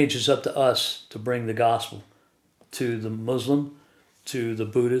day and age, it's up to us to bring the gospel to the Muslim, to the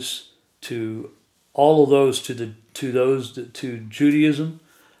Buddhist, to all of those, to Judaism.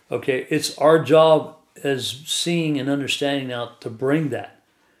 Okay, it's our job as seeing and understanding now to bring that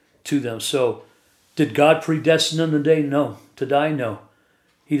to them. So, did God predestine them today? No. To die? No.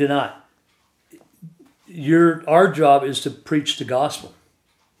 He did not. Our job is to preach the gospel.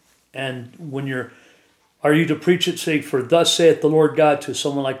 And are you to preach it, say, for thus saith the Lord God to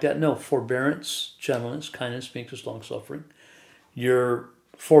someone like that? No. Forbearance, gentleness, kindness, meekness, long-suffering. You're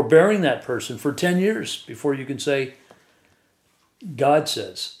forbearing that person for 10 years before you can say, God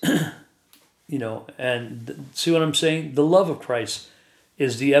says. and see what I'm saying? The love of Christ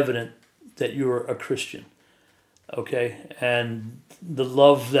is the evidence that you're a Christian, okay? And the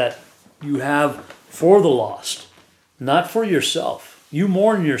love that you have for the lost, not for yourself. You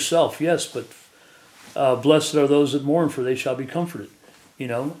mourn yourself, yes, but blessed are those that mourn, for they shall be comforted.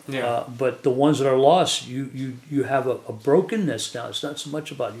 Yeah. But the ones that are lost, you have a brokenness now. It's not so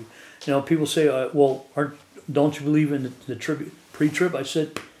much about you. People say, "Well, don't you believe in the pre-trib?" I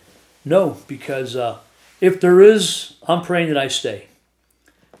said, "No, because if there is, I'm praying that I stay,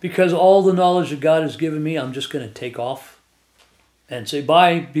 because all the knowledge that God has given me, I'm just going to take off and say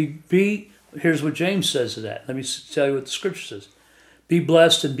bye. Be. Here's what James says to that. Let me tell you what the Scripture says: Be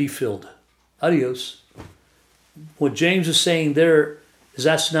blessed and be filled. Adios." What James is saying there is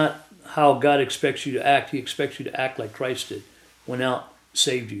that's not how God expects you to act. He expects you to act like Christ did. Went out,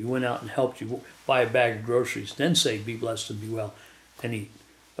 saved you. He went out and helped you buy a bag of groceries. Then say, "Be blessed and be well," and eat.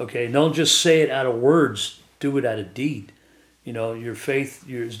 Okay, don't just say it out of words. Do it out of deed. Your faith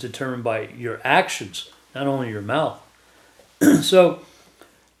is determined by your actions, not only your mouth. So,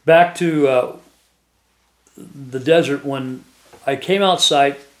 back to the desert. When I came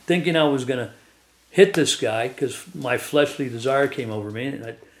outside thinking I was going to hit this guy because my fleshly desire came over me,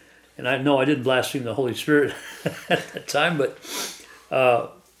 and I know I didn't blaspheme the Holy Spirit at that time, but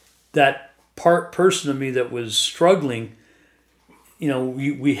that person of me that was struggling,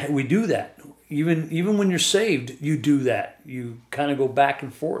 we do that. Even when you're saved, you do that. You kind of go back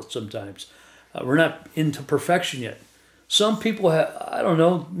and forth sometimes. We're not into perfection yet. Some people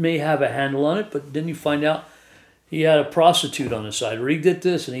may have a handle on it, but then you find out he had a prostitute on his side, or he did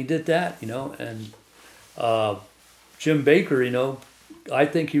this and he did that, and Jim Bakker, I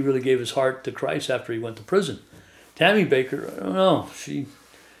think he really gave his heart to Christ after he went to prison. Tammy Bakker, I don't know, she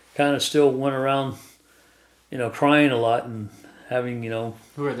kind of still went around, crying a lot and having,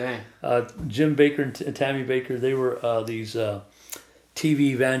 Who are they? Jim Bakker and Tammy Bakker, they were these TV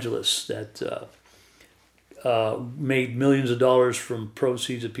evangelists that made millions of dollars from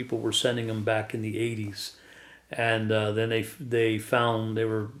proceeds that people were sending them back in the 80s. And then they found they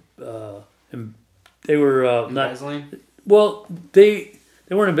were Embezzling? not well. They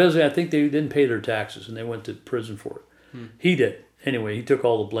weren't embezzling. I think they didn't pay their taxes, and they went to prison for it. He did anyway. He took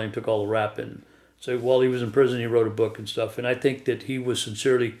all the blame, took all the rap, and so while he was in prison, he wrote a book and stuff. And I think that he was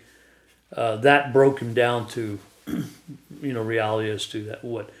sincerely that broke him down to reality as to that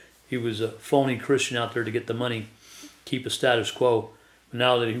what he was a phony Christian out there to get the money, keep a status quo.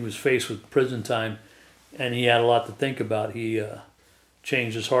 Now that he was faced with prison time, and he had a lot to think about, he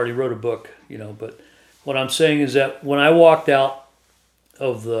changed his heart. He wrote a book, But what I'm saying is that when I walked out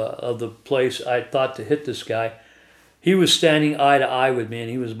of the place, I thought to hit this guy. He was standing eye to eye with me, and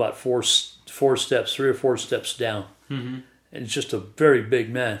he was about 3 or 4 steps down. Mm-hmm. And it's just a very big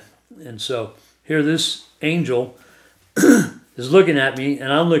man. And so here this angel is looking at me,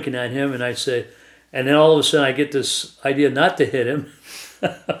 and I'm looking at him, and I say, and then all of a sudden I get this idea not to hit him.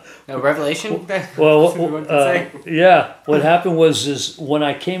 A revelation? Well, yeah. What happened was when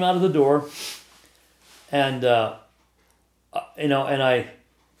I came out of the door, and and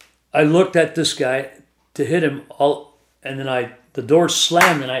I looked at this guy to hit him, and then the door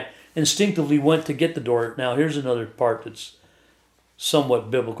slammed, and I instinctively went to get the door. Now here's another part that's somewhat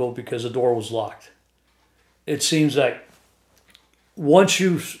biblical because the door was locked. It seems like once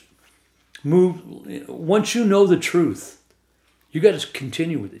you know the truth, you got to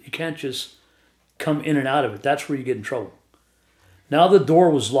continue with it. You can't just come in and out of it. That's where you get in trouble. Now the door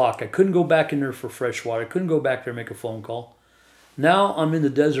was locked. I couldn't go back in there for fresh water. I couldn't go back there and make a phone call. Now I'm in the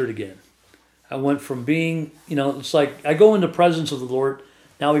desert again. I went from being, it's like I go in the presence of the Lord.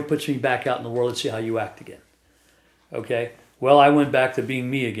 Now he puts me back out in the world. Let's see how you act again. Okay? Well, I went back to being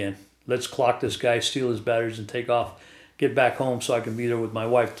me again. Let's clock this guy, steal his batteries, and take off. Get back home so I can be there with my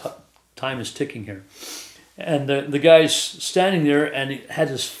wife. Time is ticking here. And the guy's standing there, and he had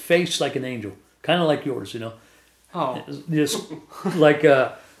his face like an angel, kind of like yours, Oh. Just like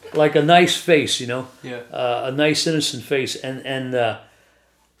a nice face, Yeah. a nice innocent face, and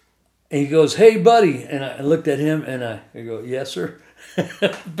he goes, "Hey, buddy," and I looked at him, and I go, "Yes, sir,"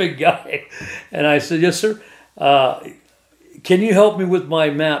 big guy, and I said, "Yes, sir. Can you help me with my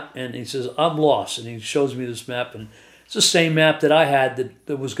map?" And he says, "I'm lost," and he shows me this map, and it's the same map that I had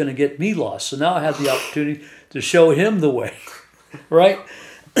that was going to get me lost. So now I have the opportunity to show him the way, right?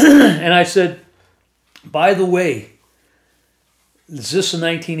 And I said, "By the way, is this a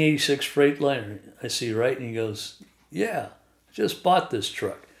 1986 Freightliner I see, right?" And he goes, "Yeah, just bought this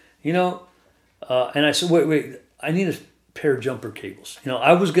truck." And I said, wait, I need a pair of jumper cables.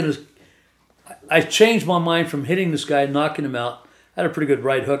 I changed my mind from hitting this guy, knocking him out. had a pretty good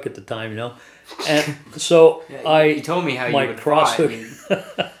right hook at the time, you know. And so you told me how you my would cross fought.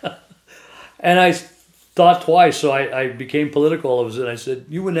 hook, and I thought twice. So I became political all of a sudden. I said,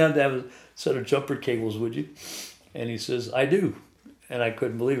 "You wouldn't have to have a set of jumper cables, would you?" And he says, "I do," and I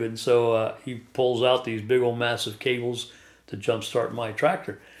couldn't believe it. And so he pulls out these big old massive cables to jumpstart my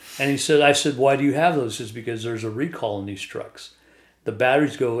tractor. And he said, "I said, why do you have those?" He says, "Because there's a recall in these trucks. The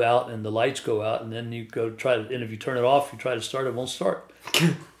batteries go out and the lights go out, and then you go try to, and if you turn it off, you try to start, it won't start."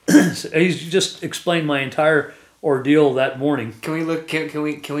 So he just explained my entire ordeal that morning. Can we look? Can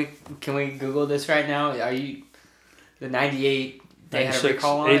we Google this right now? Are you the 98? They had a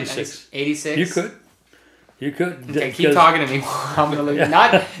recall on 86. 86. You could. Okay, keep talking to me. I'm gonna look.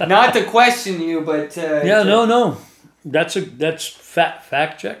 Not to question you, but no. That's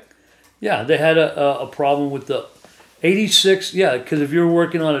fact check. Yeah, they had a problem with the 86. Yeah, because if you're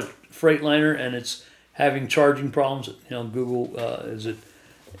working on a Freightliner and it's having charging problems, you know, Google is it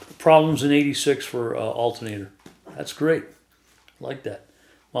problems in 86 for alternator. That's great. Like that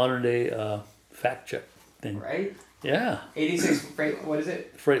modern day fact check thing. Right. Yeah. 86 freight. What is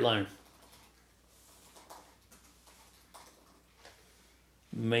it? Freightliner.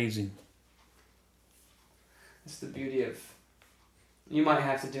 Amazing. That's the beauty of. You might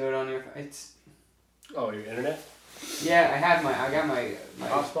have to do it on your. It's. Oh, your internet? Yeah, I got my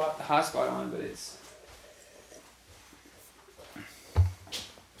Hotspot on, but it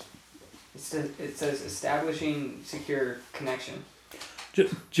says establishing secure connection.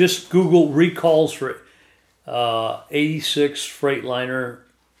 Just Google recalls for 86 Freightliner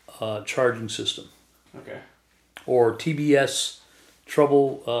charging system. Okay. Or TBS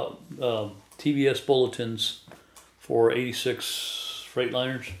TBS bulletins for 86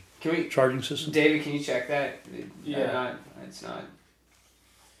 Freightliners Can we, charging system. David? Can you check that? Yeah. It's not.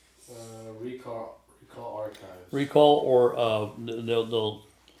 Recall archives. Recall, or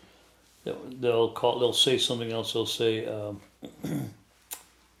they'll say something else. They'll say,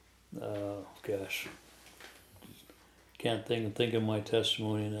 gosh, can't think of my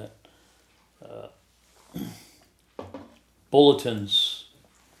testimony in that. Bulletins,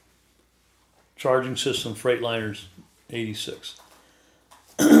 charging system, Freightliners, 86.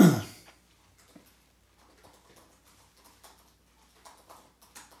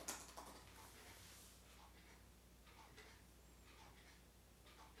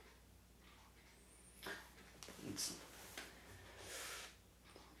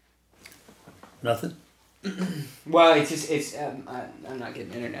 Nothing? Well, it's I'm not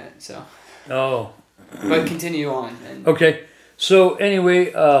getting internet, so. Oh. But continue on. And Okay. So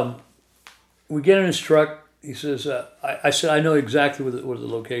anyway, we get in his truck. He says, I said, "I know exactly where the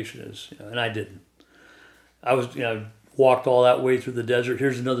location is," you know, and I didn't. I was, walked all that way through the desert.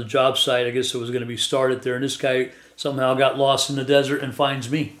 Here's another job site. I guess it was going to be started there, and this guy somehow got lost in the desert and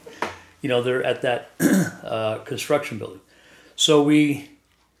finds me. They're at that construction building. So we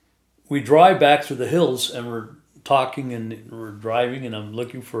drive back through the hills, and we're talking and we're driving, and I'm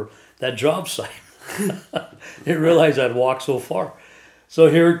looking for that job site. Didn't realize I'd walked so far. So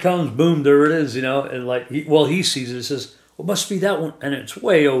here it comes, boom, there it is, and he sees it, he says, "Well, it must be that one," and it's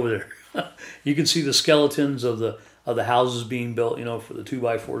way over there. You can see the skeletons of the houses being built, for the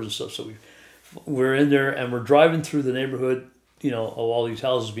 2x4s and stuff. So we're in there, and we're driving through the neighborhood, of all these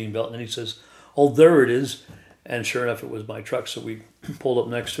houses being built, and then he says, "Oh, there it is," and sure enough, it was my truck. So we pulled up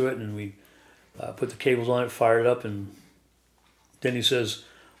next to it, and we put the cables on it, fired it up, and then he says,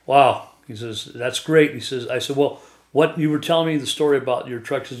 "Wow." He says, "That's great." He says, I said, "Well, what you were telling me the story about your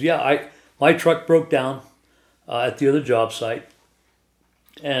truck?" He says, "Yeah, my truck broke down at the other job site,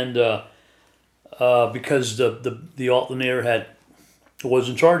 and because the alternator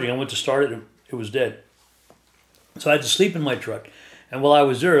wasn't charging. I went to start it, and it was dead. So I had to sleep in my truck. And while I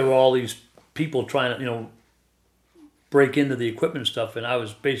was there were all these people trying to, break into the equipment and stuff, and I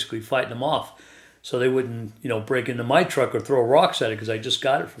was basically fighting them off, so they wouldn't, break into my truck or throw rocks at it, because I just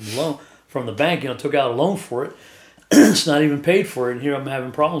got it from the bank, took out a loan for it. It's not even paid for it, and here I'm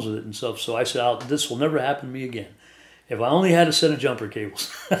having problems with it and stuff. So I said, "This will never happen to me again. If I only had a set of jumper cables."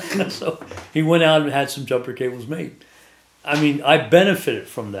 So he went out and had some jumper cables made. I mean, I benefited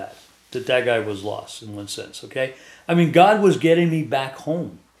from that guy was lost in one sense, okay? I mean, God was getting me back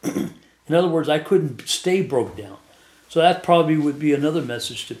home. In other words, I couldn't stay broke down. So that probably would be another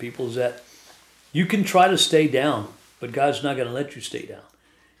message to people, is that you can try to stay down, but God's not going to let you stay down.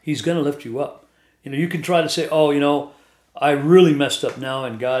 He's going to lift you up. You can try to say, "Oh, I really messed up now,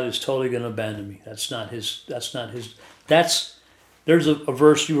 and God is totally going to abandon me." That's not his. There's a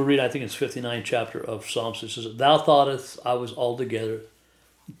verse you will read, I think it's 59th chapter of Psalms. It says, "Thou thoughtest I was altogether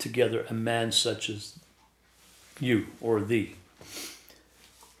a man such as you," or thee.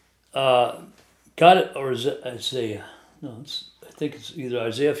 got it, or is it Isaiah? No, I think it's either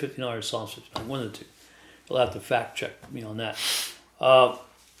Isaiah 59 or Psalm 59, one of the two. You'll have to fact check me on that.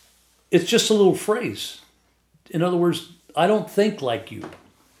 It's just a little phrase. In other words, I don't think like you,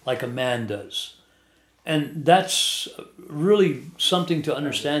 like a man does. And that's really something to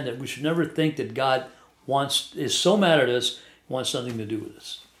understand, that we should never think that God is so mad at us, wants nothing to do with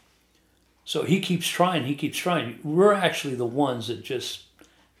us. So he keeps trying. We're actually the ones that just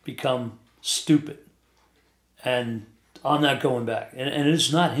become stupid. And I'm not going back. And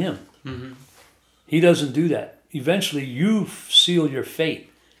it's not him. Mm-hmm. He doesn't do that. Eventually you seal your fate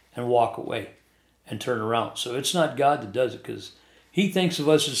and walk away and turn around. So it's not God that does it, because he thinks of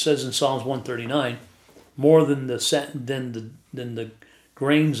us, it says in Psalms 139, more than the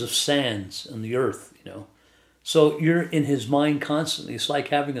grains of sands in the earth, you know. So you're in his mind constantly. It's like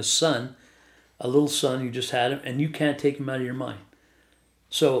having a son, a little son, you just had him, and you can't take him out of your mind.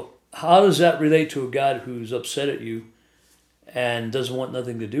 So how does that relate to a God who's upset at you and doesn't want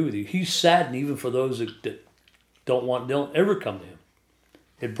nothing to do with you? He's saddened even for those that don't ever come to him.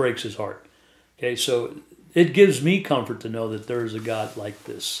 It breaks his heart. Okay, so it gives me comfort to know that there is a God like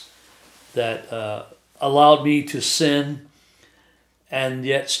this, that allowed me to sin and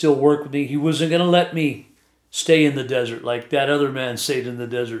yet still work with me. He wasn't going to let me stay in the desert like that other man stayed in the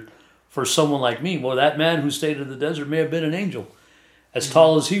desert for someone like me. Well, that man who stayed in the desert may have been an angel, as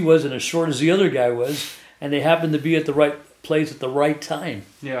tall as he was and as short as the other guy was, and they happened to be at the right place at the right time.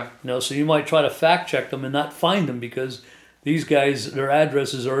 Yeah. You know, so you might try to fact check them and not find them, because these guys, their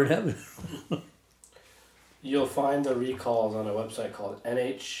addresses are in heaven. You'll find the recalls on a website called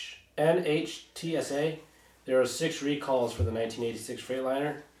NHTSA. There are 6 recalls for the 1986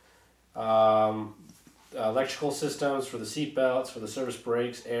 Freightliner. Electrical systems for the seat belts, for the service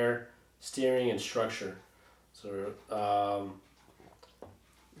brakes, air, steering, and structure. So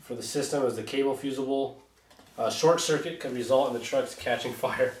for the system is the cable fusible. Short circuit could result in the trucks catching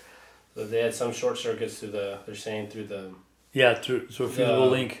fire. So they had some short circuits through the Yeah, through a fusible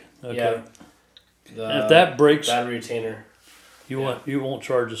link. Okay. Yeah. And if that breaks, battery retainer. you won't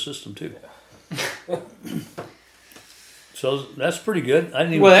charge the system too. So that's pretty good. I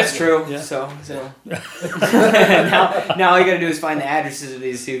didn't even. Well, that's true. Yeah. So now all you got to do is find the addresses of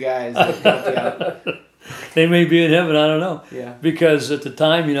these two guys. That help you out. They may be in heaven. I don't know. Yeah. Because at the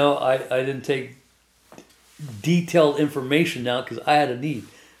time, you know, I didn't take detailed information down because I had a need.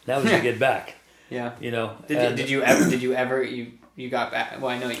 That was to get back. Yeah. You know. Did you ever you got back? Well,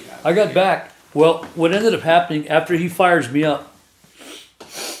 I know you got. I got back. Well, what ended up happening after he fires me up,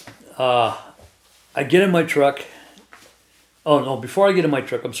 I get in my truck. Oh no! Before I get in my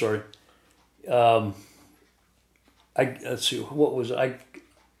truck, I'm sorry. Let's see. What was it?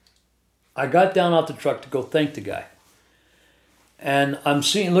 I got down off the truck to go thank the guy, and I'm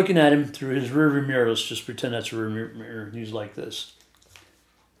looking at him through his rearview mirror. Let's just pretend that's a rearview mirror. He's like this,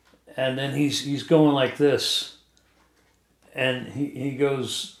 and then he's going like this, and he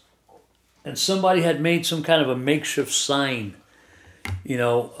goes. And somebody had made some kind of a makeshift sign, you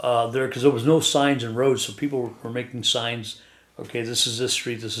know, there, because there was no signs in roads, so people were making signs. Okay, this is this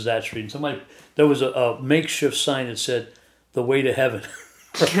street, this is that street. And there was a makeshift sign that said, "The way to heaven."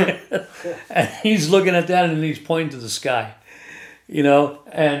 And he's looking at that and he's pointing to the sky, you know,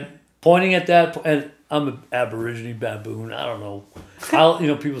 and pointing at that. And I'm an Aborigine baboon. I don't know.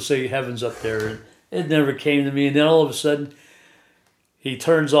 People say heaven's up there, and it never came to me. And then all of a sudden, he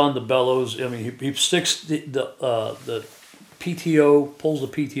turns on the bellows. I mean, he sticks the PTO, pulls the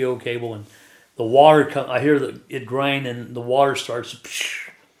PTO cable, and the water comes. I hear it grind, and the water starts to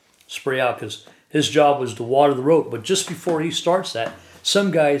spray out, because his job was to water the road. But just before he starts that, some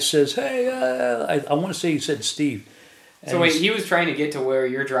guy says, "Hey, I want to say he said Steve." And So wait, he was trying to get to where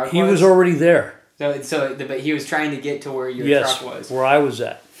your truck was? He was already there. But he was trying to get to where your truck was. Where I was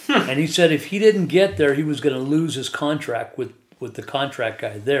at. And he said if he didn't get there, he was going to lose his contract with the contract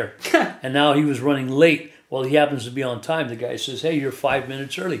guy there. And now he was running late. Well, he happens to be on time. The guy says, "Hey, you're 5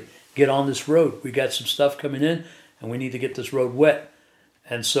 minutes early. Get on this road. We got some stuff coming in, and we need to get this road wet."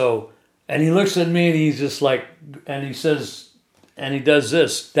 And he looks at me, and he's just like, and he says, and he does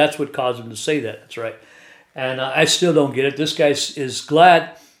this. That's what caused him to say that. That's right. And I still don't get it. This guy is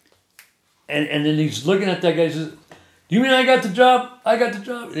glad. And then he's looking at that guy and says, "You mean I got the job? I got the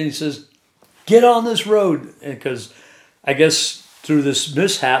job." And he says, "Get on this road." Because I guess through this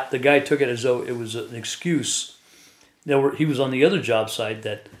mishap, the guy took it as though it was an excuse. He was on the other job site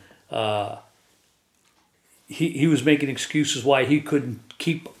that he was making excuses why he couldn't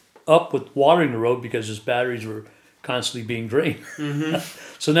keep up with watering the road because his batteries were constantly being drained. Mm-hmm.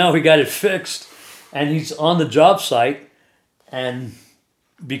 So now he got it fixed, and he's on the job site, and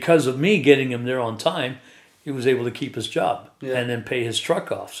because of me getting him there on time, he was able to keep his job Yeah. and then pay his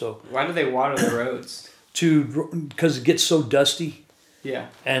truck off. So Why do they water the roads? because it gets so dusty, Yeah,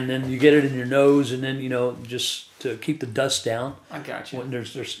 and then you get it in your nose, and then just to keep the dust down. I got you. When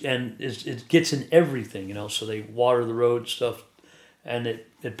there's and it gets in everything, so they water the road stuff, and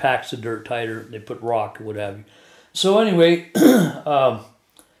it packs the dirt tighter. They put rock or what have you. So anyway, I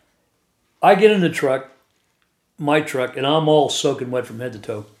get in the truck, my truck, and I'm all soaking wet from head to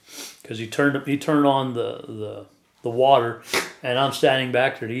toe, because he turned on the water, and I'm standing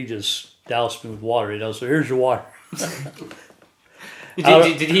back there, and he just doused me with water. So here's your water.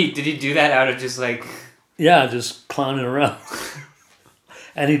 Did he do that out of just like? Yeah, just clowning around.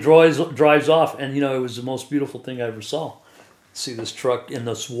 And he drives off, and it was the most beautiful thing I ever saw. See this truck in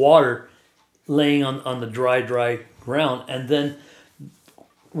this water laying on the dry ground. And then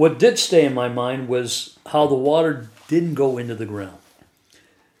what did stay in my mind was how the water didn't go into the ground.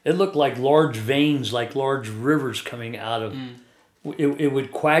 It looked like large veins, like large rivers coming out of it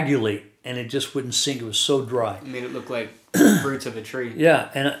would coagulate, and it just wouldn't sink. It was so dry. It made it look like roots of a tree. Yeah,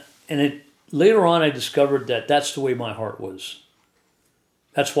 and it later on I discovered that that's the way my heart was.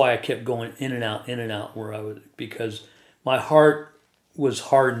 That's why I kept going in and out where I would, because my heart was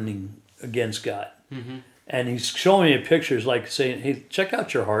hardening against God. Mm-hmm. And he's showing me pictures like saying, hey, check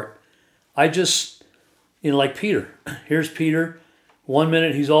out your heart. I just, like Peter. Here's Peter. 1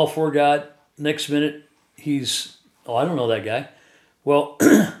 minute he's all for God. Next minute he's, I don't know that guy. Well,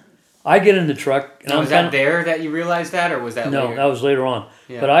 I get in the truck. And was that there that you realized that, or was that no, later? that was later on.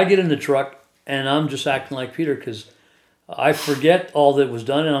 Yeah. But I get in the truck, and I'm just acting like Peter, because I forget all that was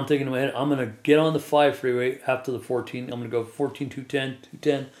done, and I'm thinking in my head, I'm going to get on the 5 freeway after the 14. I'm going to go 14,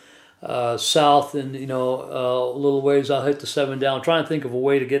 210 south, and, a little ways I'll hit the 7 down. I'm trying to think of a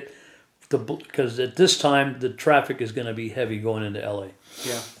way to get because at this time, the traffic is going to be heavy going into LA.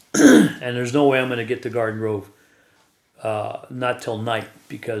 Yeah. And there's no way I'm going to get to Garden Grove. Not till night,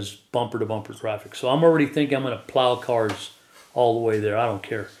 because bumper to bumper traffic. So I'm already thinking I'm going to plow cars all the way there. I don't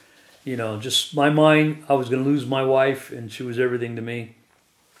care. Just my mind, I was going to lose my wife, and she was everything to me.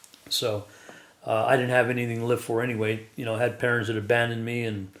 So I didn't have anything to live for anyway. I had parents that abandoned me,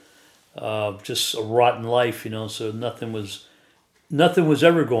 and just a rotten life, so nothing was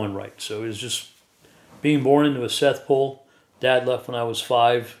ever going right. So it was just being born into a Seth pole. Dad left when I was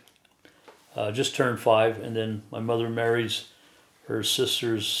 5. Just turned 5, and then my mother marries her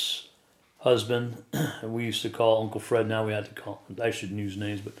sister's husband. We used to call Uncle Fred. Now we had to call him. I shouldn't use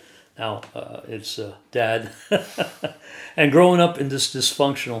names, but now it's Dad. And growing up in this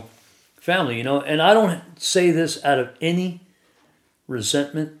dysfunctional family, and I don't say this out of any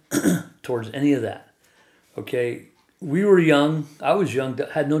resentment towards any of that. Okay, we were young. I was young.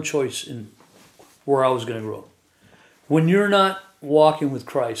 Had no choice in where I was going to grow. When you're not walking with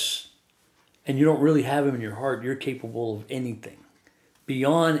Christ, and you don't really have him in your heart, you're capable of anything,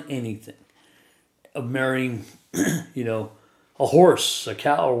 beyond anything, of marrying, a horse, a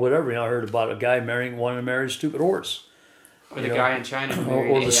cow, or whatever. I heard about a guy wanting to marry a stupid horse. Or the guy in China who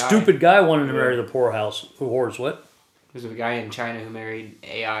married or the AI. stupid guy wanting to marry the poor horse. What? There's a guy in China who married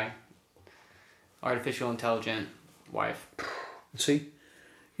AI, artificial intelligent wife. See,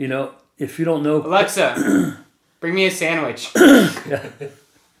 if you don't know, Alexa, bring me a sandwich.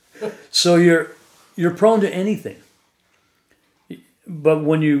 So you're prone to anything. But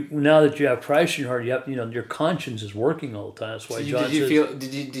now that you have Christ in your heart, you have, your conscience is working all the time. That's why John says.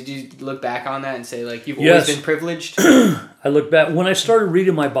 Did you look back on that and say, like, you've Yes. always been privileged? I look back when I started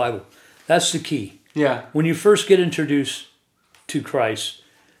reading my Bible. That's the key. Yeah. When you first get introduced to Christ,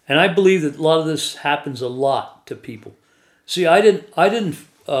 and I believe that a lot of this happens a lot to people. See, I didn't.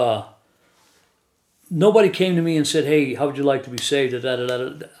 Nobody came to me and said, "Hey, how would you like to be saved?"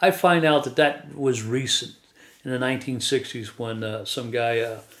 I find out that was recent, in the 1960s, when some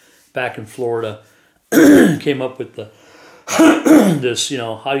guy back in Florida came up with this,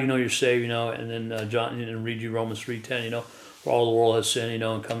 how do you know you're saved, and then John, and read you Romans 3:10, for all the world has sinned,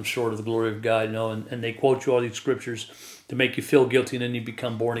 and comes short of the glory of God, and they quote you all these scriptures to make you feel guilty, and then you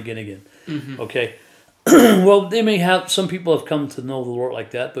become born again. Mm-hmm. Okay. Well, some people have come to know the Lord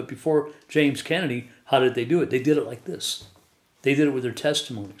like that, but before James Kennedy, how did they do it? They did it like this. They did it with their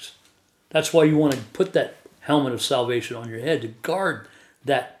testimonies. That's why you want to put that helmet of salvation on your head, to guard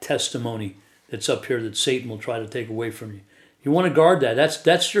that testimony that's up here that Satan will try to take away from you. You want to guard that.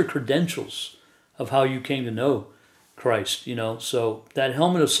 That's your credentials of how you came to know Christ, So that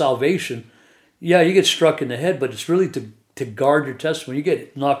helmet of salvation, yeah, you get struck in the head, but it's really to guard your testimony. You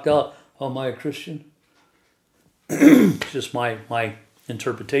get knocked out, oh, am I a Christian? It's just my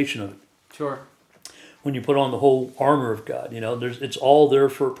interpretation of it. Sure. when you put on the whole armor of God. It's all there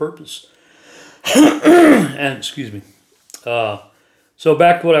for a purpose. And excuse me. So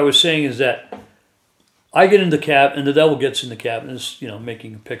back to what I was saying is that I get in the cab, and the devil gets in the cab, and is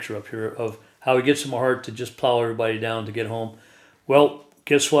making a picture up here of how he gets in my heart to just plow everybody down to get home. Well,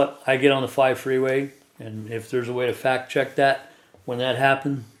 guess what? I get on the 5 freeway, and if there's a way to fact check that, when that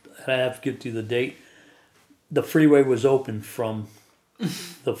happened, I have to give you the date. The freeway was open from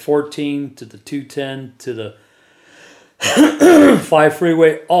the 14 to the 210 to the 5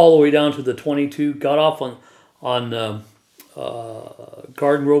 freeway all the way down to the 22. Got off on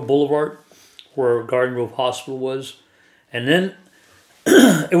Garden Grove Boulevard, where Garden Grove Hospital was, and then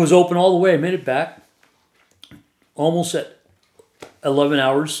it was open all the way. I made it back almost at 11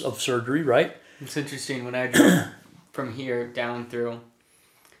 hours of surgery, right? It's interesting when I drove from here down through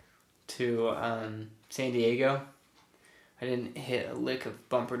to San Diego, I didn't hit a lick of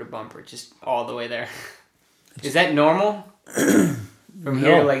bumper to bumper, just all the way there. Is that normal? From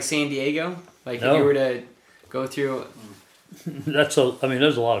here to like San Diego? Like if you were to go through... There's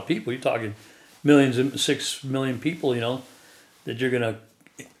a lot of people. You're talking millions and 6 million people, that you're going to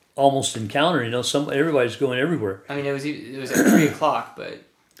almost encounter. Everybody's going everywhere. I mean, it was at 3 o'clock, but...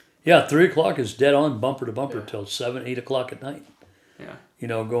 Yeah, 3 o'clock is dead on bumper to bumper till 7, 8 o'clock at night. Yeah.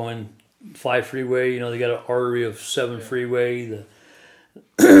 Going 5 freeway, they got an artery of 7 freeway, the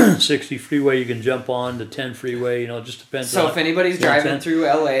 60 freeway you can jump on, the 10 freeway, it just depends. So if anybody's driving through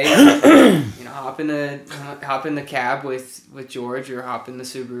LA, hop in the cab with George, or hop in the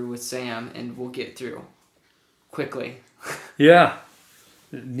Subaru with Sam, and we'll get through quickly. Yeah.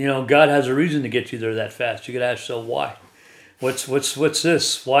 God has a reason to get you there that fast. You could ask yourself why. What's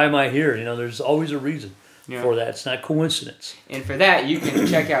this? Why am I here? There's always a reason for that. It's not coincidence. And for that, you can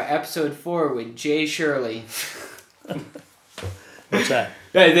check out episode 4 with Jay Shirley. What's that?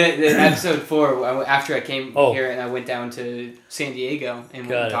 The episode 4, after I came here and I went down to San Diego and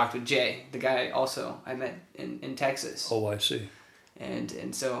talked with Jay, the guy also I met in Texas. Oh, I see.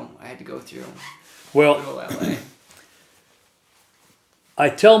 And so I had to go through LA. LA. I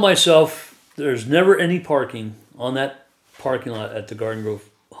tell myself there's never any parking on that parking lot at the Garden Grove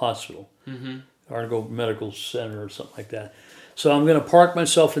Hospital, Garden Grove Medical Center or something like that. So I'm going to park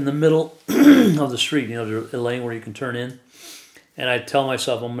myself in the middle of the street, the lane where you can turn in. And I tell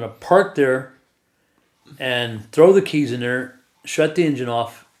myself I'm going to park there and throw the keys in there, shut the engine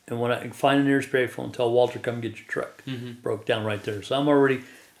off, and when I find the nearest payphone, tell Walter, come get your truck. Broke down right there. So I'm already,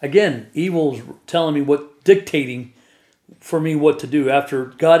 again, evil's telling me dictating for me what to do after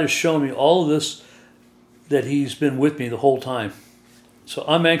God has shown me all of this, that he's been with me the whole time. So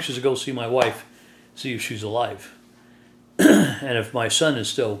I'm anxious to go see my wife, see if she's alive. And if my son is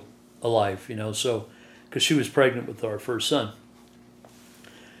still alive, so, because she was pregnant with our first son.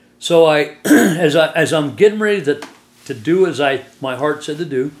 So as I'm getting ready to do as my heart said to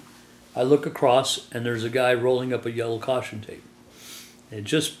do, I look across and there's a guy rolling up a yellow caution tape. It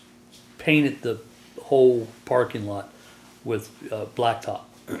just painted the whole parking lot with blacktop.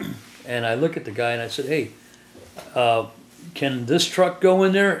 And I look at the guy and I said, hey, can this truck go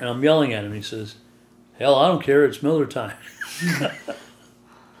in there? And I'm yelling at him. He says, hell, I don't care. It's Miller time.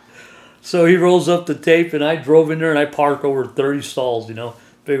 So he rolls up the tape and I drove in there and I parked over 30 stalls,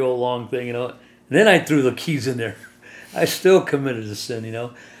 big old long thing, And then I threw the keys in there. I still committed a sin,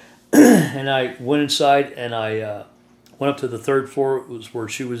 And I went inside and I went up to the 3rd floor. It was where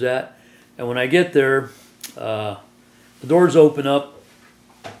she was at. And when I get there, the doors open up.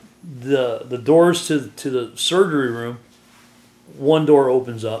 The doors to the surgery room, one door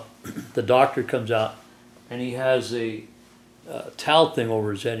opens up. The doctor comes out, and he has a towel thing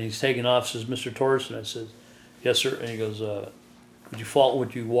over his head. And he's taking off. Says, Mr. Torres, and I said, yes, sir. And he goes,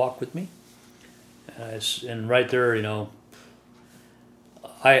 would you walk with me? And right there,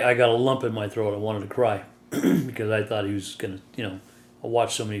 I got a lump in my throat. I wanted to cry because I thought he was gonna, I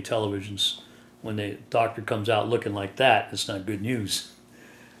watched so many televisions. When the doctor comes out looking like that, it's not good news.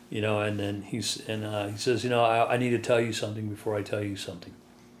 And then he says, I need to tell you something before I tell you something.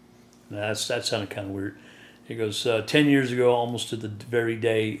 And that sounded kind of weird. He goes, 10 years ago, almost to the very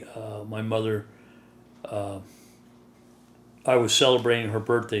day, my mother, I was celebrating her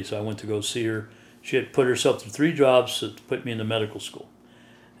birthday, so I went to go see her. She had put herself through 3 jobs to put me into medical school.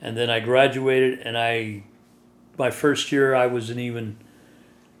 And then I graduated, and my first year, I wasn't even,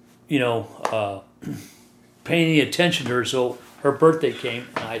 paying any attention to her, so her birthday came,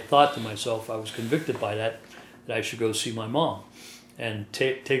 and I thought to myself, I was convicted by that I should go see my mom and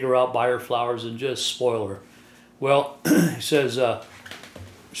take her out, buy her flowers, and just spoil her. Well, he says,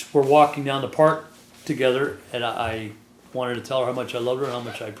 we're walking down the park together, and I wanted to tell her how much I loved her and how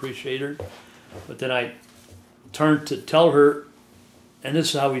much I appreciate her. But then I turned to tell her, and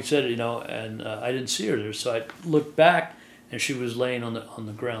this is how he said it, and I didn't see her there. So I looked back, and she was laying on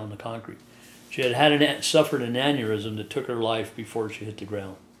the ground, the concrete. She had suffered an aneurysm that took her life before she hit the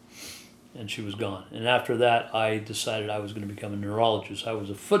ground, and she was gone. And after that, I decided I was going to become a neurologist. I was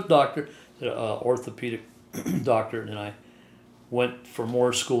a foot doctor, orthopedic doctor, and I went for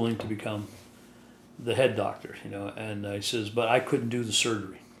more schooling to become the head doctor, And he says, but I couldn't do the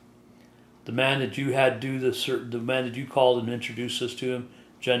surgery. The man that you had do the man that you called and introduced us to him,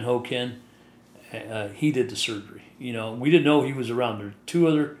 Jen Ho Kin, he did the surgery. We didn't know he was around. There were 2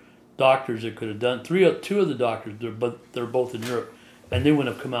 other doctors that could have done. 2 of the doctors, they're both in Europe, and they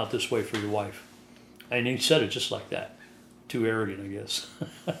wouldn't have come out this way for your wife. And he said it just like that. Too arrogant, I guess.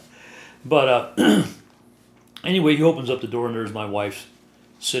 But anyway, he opens up the door, and there's my wife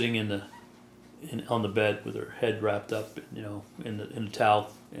sitting on the bed with her head wrapped up, in the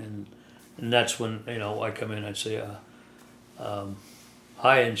towel, and that's when I come in. I say,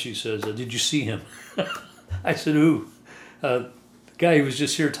 "Hi," and she says, "Did you see him?" I said, "Who?" The guy who was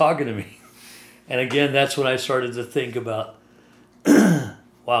just here talking to me. And again, that's when I started to think about,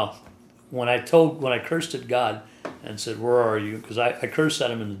 wow, when I cursed at God and said, "Where are you?" Because I cursed at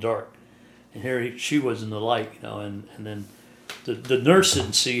him in the dark, and here she was in the light, and then the nurse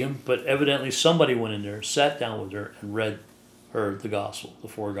didn't see him, but evidently somebody went in there, sat down with her, and read her the gospel, the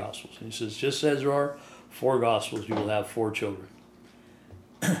 4 gospels. And he says, just as there are 4 gospels, you will have 4 children.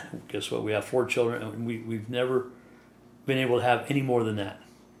 Guess what? We have 4 children, and we've never been able to have any more than that.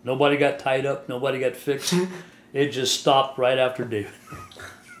 Nobody got tied up. Nobody got fixed. It just stopped right after David.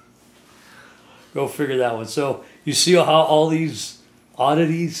 Go figure that one. So you see how all these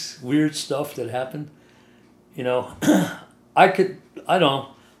oddities, weird stuff that happened? I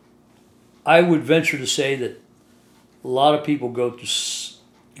would venture to say that a lot of people go through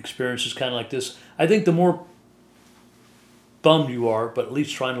experiences kind of like this. I think the more bummed you are, but at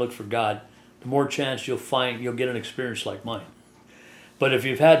least trying to look for God, the more chance you'll get an experience like mine. But if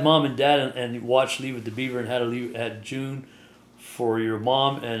you've had mom and dad and you watched Leave It to Beaver and had June for your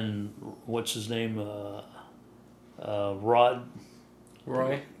mom and what's his name, Roy?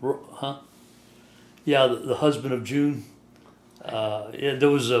 Huh? Yeah, the husband of June. There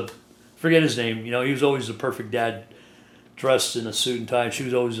was forget his name. He was always the perfect dad, dressed in a suit and tie. And she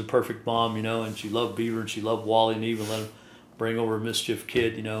was always the perfect mom, and she loved Beaver and she loved Wally and even let him bring over a mischief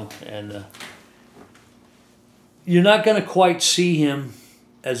kid, and you're not going to quite see him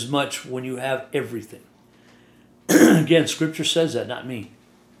as much when you have everything. Again, Scripture says that, not me.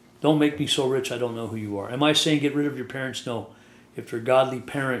 Don't make me so rich I don't know who you are. Am I saying get rid of your parents? No. If they're godly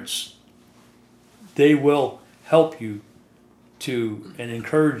parents, they will help you and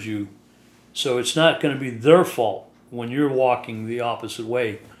encourage you. So it's not going to be their fault when you're walking the opposite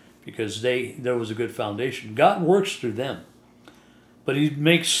way, because there was a good foundation. God works through them. But he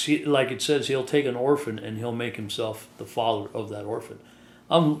makes, like it says, he'll take an orphan and he'll make himself the father of that orphan.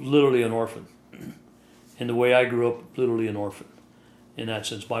 I'm literally an orphan. In the way I grew up, literally an orphan. In that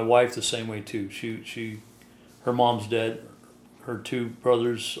sense. My wife the same way too. Her mom's dead. Her 2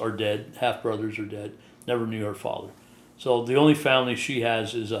 brothers are dead. Half brothers are dead. Never knew her father. So the only family she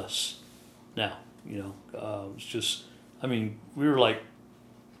has is us. Now, it's just, we were like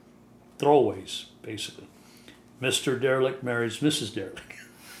throwaways, basically. Mr. Derelict marries Mrs. Derelict.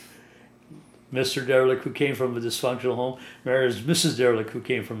 Mr. Derelict, who came from a dysfunctional home, marries Mrs. Derelict, who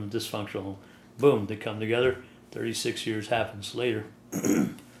came from a dysfunctional home. Boom, they come together. 36 years happens later.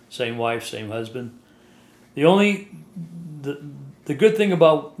 Same wife, same husband. The good thing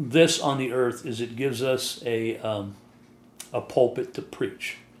about this on the earth is it gives us a pulpit to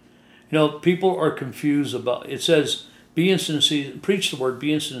preach. People are confused about, it says, be instant in season, preach the word,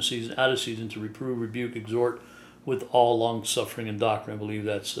 be instant in season, out of season, to reprove, rebuke, exhort with all long suffering and doctrine. I believe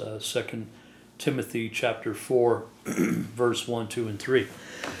that's 2 Timothy chapter 4, verse 1, 2, and 3.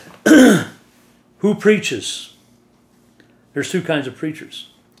 Who preaches? There's 2 kinds of preachers.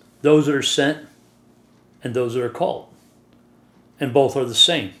 Those that are sent and those that are called. And both are the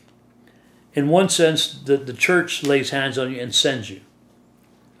same. In one sense, the church lays hands on you and sends you.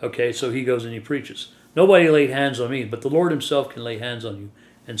 Okay, so he goes and he preaches. Nobody laid hands on me, but the Lord himself can lay hands on you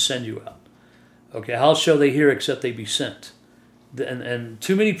and send you out. Okay, how shall they hear except they be sent? And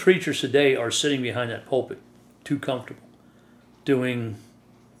too many preachers today are sitting behind that pulpit, too comfortable,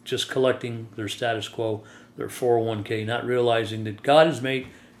 just collecting their status quo, their 401k, not realizing that God has made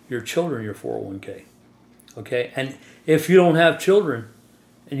your children your 401k. Okay, and if you don't have children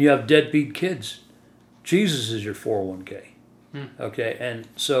and you have deadbeat kids, Jesus is your 401k. Okay, and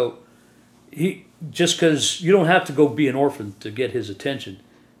so just because you don't have to go be an orphan to get his attention,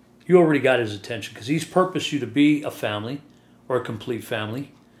 you already got his attention because he's purposed you to be a family or a complete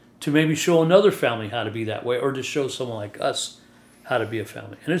family, to maybe show another family how to be that way, or to show someone like us how to be a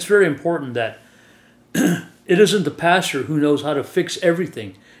family. And it's very important that it isn't the pastor who knows how to fix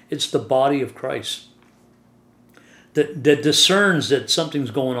everything. It's the body of Christ that discerns that something's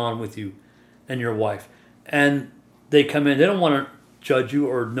going on with you and your wife. And they come in, they don't want to judge you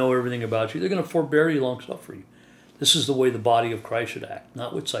or know everything about you. They're going to forbear you, long suffer you. This is the way the body of Christ should act,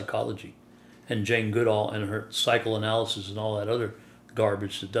 not with psychology and Jane Goodall and her psychoanalysis and all that other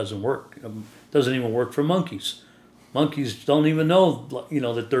garbage that doesn't work. Doesn't even work for monkeys. Monkeys don't even know,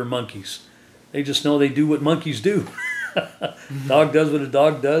 that they're monkeys. They just know they do what monkeys do. Dog does what a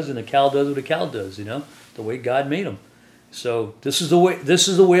dog does, and a cow does what a cow does. The way God made them. So this is the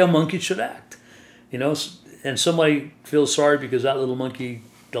way a monkey should act. And somebody feels sorry because that little monkey,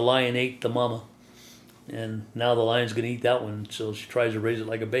 the lion, ate the mama, and now the lion's going to eat that one. So she tries to raise it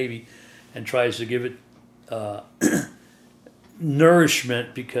like a baby, and tries to give it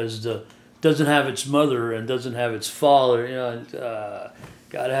nourishment because doesn't have its mother and doesn't have its father.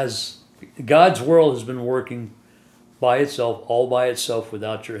 God's world has been working by itself, all by itself,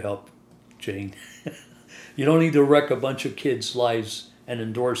 without your help, Jane. You don't need to wreck a bunch of kids' lives and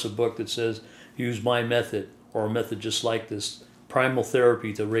endorse a book that says, use my method or a method just like this, primal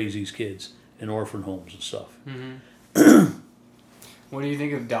therapy to raise these kids in orphan homes and stuff. Mm-hmm. What do you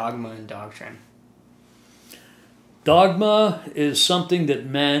think of dogma and doctrine? Dogma is something that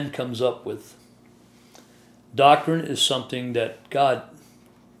man comes up with. Doctrine is something that God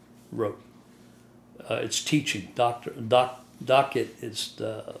wrote. It's teaching. Docet is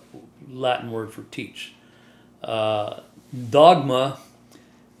the Latin word for teach. Dogma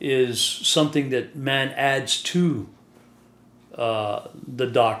is something that man adds to the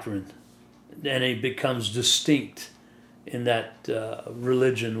doctrine, and it becomes distinct in that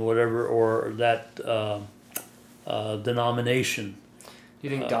religion, whatever, or that denomination. Do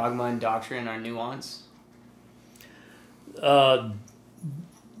you think dogma and doctrine are nuanced?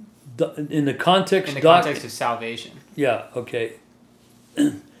 In the context of salvation. Yeah, okay.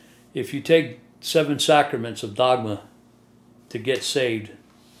 If you take 7 sacraments of dogma to get saved,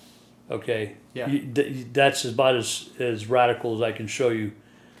 okay, yeah. That's about as radical as I can show you.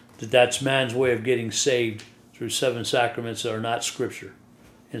 That's man's way of getting saved through 7 sacraments that are not Scripture.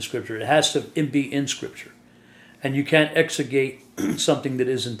 In Scripture, it has to be in Scripture, and you can't exegete something that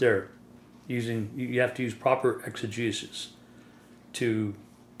isn't there. You have to use proper exegesis to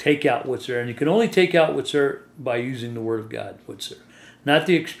take out what's there, and you can only take out what's there by using the Word of God. What's there, not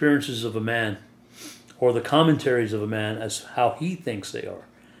the experiences of a man or the commentaries of a man as how he thinks they are.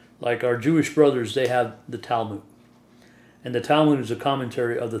 Like our Jewish brothers, they have the Talmud, and the Talmud is a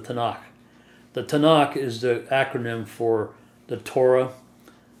commentary of the Tanakh. The Tanakh is the acronym for the Torah,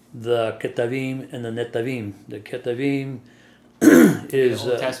 the Ketavim, and the Netavim. The Ketavim is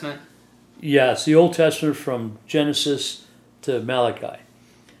the Old Testament. Yeah, it's the Old Testament from Genesis to Malachi.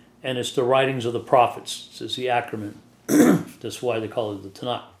 And it's the writings of the prophets. It's the acronym. That's why they call it the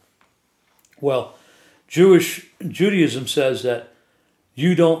Tanakh. Well, Judaism says that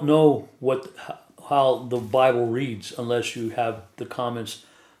you don't know how the Bible reads unless you have the comments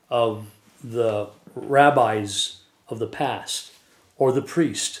of the rabbis of the past or the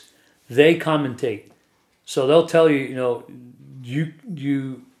priest. They commentate. So they'll tell you,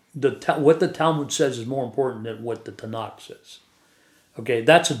 what the Talmud says is more important than what the Tanakh says. Okay,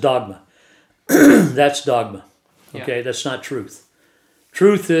 that's a dogma. That's dogma. Okay, yeah. That's not truth.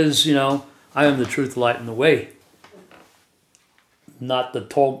 Truth is, I am the truth, the light, and the way. Not the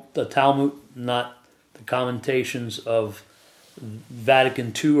Talmud, not the commentations of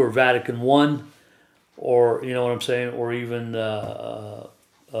Vatican II or Vatican I, or, you know what I'm saying, or even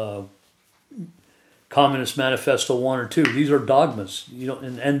Communist Manifesto 1 or 2. These are dogmas,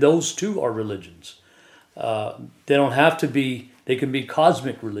 and those too are religions. They don't have to be. They can be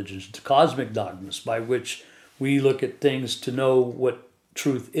cosmic religions, cosmic dogmas, by which we look at things to know what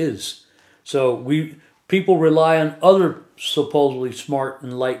truth is. So people rely on other supposedly smart,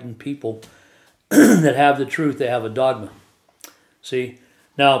 enlightened people that have the truth. They have a dogma. See?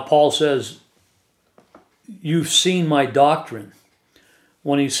 Now, Paul says, you've seen my doctrine.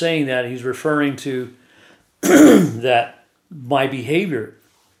 When he's saying that, he's referring to that my behavior.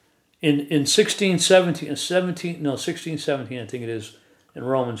 In 16, 17, I think it is, in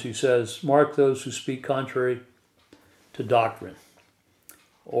Romans, he says, mark those who speak contrary to doctrine,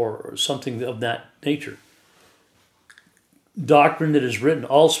 or something of that nature. Doctrine that is written,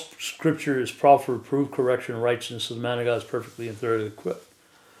 all Scripture is profitable for reproof, correction, and righteousness, so the man of God is perfectly and thoroughly equipped.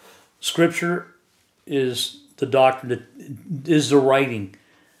 Scripture is the doctrine, that is the writing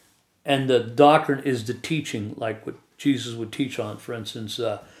and the doctrine is the teaching, like what Jesus would teach on, for instance,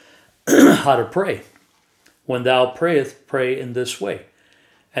 how to pray. When thou prayest, pray in this way.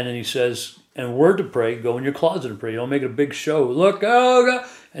 And then he says, and word to pray, go in your closet and pray. You don't make it a big show. Look, oh God.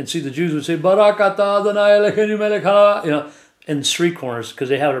 And see, the Jews would say, Barakata Adonai Eloheinu melech haolam, you know, in street corners, because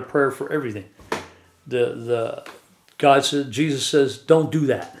they have a prayer for everything. God says, Jesus says, don't do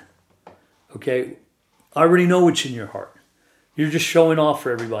that. Okay? I already know what's in your heart. You're just showing off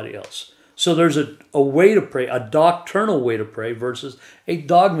for everybody else. So there's a way to pray, a doctrinal way to pray versus a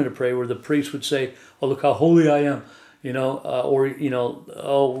dogma to pray, where the priest would say, oh, look how holy I am. You know, or, you know,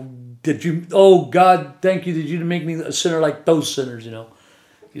 oh, God, thank you that you didn't make me a sinner like those sinners, you know.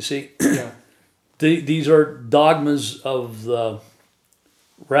 You see? Yeah. These are dogmas of the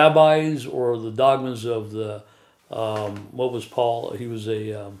rabbis, or the dogmas of the, what was Paul? He was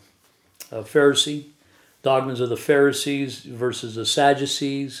a Pharisee. Dogmas of the Pharisees versus the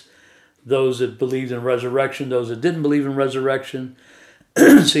Sadducees. Those that believed in resurrection, those that didn't believe in resurrection.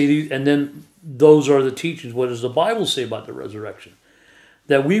 See, and then those are the teachings. What does the Bible say about the resurrection?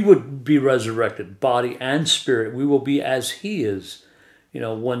 That we would be resurrected, body and spirit. We will be as He is, you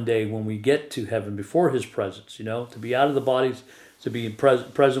know, one day when we get to heaven before His presence, you know, to be out of the bodies, to be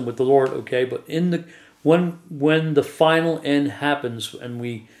present with the Lord, okay? But when the final end happens and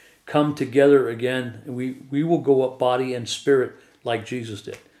we come together again, we will go up body and spirit like Jesus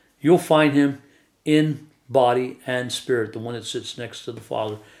did. You'll find Him in body and spirit, the one that sits next to the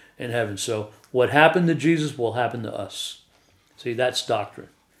Father in heaven. So what happened to Jesus will happen to us. See, that's doctrine.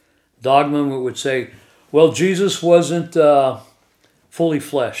 Dogma would say, well, Jesus wasn't fully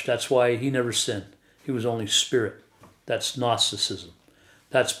flesh. That's why He never sinned. He was only spirit. That's Gnosticism.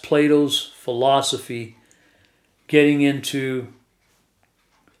 That's Plato's philosophy getting into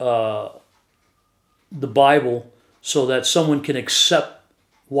the Bible so that someone can accept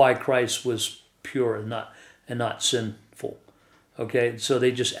why Christ was pure and not sinful. Okay, so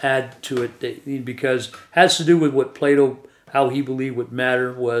they just add to it because it has to do with what Plato, how he believed what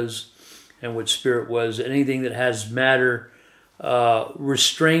matter was and what spirit was. Anything that has matter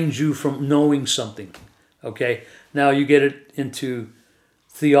restrains you from knowing something. Okay, now you get it into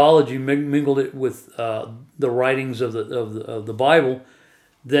theology, mingled it with the writings of the Bible.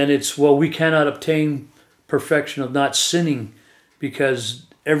 Then it's, well, we cannot obtain perfection of not sinning because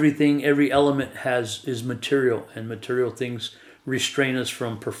everything, every element is material, and material things restrain us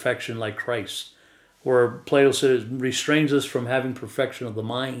from perfection like Christ. Where Plato said it restrains us from having perfection of the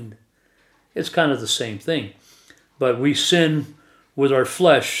mind. It's kind of the same thing. But we sin with our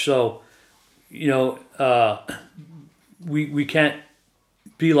flesh, so, you know, we can't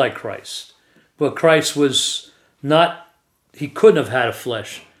be like Christ. But Christ was not, He couldn't have had a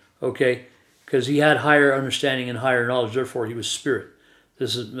flesh, okay? Because He had higher understanding and higher knowledge, therefore He was spirit.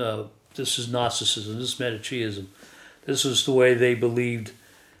 This is Gnosticism, this is Manichaeism. This is the way they believed.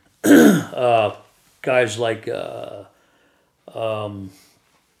 Guys like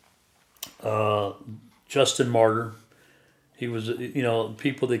Justin Martyr. He was, you know,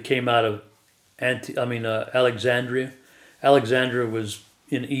 people that came out of Alexandria. Alexandria was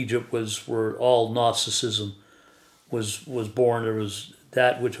in Egypt, where all Gnosticism was born. There was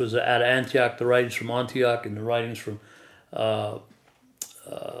that which was at Antioch, the writings from Antioch and the writings from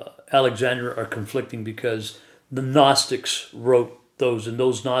Alexandria are conflicting because the Gnostics wrote those, and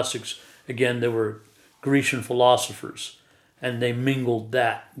those Gnostics, again, they were Grecian philosophers, and they mingled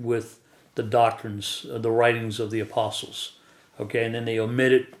that with the doctrines, the writings of the apostles. Okay, and then they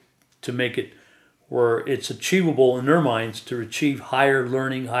omit it to make it where it's achievable in their minds to achieve higher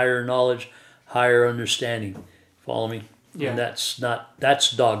learning, higher knowledge, higher understanding. Follow me? Yeah. And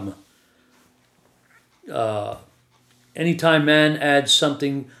that's dogma. Anytime man adds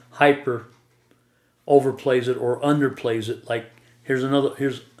something hyper, overplays it or underplays it, like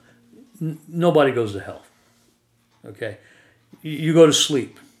nobody goes to hell. Okay, you go to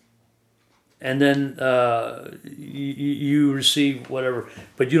sleep, and then you receive whatever,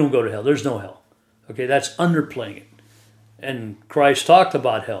 but you don't go to hell. There's no hell. Okay, that's underplaying it. And Christ talked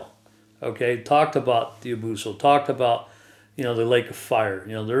about hell. Okay, talked about the abuso, talked about, you know, the lake of fire.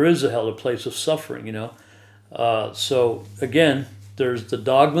 You know, there is a hell, a place of suffering. You know, so again, there's the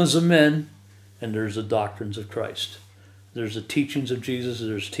dogmas of men, and there's the doctrines of Christ. There's the teachings of Jesus, and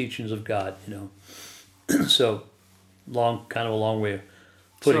there's teachings of God, you know. So, kind of a long way of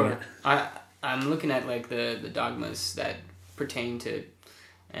putting it. I'm looking at like the dogmas that pertain to,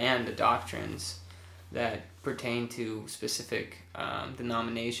 and the doctrines that pertain to specific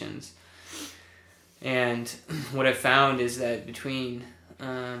denominations. And what I found is that between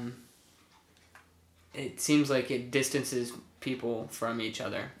it seems like it distances people from each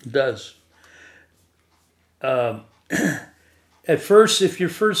other. It does. At first,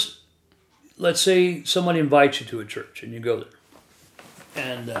 let's say somebody invites you to a church and you go there,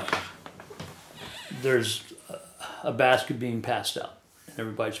 and there's a basket being passed out, and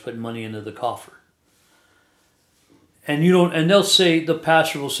everybody's putting money into the coffer. And you don't, and they'll say, the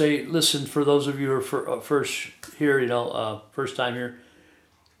pastor will say, listen, for those of you who are first here, first time here,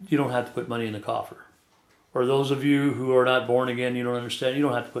 you don't have to put money in the coffer. Or those of you who are not born again, you don't understand, you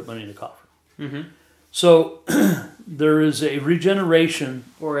don't have to put money in the coffer. Mm-hmm. So there is a regeneration.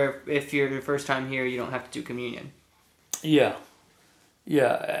 Or if you're the first time here, you don't have to do communion. Yeah.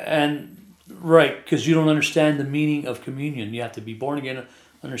 Yeah. And right, because you don't understand the meaning of communion. You have to be born again,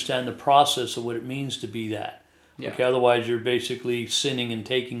 understand the process of what it means to be that. Yeah. Okay, otherwise you're basically sinning and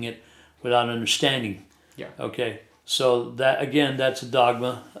taking it without understanding. Yeah. Okay, so that again, that's a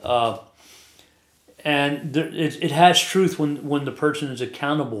dogma, and it has truth when the person is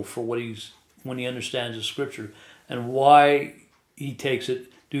accountable for when he understands the scripture and why he takes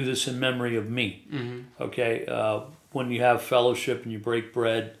it. Do this in memory of me. Mm-hmm. Okay, when you have fellowship and you break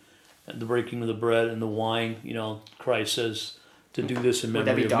bread, the breaking of the bread and the wine, Christ says to do this in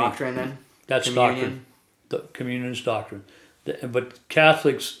memory of me. Would that be doctrine then? That's communion? Doctrine. The communion is doctrine, but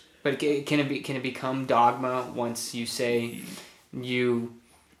Catholics. But can it become dogma once you say you?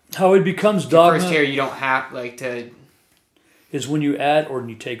 How it becomes dogma First here, you don't have to. Is when you add or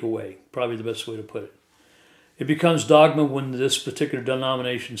you take away. Probably the best way to put it. It becomes dogma when this particular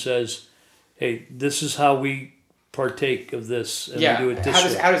denomination says, "Hey, this is how we partake of this, and we do it this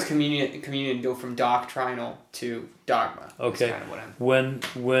way." How does communion go from doctrinal to dogma? Okay. That's kind of what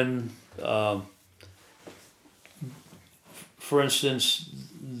When for instance,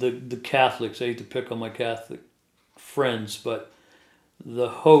 the Catholics, I hate to pick on my Catholic friends, but the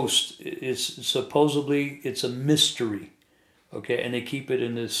host is supposedly, it's a mystery, okay, and they keep it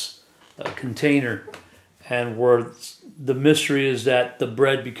in this container, and where the mystery is that the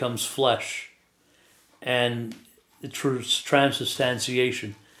bread becomes flesh, and it's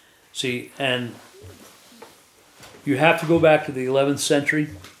transubstantiation. See, and you have to go back to the 11th century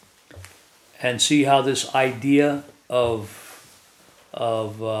and see how this idea of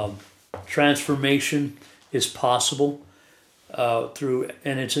transformation is possible and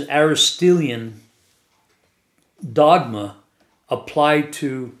it's an Aristotelian dogma applied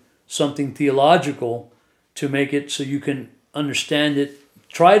to something theological to make it so you can understand it,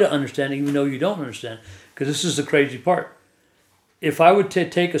 try to understand it even though you don't understand, because this is the crazy part. If I would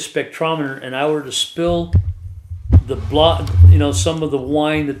take a spectrometer and I were to spill the blood, some of the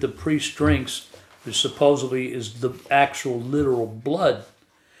wine that the priest drinks, which supposedly is the actual literal blood,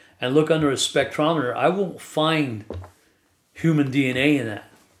 and look under a spectrometer, I won't find human DNA in that.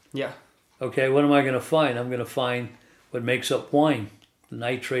 Yeah. Okay, what am I going to find? I'm going to find what makes up wine. The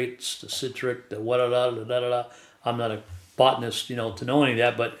nitrates, the citric, the da-da-da. I'm not a botanist, to know any of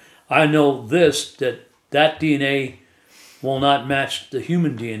that, but I know that DNA will not match the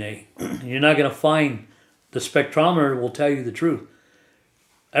human DNA. You're not going to find, the spectrometer will tell you the truth.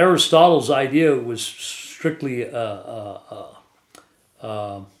 Aristotle's idea was strictly a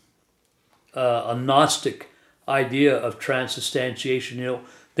Gnostic idea of transubstantiation.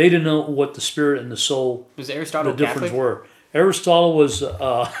 They didn't know what the spirit and the soul, was Aristotle the difference Catholic? were. Aristotle was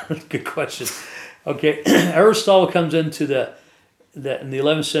good question. Okay, Aristotle comes into that in the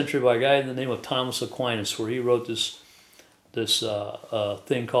 11th century by a guy in the name of Thomas Aquinas, where he wrote this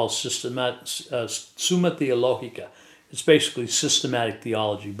thing called Summa Theologica. It's basically systematic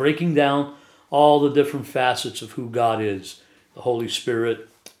theology, breaking down all the different facets of who God is. The Holy Spirit,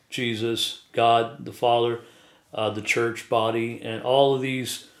 Jesus, God, the Father, the church body, and all of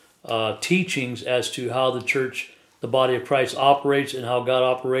these teachings as to how the church, the body of Christ, operates and how God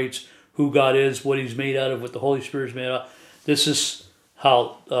operates, who God is, what he's made out of, what the Holy Spirit is made out of. This is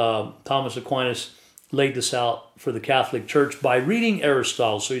how Thomas Aquinas laid this out for the Catholic Church by reading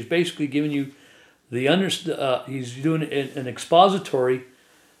Aristotle. So he's basically giving you he's doing an expository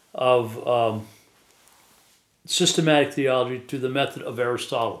of systematic theology through the method of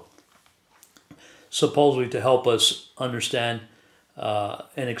Aristotle, supposedly to help us understand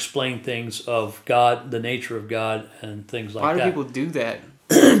and explain things of God, the nature of God, and things like that. Why do people do that?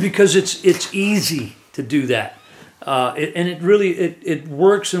 Because it's easy to do that, and it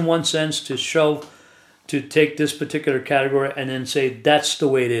works in one sense to take this particular category and then say that's the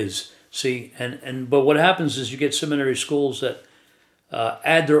way it is. See, but what happens is you get seminary schools that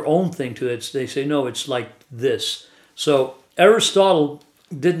add their own thing to it. They say, no, it's like this. So Aristotle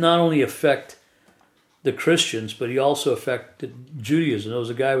did not only affect the Christians, but he also affected Judaism. There was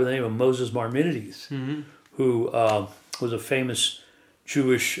a guy by the name of Moses Maimonides, who was a famous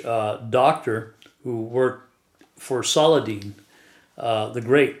Jewish doctor who worked for Saladin, the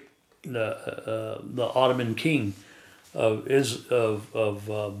Great, the Ottoman king of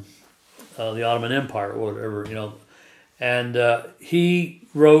the Ottoman Empire or whatever, and he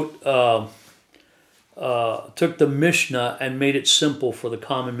wrote, took the Mishnah and made it simple for the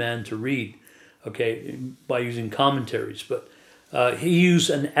common man to read, okay, by using commentaries. But he used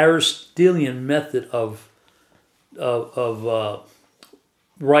an Aristotelian method of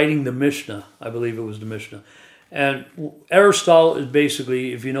writing the Mishnah. I believe it was the Mishnah. And Aristotle is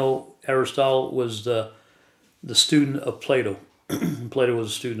basically, if you know, Aristotle was the student of Plato. Plato was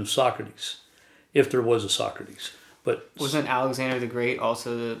a student of Socrates, if there was a Socrates. But wasn't Alexander the Great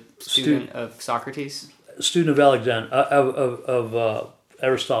also the student of Socrates? Student of Alexander of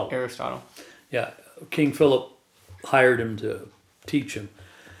Aristotle. Aristotle. Yeah, King Philip hired him to teach him,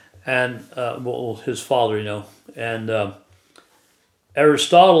 and his father, and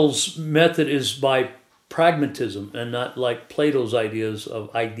Aristotle's method is by pragmatism and not like Plato's ideas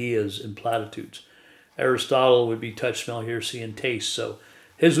of ideas and platitudes. Aristotle would be touch, smell, hear, see, and taste. So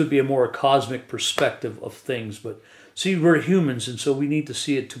his would be a more cosmic perspective of things. But see, we're humans, and so we need to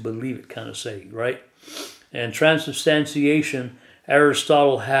see it to believe it, kind of say, right? And transubstantiation,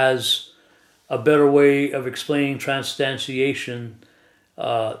 Aristotle has a better way of explaining transubstantiation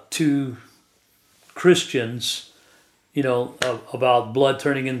to Christians, about blood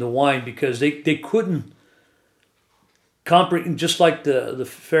turning into wine, because they couldn't comprehend, just like the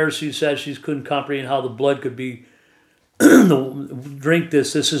Pharisees, Sadducees couldn't comprehend how the blood could be, drink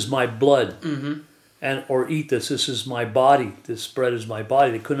this is my blood, and or eat this is my body, this bread is my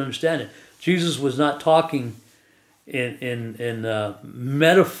body. They couldn't understand it. Jesus was not talking in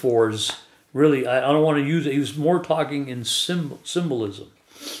metaphors, really. I don't want to use it. He was more talking in symbolism,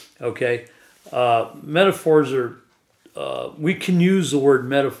 okay? Metaphors are, we can use the word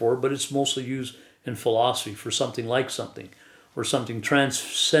metaphor, but it's mostly used in philosophy for something like something, or something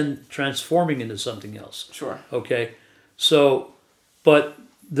transforming into something else. Sure. Okay, so, but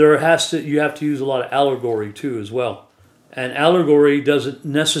you have to use a lot of allegory too as well, and allegory doesn't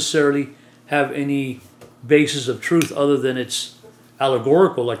necessarily have any basis of truth other than it's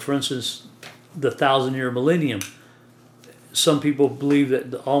allegorical. Like for instance, the 1,000-year millennium. Some people believe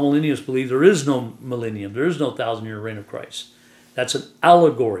that all millennials believe there is no millennium, there is no 1,000-year reign of Christ. That's an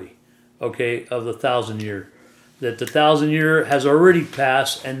allegory, okay, of the 1,000-year. That the 1,000-year has already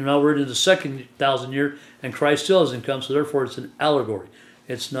passed, and now we're into the second 1,000-year, and Christ still hasn't come. So therefore, it's an allegory.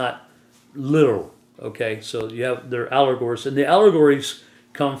 It's not literal, okay. So you have their allegories, and the allegories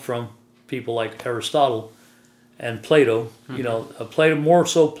come from people like Aristotle and Plato. Plato, more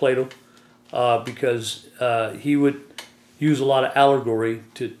so Plato, because he would use a lot of allegory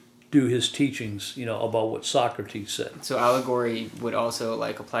to do his teachings, about what Socrates said. So allegory would also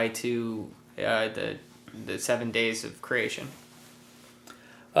apply to the 7 days of creation.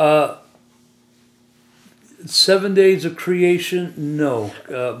 7 days of creation, no,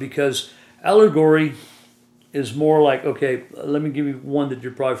 because allegory is more like, okay, let me give you one that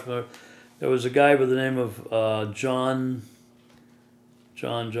you're probably familiar. There was a guy by the name of John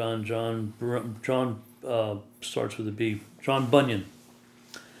starts with a B. John Bunyan.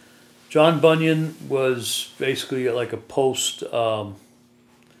 John Bunyan was basically like a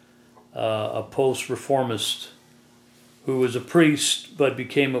post-reformist who was a priest but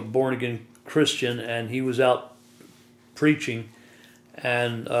became a born-again Christian, and he was out preaching,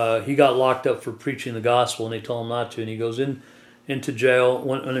 and he got locked up for preaching the gospel, and they told him not to, and he goes into jail.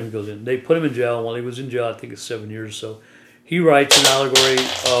 They put him in jail, and while he was in jail, I think it's 7 years or so, he writes an allegory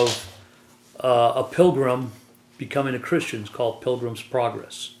of a pilgrim becoming a Christian. It's called Pilgrim's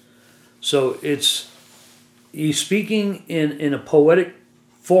Progress. So he's speaking in a poetic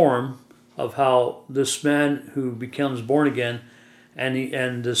form of how this man who becomes born again,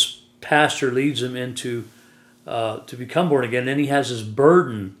 and this pastor leads him into to become born again. Then he has this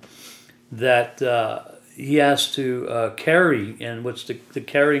burden that he has to carry, and what's the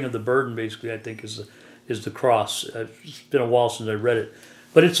carrying of the burden? Basically, I think is the cross. It's been a while since I read it,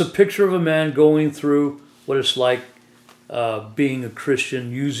 but it's a picture of a man going through what it's like being a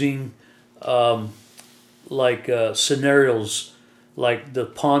Christian, using scenarios like the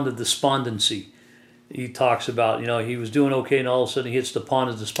pond of despondency. He talks about, he was doing okay, and all of a sudden he hits the pond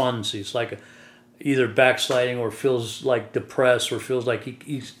of despondency. It's like either backsliding, or feels like depressed, or feels like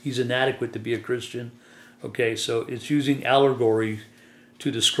he's inadequate to be a Christian. Okay, so it's using allegory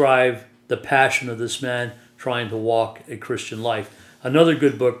to describe the passion of this man trying to walk a Christian life. Another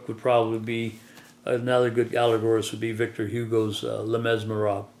good book would probably be Another good allegorist would be Victor Hugo's Les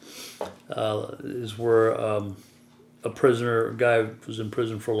Miserables. Is where a prisoner, a guy was in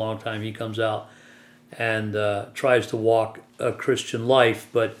prison for a long time, he comes out and tries to walk a Christian life,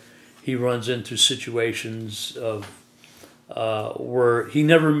 but he runs into situations of where he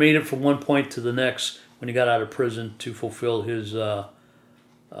never made it from one point to the next when he got out of prison to fulfill his, what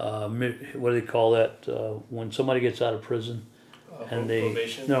do they call that, when somebody gets out of prison? And they,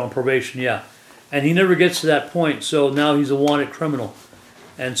 probation? No, on probation, yeah. And he never gets to that point, so now he's a wanted criminal.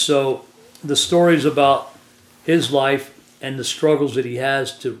 And so the stories about his life and the struggles that he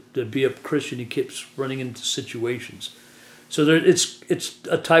has to be a Christian, he keeps running into situations. So it's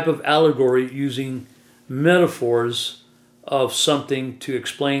a type of allegory using metaphors of something to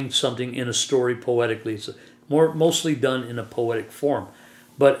explain something in a story poetically. It's mostly done in a poetic form.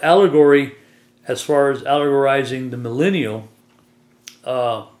 But allegory, as far as allegorizing the millennial,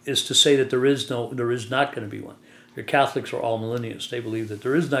 is to say that there is not going to be one. The Catholics are all millennials. They believe that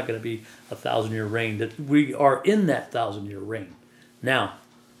there is not going to be a 1,000-year reign, that we are in that 1,000-year reign now,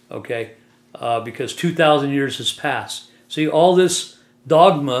 okay? Because 2,000 years has passed. See, all this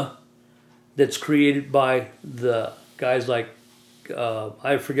dogma that's created by the guys like,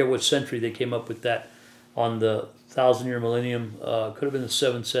 I forget what century they came up with that on the 1,000-year millennium. Could have been the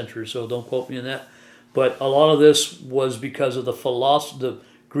 7th century, so don't quote me on that. But a lot of this was because of the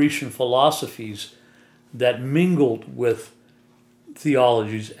Grecian philosophies that mingled with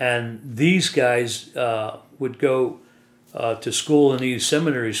theologies, and these guys would go to school in these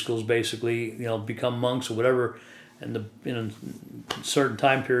seminary schools, basically, become monks or whatever. And in certain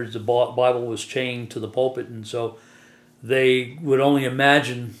time periods, the Bible was chained to the pulpit, and so they would only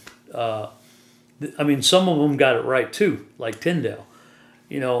imagine. Some of them got it right too, like Tyndale,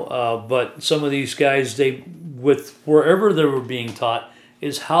 But some of these guys, with wherever they were being taught,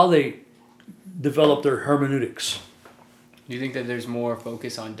 is how they develop their hermeneutics. Do you think that there's more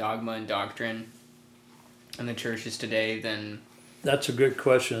focus on dogma and doctrine in the churches today than... That's a good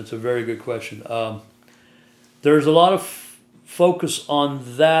question. It's a very good question. There's a lot of focus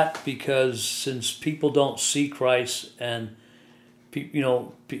on that because since people don't see Christ and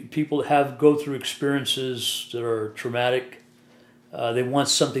people go through experiences that are traumatic, they want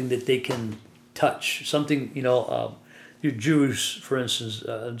something that they can touch. Something, your Jews, for instance,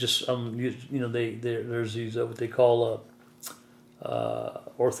 there's these what they call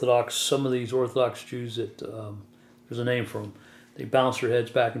Orthodox. Some of these Orthodox Jews that there's a name for them. They bounce their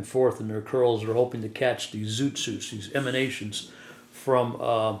heads back and forth, and their curls are hoping to catch these zootsuits, these emanations from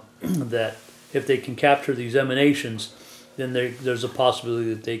that. If they can capture these emanations, then there's a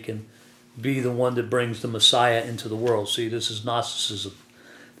possibility that they can be the one that brings the Messiah into the world. See, this is Gnosticism.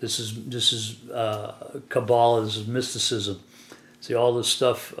 This is Kabbalah. This is mysticism. See, all this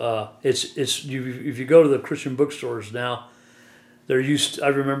stuff. If you go to the Christian bookstores now, I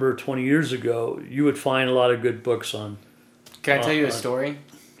remember 20 years ago, you would find a lot of good books on. Can I tell you a story?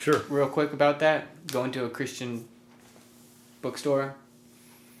 Sure. Real quick about that. Going to a Christian bookstore.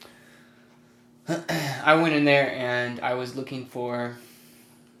 I went in there and I was looking for.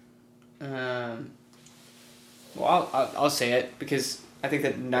 I'll say it because I think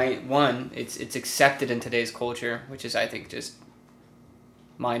that it's accepted in today's culture, which is I think just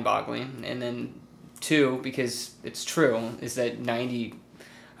mind-boggling, and then 2, because it's true, is that 90.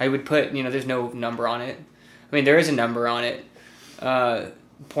 I would put there's no number on it. I mean there is a number on it.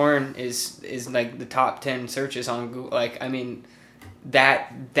 Porn is like the top 10 searches on Google.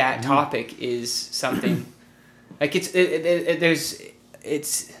 That topic is something like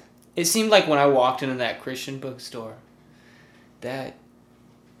it seemed like when I walked into that Christian bookstore that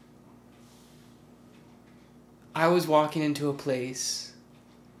I was walking into a place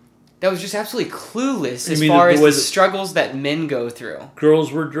that was just absolutely clueless as far as the struggles that men go through.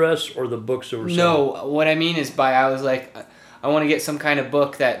 Girls were dressed or the books that were selling? No, what I mean is I was like, I want to get some kind of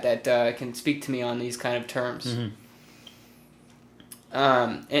book that can speak to me on these kind of terms. Mm-hmm.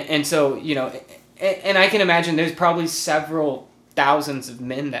 And so, and I can imagine there's probably several thousands of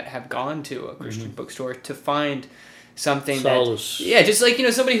men that have gone to a Christian bookstore to find something solace. Just like,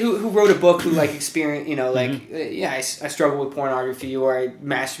 somebody who wrote a book who like experienced, I struggle with pornography or I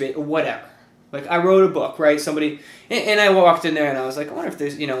masturbate or whatever. Like I wrote a book, right? Somebody, and I walked in there and I was like, I wonder if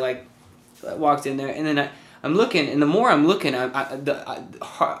there's, I walked in there and then I'm looking, and the more I'm looking, the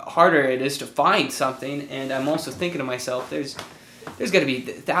harder it is to find something. And I'm also thinking to myself, there's got to be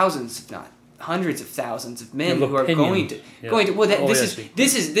thousands, if not hundreds of thousands of men who are going to. Well, this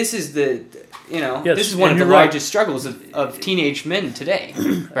is the Yes. this is one of the largest struggles of teenage men today,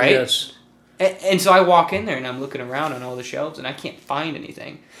 right? Yes. And so I walk in there and I'm looking around on all the shelves and I can't find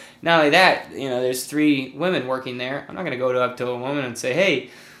anything. Not only that, there's 3 women working there. I'm not going to go up to a woman and say, hey.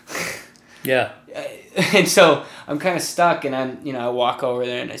 Yeah. And so I'm kind of stuck, and I walk over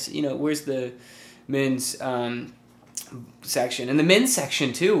there and I say, where's the men's section? And the men's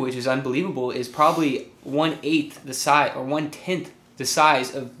section too, which is unbelievable, is probably 1/8 the size or 1/10 the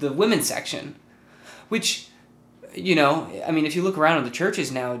size of the women's section, which, I mean, if you look around in the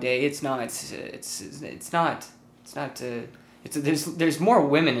churches nowadays, there's more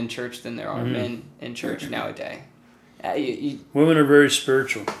women in church than there are men in church nowadays. Women are very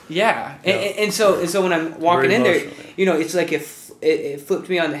spiritual. Yeah, and so when I'm walking Very in there, emotional, it's like it flipped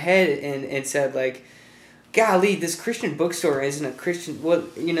me on the head and said like, golly, this Christian bookstore isn't a Christian. Well,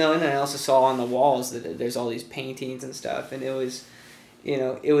 and I also saw on the walls that there's all these paintings and stuff, and it was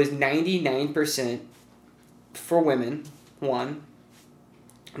 99% for women. One.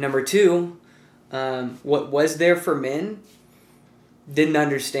 Number two, what was there for men didn't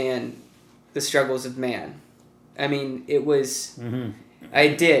understand the struggles of man. I mean, it was. Mm-hmm. I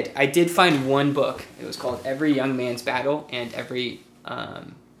did find one book. It was called Every Young Man's Battle, and every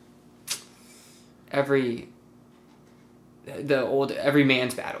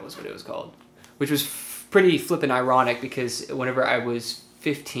Man's Battle is what it was called, which was pretty flippin' ironic because whenever I was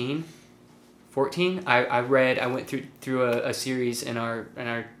 15, 14, I went through a series in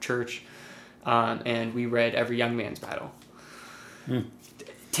our church, and we read Every Young Man's Battle.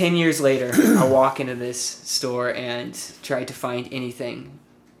 10 years later, I walk into this store and try to find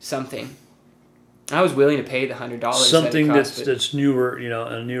something. I was willing to pay the $100. Something that it cost, that's newer,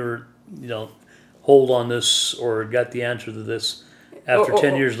 a newer, hold on this or got the answer to this after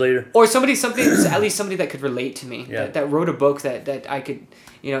 10 years later. Or at least somebody that could relate to me, yeah. that wrote a book that I could,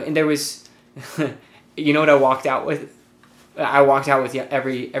 and there was, what I walked out with? I walked out with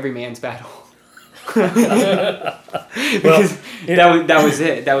Every Man's Battle. Because that was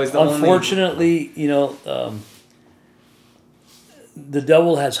it. That was the unfortunately, the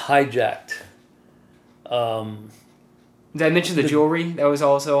devil has hijacked. Did I mention the jewelry that was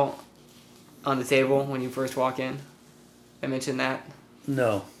also on the table when you first walk in? I mentioned that.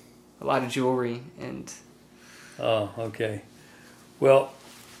 No. A lot of jewelry and. Oh, okay. Well,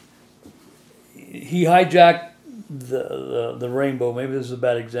 he hijacked the rainbow. Maybe this is a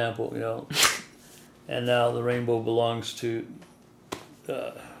bad example, And now the rainbow belongs to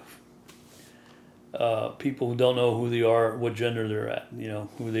people who don't know who they are, what gender they're at,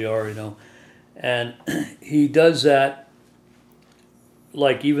 who they are, And he does that,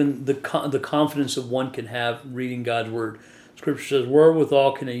 like even the confidence that one can have reading God's Word. Scripture says,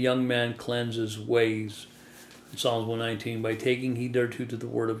 wherewithal can a young man cleanse his ways, in Psalms 119, by taking heed thereto to the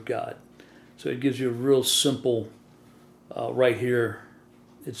Word of God. So it gives you a real simple, right here,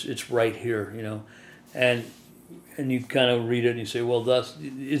 it's right here, And you kind of read it and you say, well, thus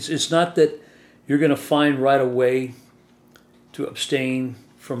it's not that you're going to find right away to abstain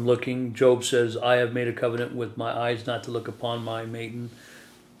from looking. Job says, I have made a covenant with my eyes not to look upon my maiden.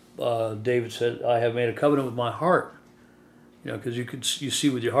 David said, I have made a covenant with my heart. Because you see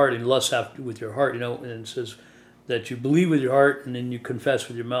with your heart and lust after with your heart, and it says that you believe with your heart and then you confess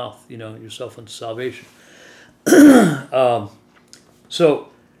with your mouth, yourself unto salvation.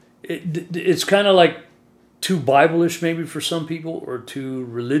 So it's kind of like too Bible-ish maybe for some people, or too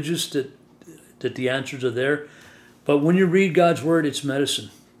religious that the answers are there. But when you read God's Word, it's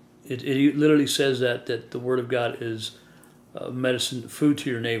medicine. It literally says that the Word of God is medicine, food to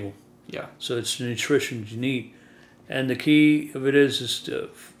your navel. Yeah. So it's the nutrition you need. And the key of it is to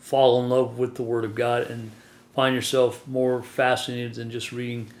fall in love with the Word of God and find yourself more fascinated than just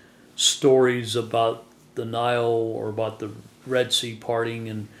reading stories about the Nile or about the Red Sea parting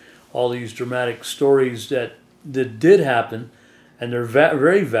and all these dramatic stories that did happen, and they're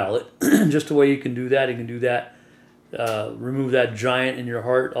very valid. Just the way you can do that, remove that giant in your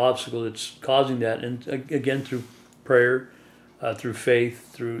heart obstacle that's causing that, and again through prayer, through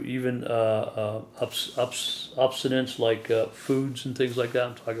faith, through even abstinence like foods and things like that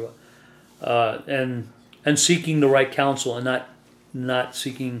I'm talking about, and seeking the right counsel and not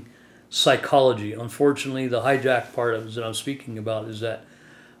seeking psychology. Unfortunately, the hijack part of it that I'm speaking about is that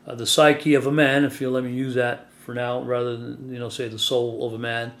the psyche of a man, if you'll let me use that for now, rather than say the soul of a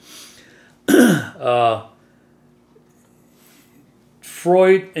man.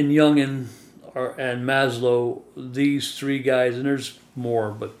 Freud and Jung and Maslow, these 3 guys, and there's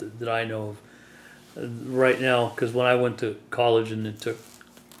more, but that I know of right now, because when I went to college and it took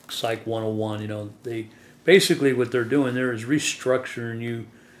Psych 101, they basically what they're doing there is restructuring you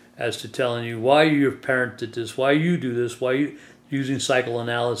as to telling you why your parent did this, why you do this, why you using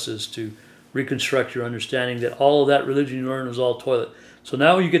psychoanalysis to reconstruct your understanding that all of that religion you learned was all toilet. So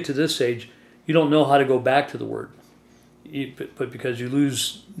now when you get to this age, you don't know how to go back to the Word. But because you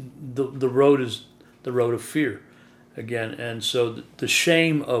lose, the road is the road of fear again. And so the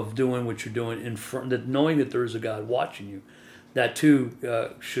shame of doing what you're doing, in front, that knowing that there is a God watching you, that too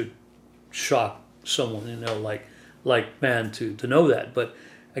should shock someone, like man, to know that. But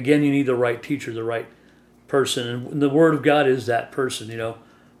again, you need the right teacher, the right person. And the Word of God is that person,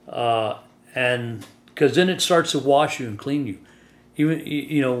 and because then it starts to wash you and clean you,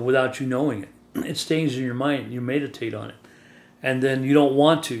 even without you knowing it. It stays in your mind. You meditate on it, and then you don't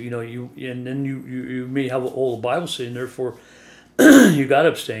want to, and then you may have a whole Bible sitting there. Therefore, you got to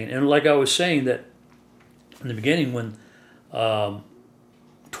abstain. And like I was saying, that in the beginning, when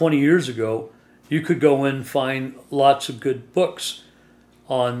 20 years ago, you could go and find lots of good books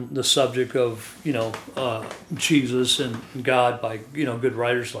on the subject of Jesus and God by good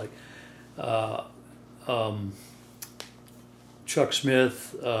writers like Chuck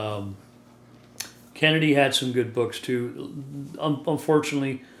Smith. Kennedy had some good books too.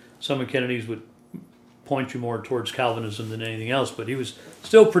 Unfortunately, some of Kennedy's would point you more towards Calvinism than anything else, but he was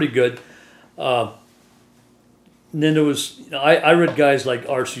still pretty good. And then there was, I read guys like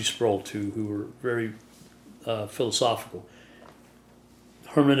R.C. Sproul too, who were very philosophical,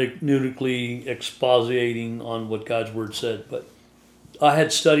 hermeneutically expositing on what God's Word said. But I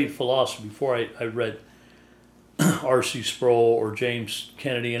had studied philosophy before I read R.C. Sproul or James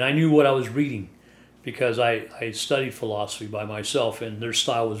Kennedy, and I knew what I was reading because I studied philosophy by myself, and their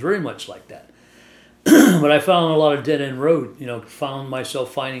style was very much like that. But I found a lot of dead-end road, found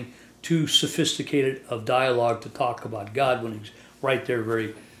myself finding too sophisticated of dialogue to talk about God when He's right there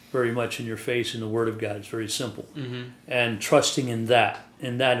very, very much in your face in the Word of God. It's very simple. Mm-hmm. And trusting in that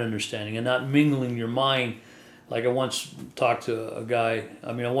understanding, and not mingling your mind. Like I once talked to a guy,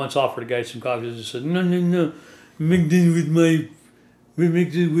 I once offered a guy some coffee, and he said, no, mix it with my,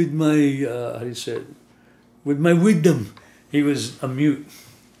 how do you say it? With my wisdom. He was a mute.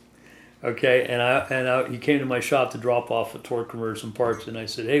 Okay, and he came to my shop to drop off a Torque some parts, and I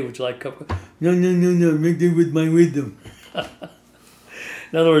said, hey, would you like a cup of... No, make it with my wisdom.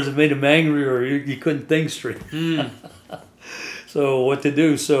 In other words, it made him angry, or he couldn't think straight. So what to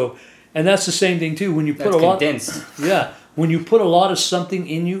do? And that's the same thing too. When you put condensed. When you put a lot of something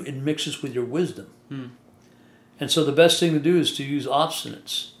in you, it mixes with your wisdom. And so the best thing to do is to use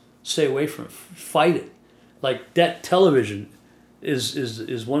obstinance. Stay away from it. Fight it. Like that television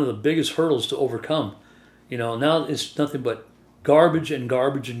is one of the biggest hurdles to overcome. Now it's nothing but garbage and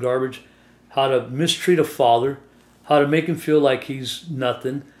garbage and garbage. How to mistreat a father, how to make him feel like he's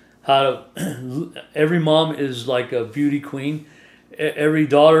nothing, every mom is like a beauty queen, every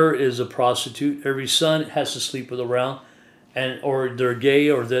daughter is a prostitute, every son has to sleep with around, or they're gay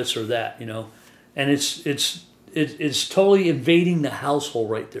or this or that, and it's totally invading the household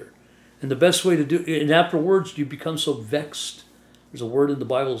right there. And the best way to do it, and afterwards you become so vexed. There's a word in the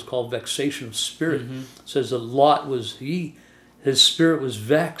Bible that's called vexation of spirit. Mm-hmm. It says that Lot his spirit was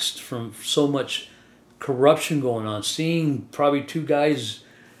vexed from so much corruption going on. Seeing probably two guys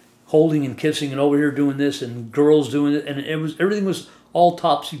holding and kissing and over here doing this and girls doing it. And everything was all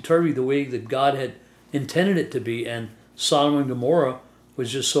topsy-turvy the way that God had intended it to be. And Sodom and Gomorrah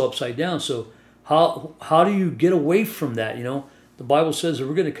was just so upside down. So how do you get away from that? The Bible says that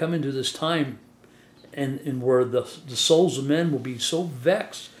we're going to come into this time and where the souls of men will be so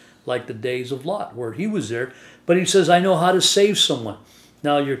vexed, like the days of Lot, where he was there. But he says, I know how to save someone.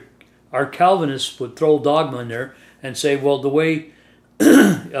 Now, our Calvinists would throw dogma in there and say, well, the way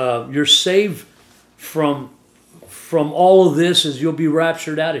you're saved from all of this is you'll be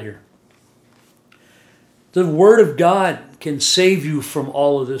raptured out of here. The Word of God can save you from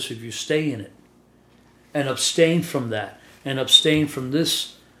all of this if you stay in it and abstain from that and abstain from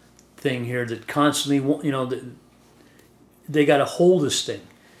this thing here that constantly, they got to hold this thing.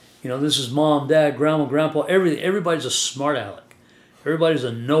 This is mom, dad, grandma, grandpa, everything. Everybody's a smart aleck. Everybody's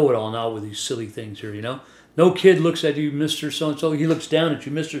a know-it-all now with these silly things here, No kid looks at you, Mr. So-and-so. He looks down at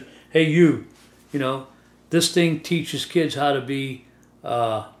you, Mr. Hey, you. This thing teaches kids how to be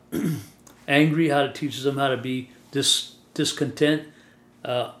angry, how to teaches them how to be discontent,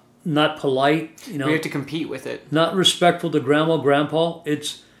 not polite. We have to compete with it. Not respectful to grandma, grandpa.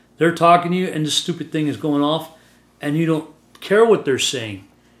 They're talking to you, and this stupid thing is going off, and you don't care what they're saying.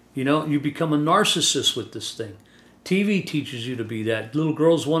 You become a narcissist with this thing. TV teaches you to be that. Little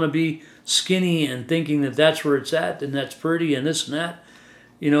girls want to be skinny and thinking that that's where it's at, and that's pretty, and this and that.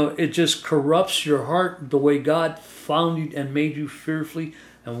 It just corrupts your heart the way God found you and made you fearfully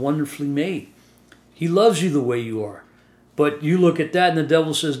and wonderfully made. He loves you the way you are. But you look at that and the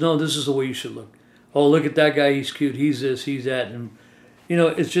devil says, no, this is the way you should look. Oh, look at that guy, he's cute, he's this, he's that. And,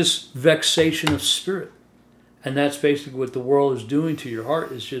 it's just vexation of spirit. And that's basically what the world is doing to your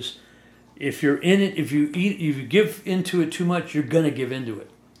heart. It's just, if you're in it, if you give into it too much, you're going to give into it.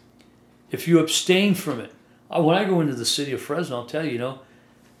 If you abstain from it. When I go into the city of Fresno, I'll tell you,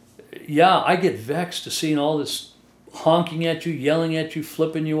 I get vexed to seeing all this honking at you, yelling at you,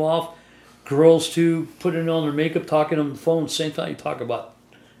 flipping you off. Girls too, putting on their makeup, talking on the phone. Same time you talk about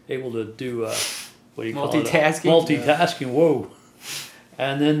able to do what do you call it? Multitasking. Whoa.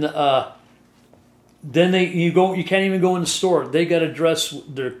 And then you can't even go in the store. They got to dress.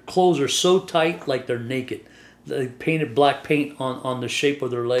 Their clothes are so tight, like they're naked. They painted black paint on the shape of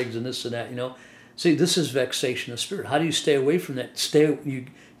their legs and this and that. See, this is vexation of spirit. How do you stay away from that?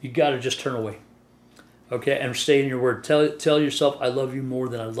 You got to just turn away. Okay, and stay in your word. Tell yourself, I love you more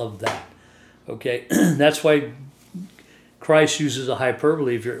than I love that. Okay, that's why Christ uses a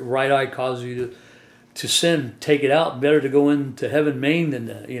hyperbole. If your right eye causes you to sin, take it out. Better to go into heaven maimed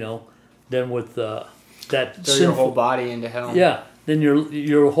than with that. Throw your whole body into hell. Yeah, then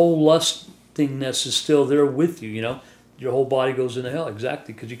your whole lustingness is still there with you. Your whole body goes into hell.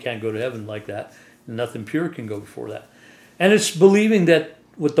 Exactly, because you can't go to heaven like that. Nothing pure can go before that. And it's believing that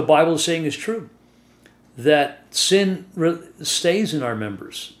what the Bible is saying is true. That sin stays in our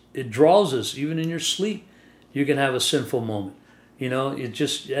members. It draws us, even in your sleep. You can have a sinful moment.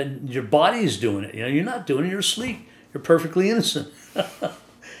 And your body's doing it. You're not doing it. You're asleep. You're perfectly innocent.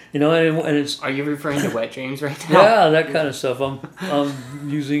 And it's. Are you referring to wet dreams right now? Yeah, that kind of stuff. I'm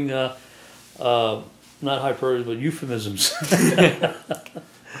using not hyperbole, but euphemisms.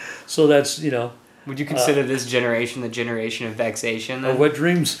 So that's Would you consider this generation the generation of vexation? Then? Wet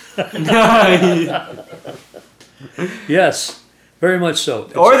dreams. Yes, very much so.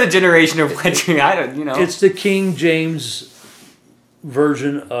 Or the generation of wet dreams. I don't. It's the King James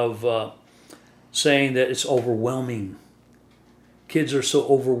version of saying that it's overwhelming. Kids are so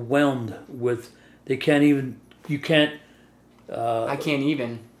overwhelmed with I can't even.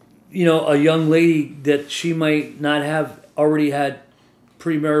 A young lady that she might not have already had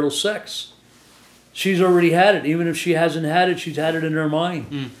premarital sex. She's already had it. Even if she hasn't had it, she's had it in her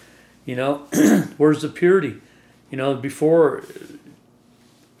mind. Where's the purity? Before.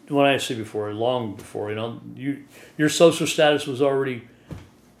 When I say before, long before, your social status was already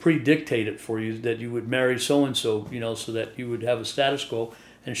predictated for you that you would marry so and so, so that you would have a status quo,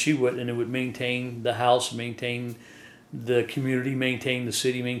 and she would, and it would maintain the house, maintain the community, maintain the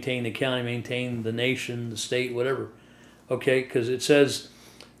city, maintain the county, maintain the nation, the state, whatever. Okay, because it says,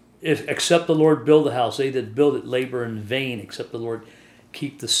 except the Lord build the house, they that build it labor in vain. Except the Lord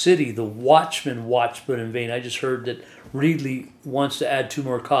keep the city, the watchman watch but in vain. I just heard that Reedley wants to add 2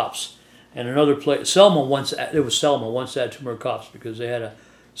 more cops, and another place, Selma wants to add 2 more cops because they had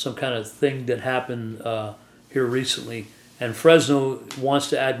some kind of thing that happened here recently, and Fresno wants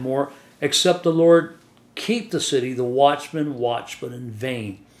to add more. Except the Lord keep the city, the watchman watch but in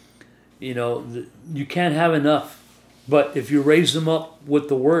vain. You can't have enough. But if you raise them up with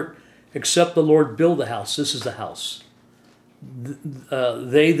the word, except the Lord build the house. This is the house.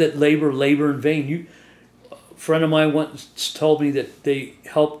 They that labor in vain. A friend of mine once told me that they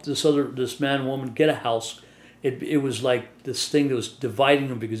helped this man and woman get a house. It was like this thing that was dividing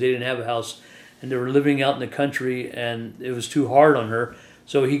them because they didn't have a house, and they were living out in the country, and it was too hard on her.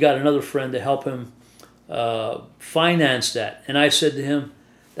 So he got another friend to help him finance that. And I said to him,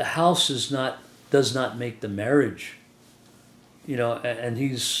 the house does not make the marriage. And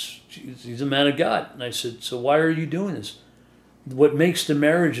he's a man of God. And I said, so why are you doing this? What makes the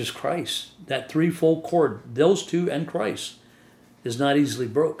marriage is Christ. That threefold cord, those two and Christ, is not easily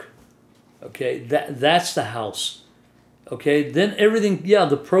broke. Okay, that's the house. Okay, then everything,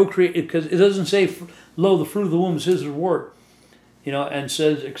 the procreate, because it doesn't say, lo, the fruit of the womb is his reward. And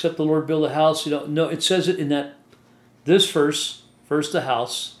says, except the Lord build a house. No, it says it in this verse, first the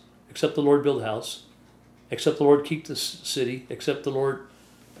house, except the Lord build a house. Except the Lord keep the city, except the Lord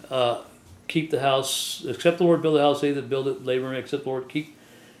keep the house, except the Lord build the house, they that build it labor, except the Lord keep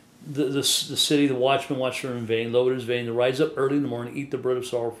the city, the watchman watch in vain, lo, it is vain, to rise up early in the morning, eat the bread of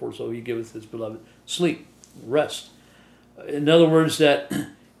sorrow, for so he giveth his beloved sleep, rest. In other words, that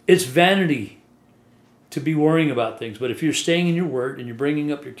it's vanity to be worrying about things, but if you're staying in your word and you're bringing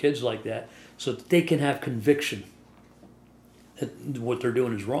up your kids like that, so that they can have conviction that what they're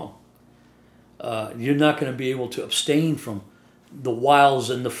doing is wrong. You're not going to be able to abstain from the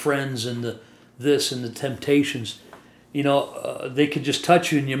wiles and the friends and the this and the temptations. They could just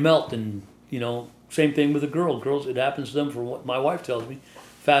touch you and you melt. And, same thing with a girl. Girls, it happens to them, for what my wife tells me,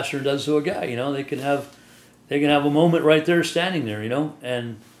 faster than it does to a guy. They They can have a moment right there, standing there,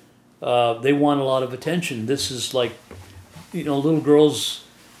 and they want a lot of attention. This is like, little girls.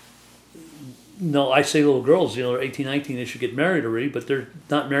 No, I say little girls. They're 18, 19. They should get married already, but they're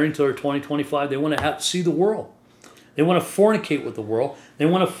not married until they're 20, 25. They want to see the world. They want to fornicate with the world. They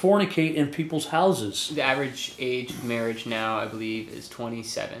want to fornicate in people's houses. The average age of marriage now, I believe, is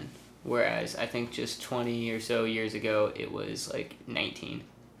 27. Whereas I think just 20 or so years ago, it was like 19.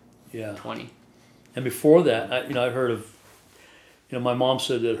 Yeah. 20. And before that, I heard of, my mom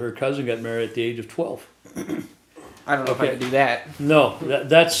said that her cousin got married at the age of 12. I don't know if I could do that. No,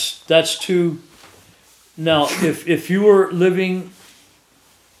 that's too. Now, if you were living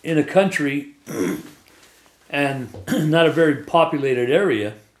in a country and not a very populated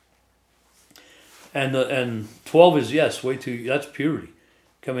area, and 12 is, yes, way too. That's puberty,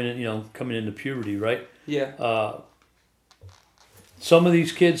 coming into puberty, right? Yeah. Some of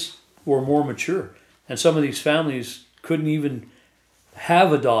these kids were more mature, and some of these families couldn't even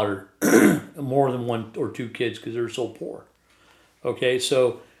have a daughter, more than one or two kids, because they're so poor. Okay,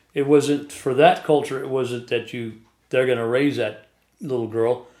 so it wasn't for that culture. It wasn't that they're going to raise that little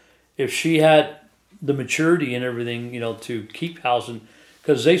girl. If she had the maturity and everything, to keep housing,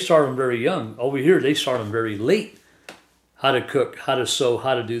 because they start them very young. Over here, they start them very late. How to cook, how to sew,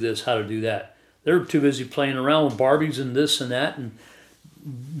 how to do this, how to do that. They're too busy playing around with Barbies and this and that, and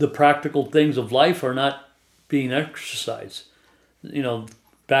the practical things of life are not being exercised.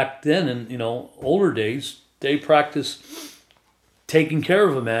 Back then in, older days, they practiced taking care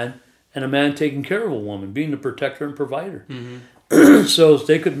of a man and a man taking care of a woman, being the protector and provider. Mm-hmm. So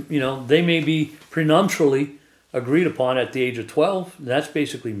they could, they may be prenuptially agreed upon at the age of 12. That's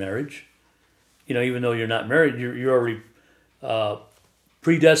basically marriage. Even though you're not married, you're already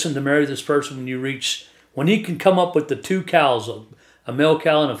predestined to marry this person when he can come up with the two cows, a male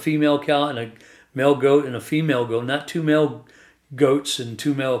cow and a female cow, and a male goat and a female goat, not two male goats and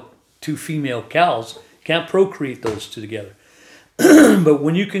two female cows. Can't procreate those two together. But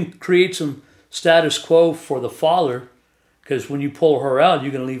when you can create some status quo for the father, because when you pull her out,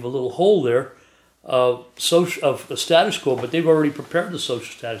 you're going to leave a little hole there of a status quo, but they've already prepared the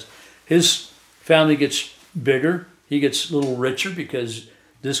social status. His family gets bigger. He gets a little richer because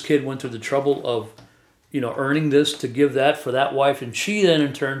this kid went through the trouble of, earning this to give that for that wife, and she then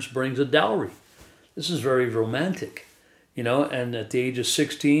in turn brings a dowry. This is very romantic, and at the age of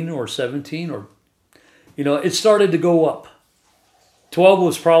 16 or 17 or, it started to go up. 12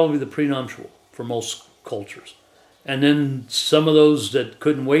 was probably the prenuptial for most cultures. And then some of those that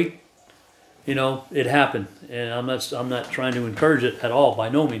couldn't wait, it happened. And I'm not trying to encourage it at all, by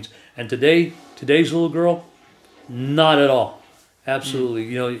no means. And today's little girl, not at all.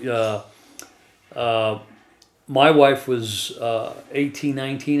 Absolutely. My wife was 18,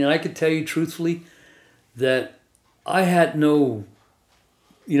 19, and I could tell you truthfully that I had no,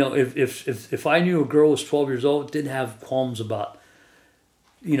 if I knew a girl was 12 years old, didn't have qualms about,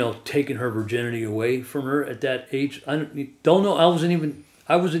 taking her virginity away from her at that age. I don't know. I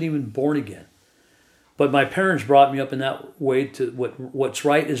wasn't even born again. But my parents brought me up in that way to what's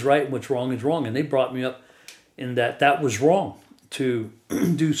right is right and what's wrong is wrong. And they brought me up in that was wrong to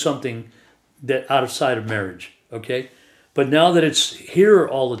do something that outside of marriage. Okay. But now that it's here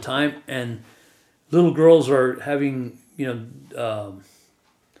all the time and little girls are having,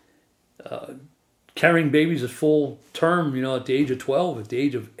 carrying babies at full term, at the age of 12, at the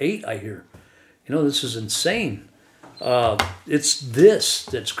age of 8, I hear. This is insane. It's this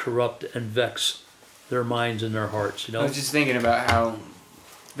that's corrupt and vex their minds and their hearts, I was just thinking about how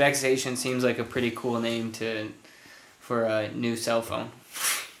vexation seems like a pretty cool name for a new cell phone.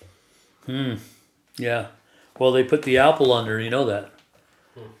 Yeah. Well, they put the apple under, that.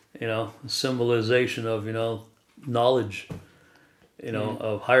 Symbolization of, knowledge.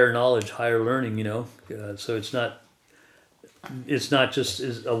 Of higher knowledge, higher learning, so it's not just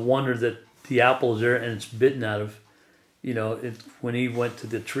a wonder that the apple is there and it's bitten out of, when Eve went to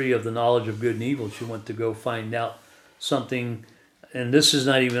the tree of the knowledge of good and evil, she went to go find out something, and this is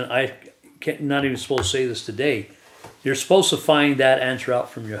not even supposed to say this today. You're supposed to find that answer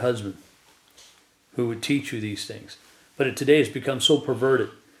out from your husband, who would teach you these things. But today it's become so perverted.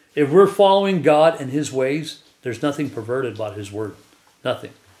 If we're following God and His ways, there's nothing perverted about His word.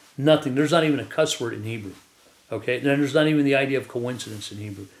 Nothing. There's not even a cuss word in Hebrew. Okay? And there's not even the idea of coincidence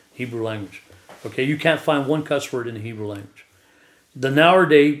in Hebrew language. Okay? You can't find one cuss word in the Hebrew language. The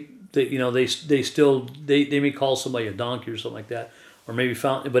nowadays, they may call somebody a donkey or something like that, or maybe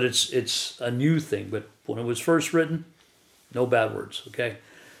found, but it's a new thing. But when it was first written, no bad words. Okay?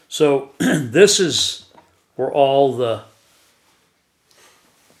 So this is where all the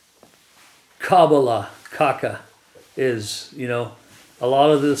Kabbalah caca is, you know. A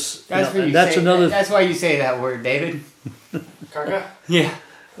lot of this, That's you know, what you that's say. another. That's why you say that word, David. Caca? Yeah.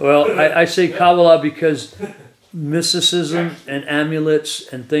 Well, I say Kabbalah because mysticism and amulets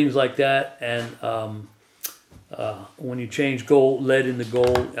and things like that, and when you change gold, lead into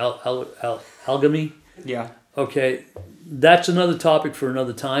gold, alchemy. Yeah. Okay, that's another topic for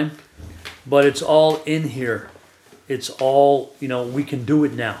another time, but it's all in here. It's all, you know, we can do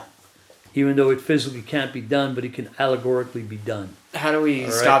it now, even though it physically can't be done, but it can allegorically be done. How do we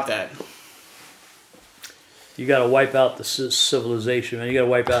All right. stop that? You got to wipe out the civilization, man. You got to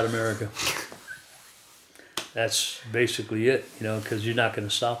wipe out America. That's basically it, you know, because you're not going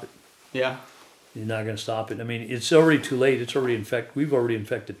to stop it. Yeah. You're not going to stop it. I mean, it's already too late. It's already infected. We've already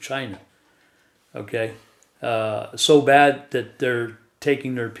infected China. Okay, so bad that they're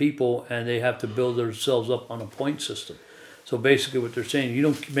taking their people and they have to build themselves up on a point system. So basically, what they're saying, you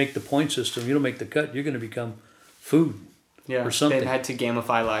don't make the point system, you don't make the cut, you're going to become food. Yeah. Or something. They've had to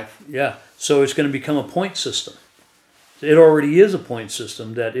gamify life. Yeah, so it's going to become a point system. It already is a point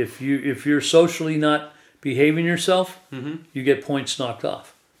system that if you're socially not behaving yourself, you get points knocked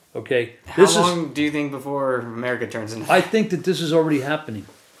off. Okay, How long do you think before America turns into? I think that this is already happening.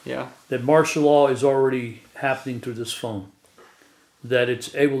 Yeah. That martial law is already happening through this phone. That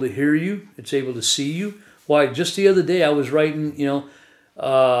it's able to hear you, it's able to see you. Why? Just the other day I was writing, you know,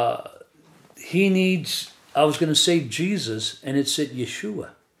 I was going to say Jesus, and it said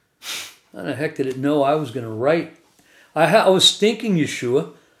Yeshua. How the heck did it know I was going to write? I was thinking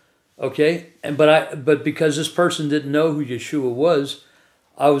Yeshua, okay, but because this person didn't know who Yeshua was,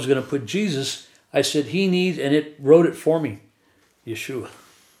 I was going to put Jesus. I said he needs, and it wrote it for me, Yeshua.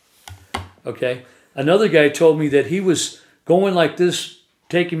 Okay. Another guy told me that he was going like this,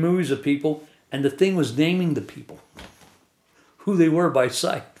 taking movies of people, and the thing was naming the people, who they were by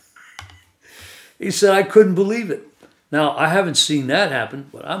sight. He said, I couldn't believe it. Now, I haven't seen that happen,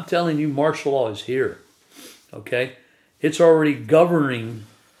 but I'm telling you, martial law is here. Okay? It's already governing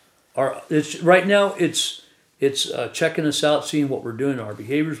right now it's checking us out, seeing what we're doing, our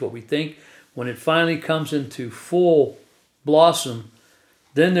behaviors, what we think. When it finally comes into full blossom,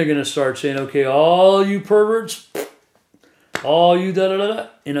 then they're going to start saying, okay, all you perverts, all you da-da-da-da.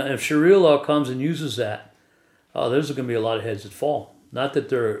 You know, if Sharia law comes and uses that, there's going to be a lot of heads that fall. Not that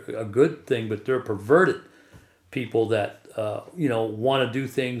they're a good thing, but they're perverted people that, you know, want to do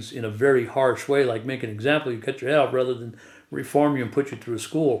things in a very harsh way, like make an example, you cut your head off rather than reform you and put you through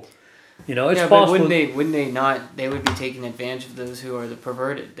school. You know, it's possible. But wouldn't they not, they would be taking advantage of those who are the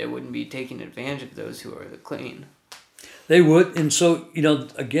perverted. They wouldn't be taking advantage of those who are the clean. They would. And so, you know,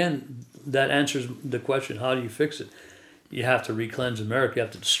 again, that answers the question, how do you fix it? You have to re-cleanse America. You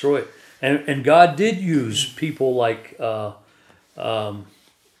have to destroy it. And God did use people like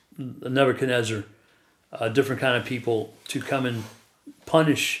Nebuchadnezzar, different kind of people, to come and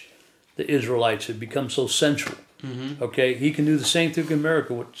punish the Israelites. It becomes so central. Okay, he can do the same thing in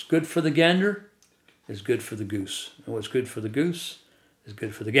America. What's good for the gander is good for the goose, and what's good for the goose is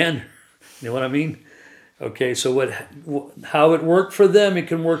good for the gander. You know what I mean? Okay, so how it worked for them, it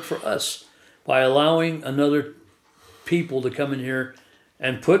can work for us by allowing another people to come in here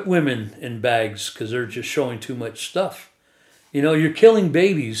and put women in bags because they're just showing too much stuff. You know, you're killing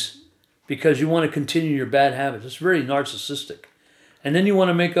babies because you want to continue your bad habits. It's very narcissistic. And then you want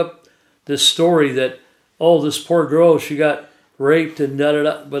to make up this story that, oh, this poor girl, she got raped and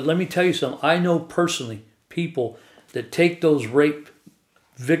da-da-da. But let me tell you something. I know personally people that take those rape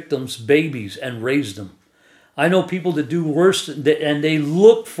victims' babies and raise them. I know people that do worse, and they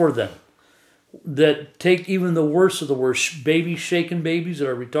look for them, that take even the worst of the worst, babies, shaken babies that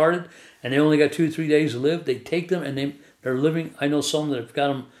are retarded, and they only got 2 or 3 days to live. They take them and they're living. I know some that have got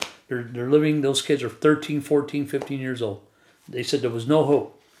them, they're living, those kids are 13, 14, 15 years old. They said there was no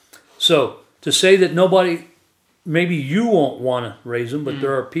hope. So to say that nobody, maybe you won't want to raise them, but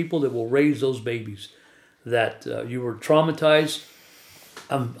there are people that will raise those babies that you were traumatized.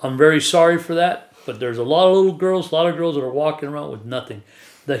 I'm very sorry for that. But there's a lot of little girls, a lot of girls that are walking around with nothing.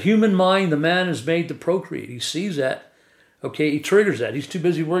 The human mind, the man is made to procreate. He sees that. Okay, he triggers that. He's too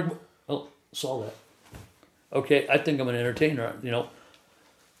busy working. Oh, saw that. Okay, I think I'm an entertainer, you know,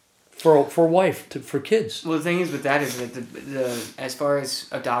 for for kids. Well, the thing is with that is that the as far as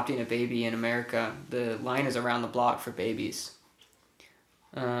adopting a baby in America, the line is around the block for babies.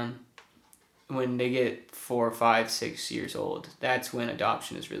 When they get 4, 5, 6 years old, that's when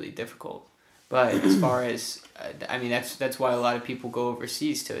adoption is really difficult. But as far as, I mean, that's why a lot of people go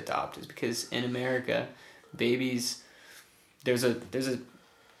overseas to adopt, is because in America, babies, there's a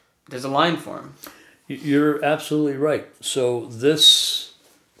line for them. You're absolutely right. So this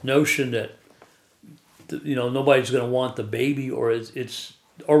notion that nobody's going to want the baby, or it's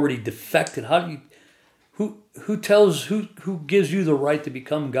already defected. How do you, who gives you the right to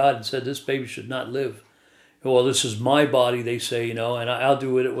become God and said this baby should not live? Well, this is my body, they say, and I'll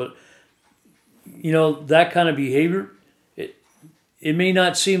do it. That kind of behavior, it may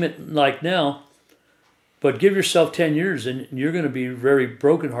not seem it like now, but give yourself 10 years and you're going to be very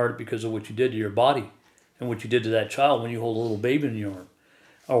brokenhearted because of what you did to your body and what you did to that child when you hold a little baby in your arm,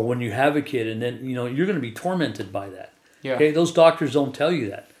 or when you have a kid, and then, you're going to be tormented by that. Yeah. Okay, those doctors don't tell you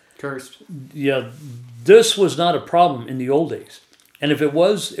that. Cursed. Yeah, this was not a problem in the old days. And if it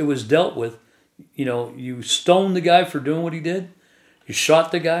was dealt with. You stoned the guy for doing what he did, you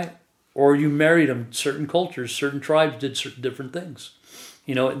shot the guy, or you married him. Certain cultures, certain tribes did certain different things.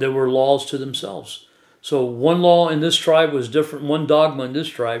 There were laws to themselves. So one law in this tribe was different. One dogma in this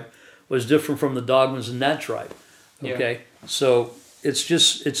tribe was different from the dogmas in that tribe. Okay? Yeah. So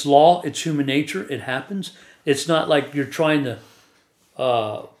it's law, it's human nature, it happens. It's not like you're trying to,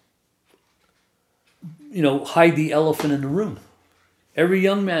 hide the elephant in the room. Every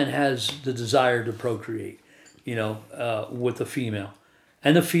young man has the desire to procreate, with a female.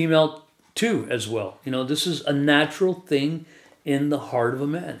 And the female, too, as well. This is a natural thing in the heart of a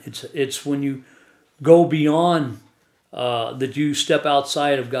man. It's when you go beyond that you step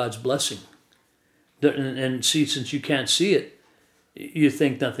outside of God's blessing. And see, since you can't see it, you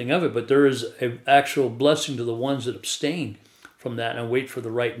think nothing of it. But there is an actual blessing to the ones that abstain from that and wait for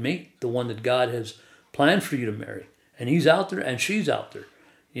the right mate, the one that God has planned for you to marry. And he's out there and she's out there,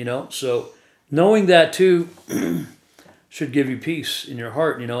 So knowing that too should give you peace in your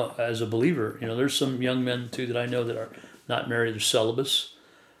heart, as a believer. There's some young men too that I know that are not married, they're celibates.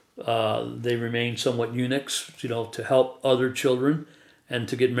 They remain somewhat eunuchs, to help other children and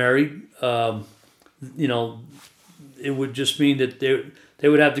to get married. It would just mean that they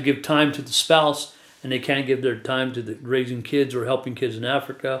would have to give time to the spouse, and they can't give their time to raising kids or helping kids in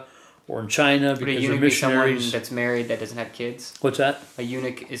Africa or in China, because they're missionaries. Someone that's married that doesn't have kids? What's that? A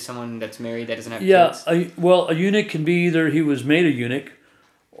eunuch is someone that's married that doesn't have kids? Yeah, a eunuch can be either he was made a eunuch,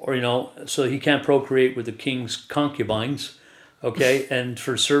 or, so he can't procreate with the king's concubines, okay, and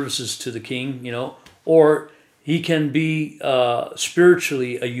for services to the king, or he can be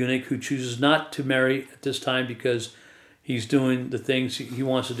spiritually a eunuch who chooses not to marry at this time because he's doing the things he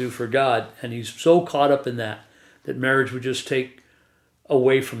wants to do for God, and he's so caught up in that marriage would just take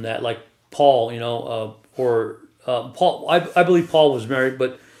away from that, like Paul, Paul. I believe Paul was married,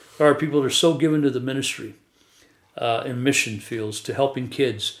 but there are people that are so given to the ministry in mission fields to helping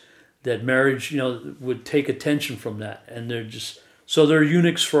kids that marriage, would take attention from that, and they're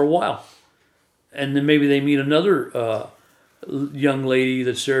eunuchs for a while, and then maybe they meet another young lady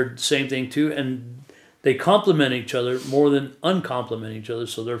that's there, same thing too, and they complement each other more than uncompliment each other,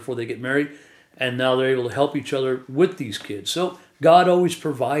 so therefore they get married, and now they're able to help each other with these kids. So God always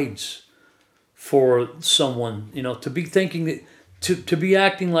provides for someone, to be thinking that, to be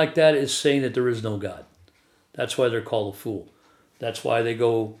acting like that is saying that there is no God. That's why they're called a fool. That's why they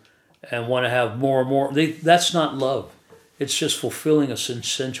go and want to have more and more. That's not love. It's just fulfilling a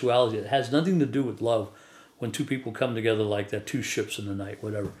sensuality. It has nothing to do with love when two people come together like that, two ships in the night,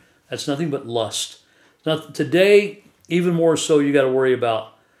 whatever. That's nothing but lust. Now, today, even more so, you got to worry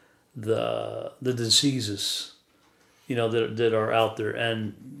about the diseases, that are out there.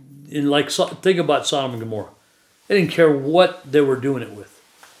 And think about Sodom and Gomorrah. They didn't care what they were doing it with.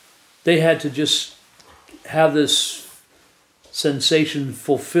 They had to just have this sensation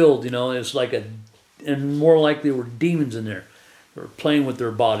fulfilled, It's like and more like they were demons in there. They were playing with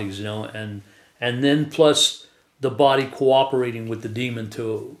their bodies, and then plus the body cooperating with the demon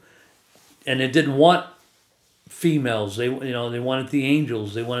too. And it didn't want females. They wanted the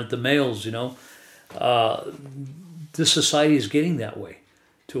angels. They wanted the males, This society is getting that way,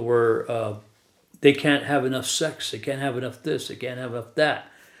 to where they can't have enough sex, they can't have enough this, they can't have enough that.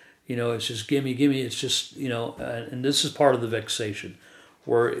 It's just gimme. It's just, and this is part of the vexation,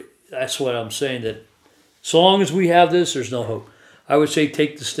 where that's what I'm saying, that so long as we have this, there's no hope. I would say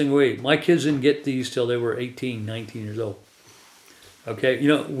take this thing away. My kids didn't get these till they were 18, 19 years old. Okay,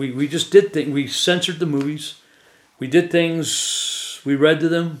 we just did things. We censored the movies. We did things. We read to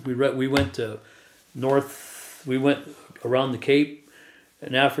them. We went to we went around the Cape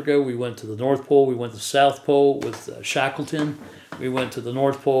in Africa. We went to the North Pole. We went to the South Pole with Shackleton. We went to the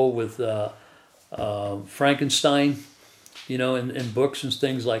North Pole with Frankenstein, and books and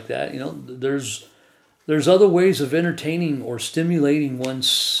things like that. There's other ways of entertaining or stimulating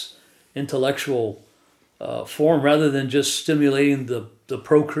one's intellectual form rather than just stimulating the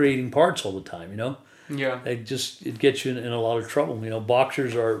procreating parts all the time. Yeah. It gets you in a lot of trouble.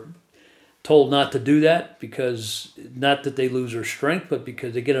 Boxers told not to do that because not that they lose their strength, but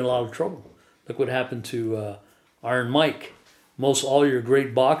because they get in a lot of trouble. Look what happened to Iron Mike. Most all your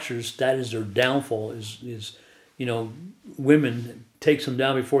great boxers, that is their downfall. Is women takes them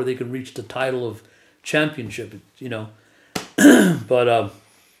down before they can reach the title of championship. But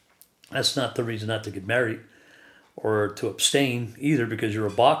that's not the reason not to get married or to abstain either, because you're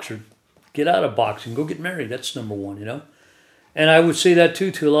a boxer. Get out of boxing, go get married. That's number one. And I would say that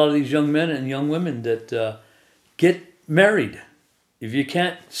too to a lot of these young men and young women that get married. If you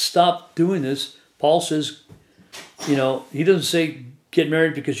can't stop doing this, Paul says, he doesn't say get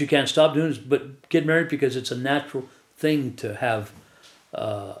married because you can't stop doing this, but get married because it's a natural thing to have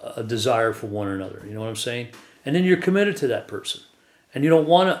a desire for one another. You know what I'm saying? And then you're committed to that person. And you don't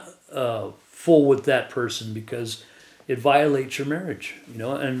want to fool with that person because it violates your marriage.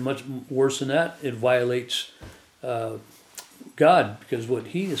 And much worse than that, it violates God, because what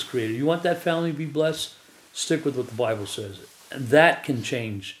He has created. You want that family to be blessed? Stick with what the Bible says. And that can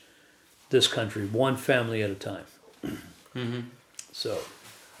change this country, one family at a time. Mm-hmm. So,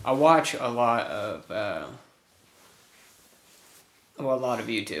 I watch a lot of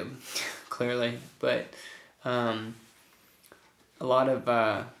YouTube, clearly, but a lot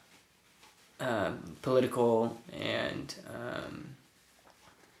of political and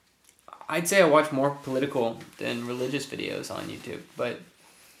I'd say I watch more political than religious videos on YouTube, but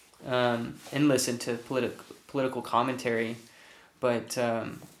and listen to political commentary, but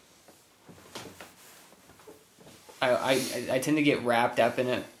I tend to get wrapped up in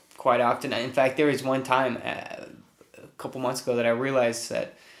it quite often. In fact, there was one time a couple months ago that I realized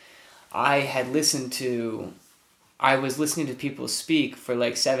that I was listening to people speak for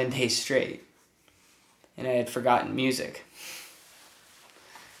like 7 days straight, and I had forgotten music.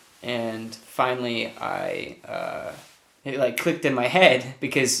 And finally, it like clicked in my head,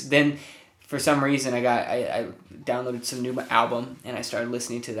 because then, for some reason, I downloaded some new album and I started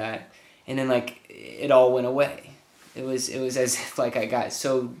listening to that, and then like it all went away. It was as if like I got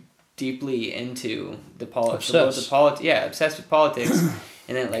so deeply into the politics, obsessed with politics,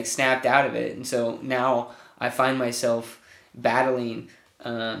 and then like snapped out of it. And so now I find myself battling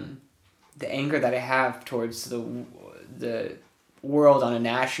the anger that I have towards the world on a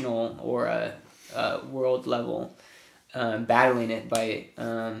national or a world level, battling it by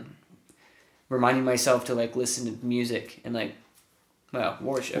reminding myself to like listen to music and like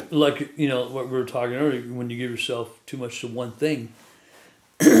worship. Like what we were talking earlier, when you give yourself too much to one thing,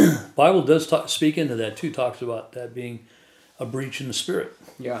 Bible does speak into that too. Talks about that being a breach in the spirit.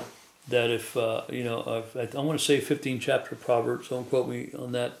 Yeah. That if I want to say 15th chapter of Proverbs, don't quote me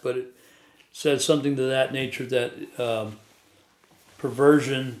on that, but it says something to that nature that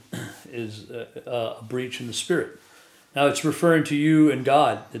perversion is a breach in the spirit. Now it's referring to you and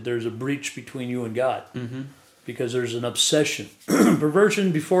God, that there's a breach between you and God, because there's an obsession.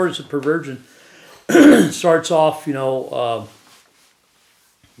 Perversion, before it's a perversion, starts off, you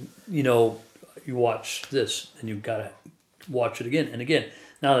watch this and you've got to watch it again and again.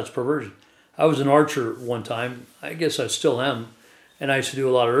 Now that's perversion. I was an archer one time. I guess I still am. And I used to do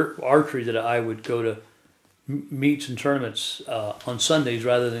a lot of archery, that I would go to meets and tournaments on Sundays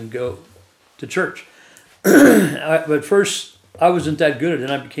rather than go to church. But first, I wasn't that good at it.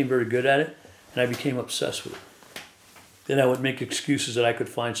 Then I became very good at it, and I became obsessed with it. Then I would make excuses that I could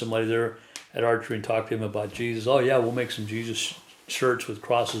find somebody there at archery and talk to him about Jesus. Oh yeah, we'll make some Jesus shirts with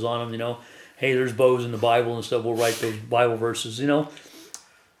crosses on them. Hey, there's bows in the Bible and stuff. We'll write those Bible verses.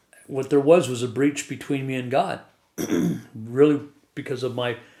 What there was a breach between me and God, really, because of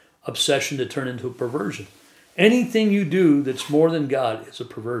my obsession to turn into a perversion. Anything you do that's more than God is a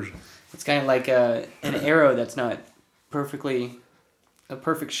perversion. It's kind of like an arrow that's not a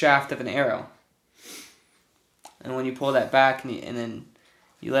perfect shaft of an arrow. And when you pull that back and then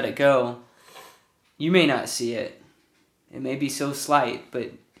you let it go, you may not see it. It may be so slight,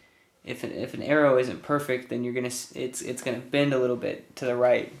 but if an arrow isn't perfect, then it's gonna bend a little bit to the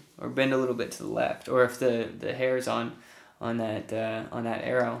right or bend a little bit to the left. Or if the hair's on that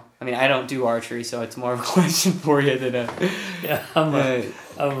arrow. I mean, I don't do archery, so it's more of a question for you than a. Yeah,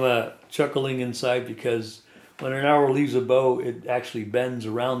 I'm chuckling inside, because when an arrow leaves a bow, it actually bends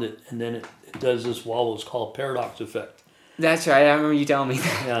around it, and then it does this wobble. It's called paradox effect. That's right. I remember you telling me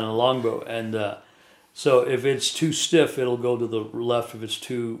that. Yeah, on a longbow, and so if it's too stiff, it'll go to the left. If it's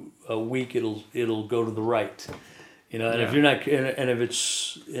too weak, it'll go to the right. And if you're not, and if it's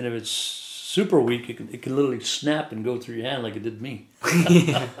super weak, it can literally snap and go through your hand like it did me.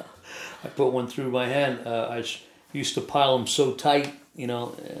 I put one through my hand. I used to pile them so tight,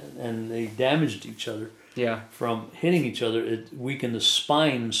 and they damaged each other. Yeah. From hitting each other, it weakened the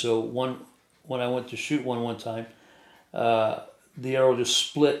spine. So one when I went to shoot one time, the arrow just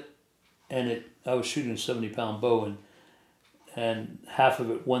split, and I was shooting a 70-pound bow, and half of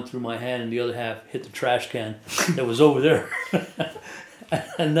it went through my hand, and the other half hit the trash can that was over there,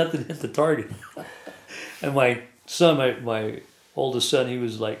 and nothing hit the target. And my son, my oldest son, he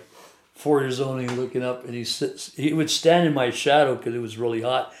was like 4 years old, and he looking up, and he would stand in my shadow because it was really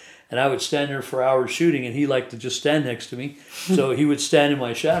hot, and I would stand there for hours shooting, and he liked to just stand next to me, so he would stand in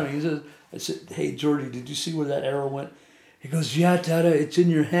my shadow. And I said, "Hey, Jordy, did you see where that arrow went?" He goes, "Yeah, Dada, it's in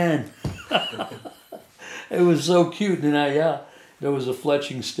your hand." It was so cute, and there was a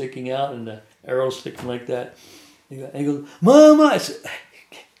fletching sticking out and the arrow sticking like that. He goes, "Mama," I said,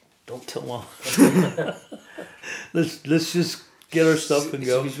 "Don't tell Mom." Let's just get our stuff and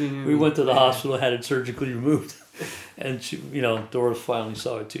go. We went to the hospital, had it surgically removed, and she, Dora finally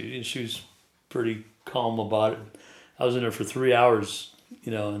saw it too, and she was pretty calm about it. I was in there for 3 hours,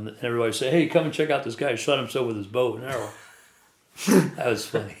 and everybody said, "Hey, come and check out this guy who shot himself with his bow and arrow." That was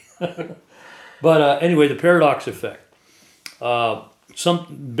funny. But anyway, the paradox effect.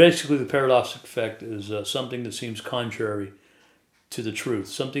 Basically, the paradox effect is something that seems contrary to the truth.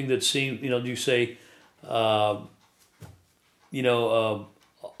 Something that seems, you say, all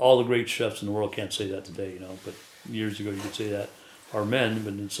the great chefs in the world can't say that today, but years ago you could say that, are men,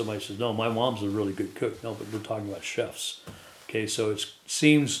 but then somebody says, "No, my mom's a really good cook." No, but we're talking about chefs. Okay, so it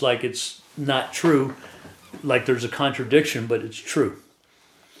seems like it's not true, like there's a contradiction, but it's true.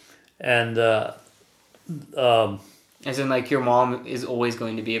 And as in, like, your mom is always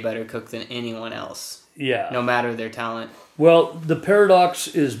going to be a better cook than anyone else. Yeah. No matter their talent. Well, the paradox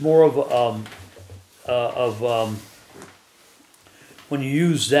is more of when you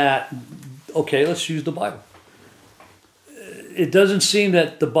use that. Okay, let's use the Bible. It doesn't seem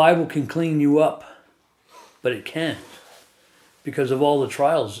that the Bible can clean you up, but it can, because of all the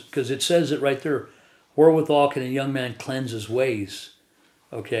trials. Because it says it right there. Wherewithal can a young man cleanse his ways.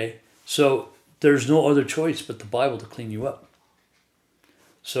 Okay, so there's no other choice but the Bible to clean you up.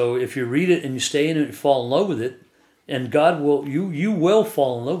 So if you read it and you stay in it and fall in love with it, and God will, you will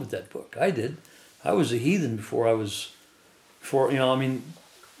fall in love with that book. I did. I was a heathen before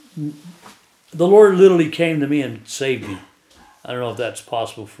the Lord literally came to me and saved me. I don't know if that's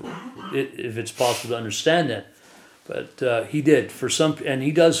possible if it's possible to understand that, but He did for some, and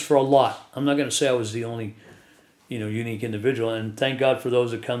He does for a lot. I'm not going to say I was the only, unique individual, and thank God for those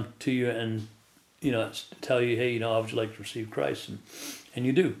that come to you and, tell you, "Hey, how would you like to receive Christ?" And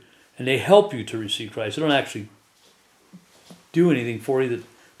you do, and they help you to receive Christ. They don't actually do anything for you that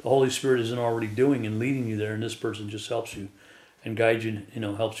the Holy Spirit isn't already doing and leading you there, and this person just helps you and guides you,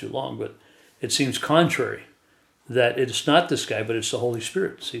 helps you along. But it seems contrary that it's not this guy, but it's the Holy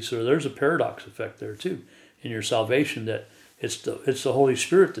Spirit. See, so there's a paradox effect there too in your salvation, that it's the Holy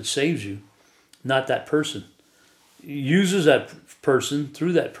Spirit that saves you, not that person. He uses that person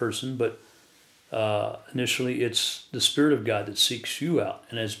through that person, but initially it's the Spirit of God that seeks you out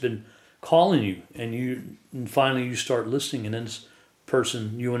and has been calling you, and finally you start listening, and then this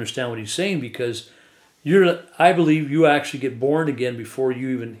person, you understand what he's saying, because I believe you actually get born again before you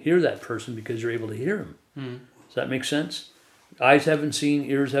even hear that person, because you're able to hear him. Mm. Does that make sense? Eyes haven't seen,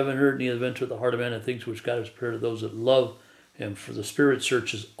 ears haven't heard, neither have entered the heart of man the things which God has prepared to those that love him. For the Spirit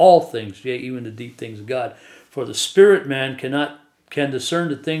searches all things, yea, even the deep things of God. For the spirit man can discern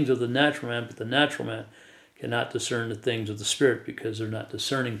the things of the natural man, but the natural man cannot discern the things of the Spirit, because they're not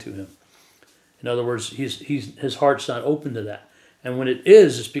discerning to him. In other words, his heart's not open to that. And when it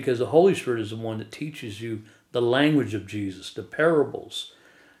is, it's because the Holy Spirit is the one that teaches you the language of Jesus, the parables,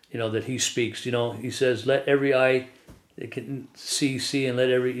 that he speaks. He says, "Let every eye that can see, and let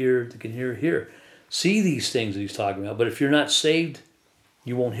every ear that can hear. See these things that he's talking about. But if you're not saved,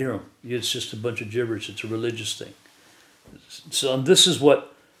 you won't hear them. It's just a bunch of gibberish. It's a religious thing." So this is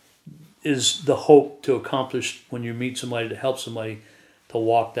what is the hope to accomplish when you meet somebody, to help somebody to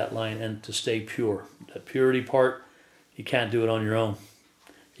walk that line and to stay pure. That purity part, you can't do it on your own.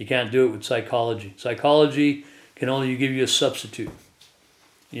 You can't do it with psychology. Psychology can only give you a substitute,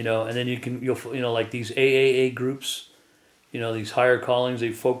 and then you'll like these AAA groups, these higher callings.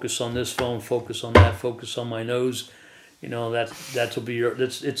 They focus on this phone, focus on that, focus on my nose. That'll be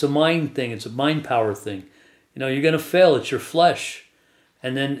it's a mind thing. It's a mind power thing. You're gonna fail. It's your flesh,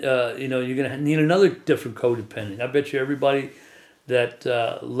 and then you're gonna need another different codependent. I bet you everybody that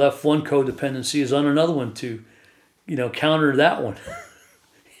left one codependency is on another one to, counter that one.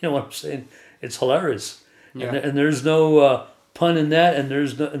 You know what I'm saying? It's hilarious. Yeah. And there's no pun in that, and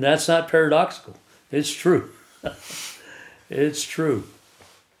that's not paradoxical. It's true. It's true.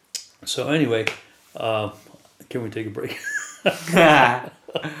 So anyway, can we take a break?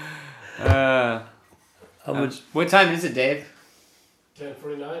 How much? What time is it, Dave?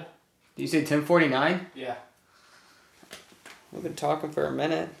 10:49. You said 10:49? Yeah. We've been talking for a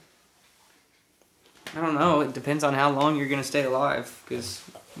minute. I don't know. It depends on how long you're gonna stay alive, because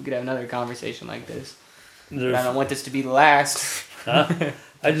we could have another conversation like this. But I don't want this to be the last. Huh?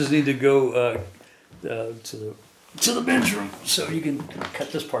 I just need to go to the bench room so you can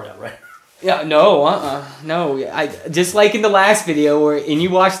cut this part out, right? Yeah, no, no. I just like in the last video and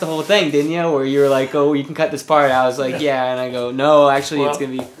you watched the whole thing, didn't you? Where you were like, "Oh, you can cut this part out." I was like, "Yeah," and I go, "No, actually, it's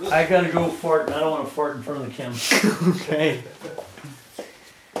gonna be." I gotta go fart. And I don't want to fart in front of the camera. Okay.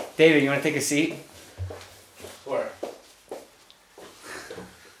 David, you want to take a seat? Where?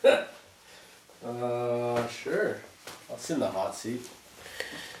 Sure. I'll sit in the hot seat.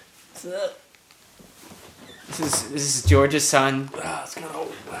 This is George's son. It's kind of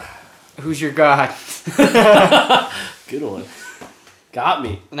old. Who's your god? Good one. Got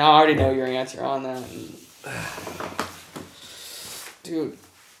me. Now I already know your answer on that. Dude.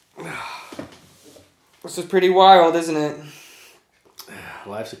 This is pretty wild, isn't it?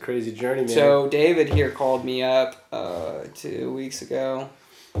 Life's a crazy journey, man. So David here called me up 2 weeks ago.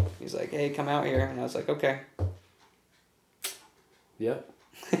 He's like, "Hey, come out here," and I was like, "Okay." Yep.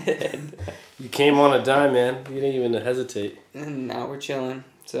 You came on a dime, man. You didn't even hesitate. And now we're chilling.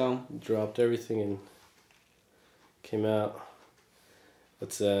 So You dropped everything and came out.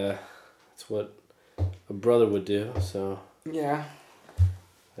 That's what a brother would do. So yeah,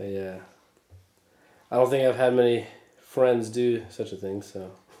 I don't think I've had many friends do such a thing.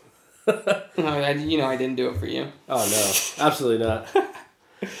 So. no, I didn't do it for you. Oh no, absolutely not.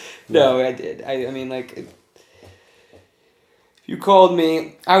 No, I did. I mean, like, if you called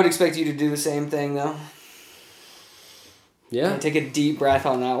me, I would expect you to do the same thing, though. Yeah. Take a deep breath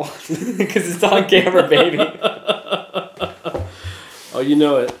on that one, because it's on camera, baby. Oh, you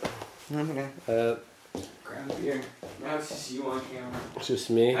know it. I'm gonna grab a beer. Now it's just you on camera. It's just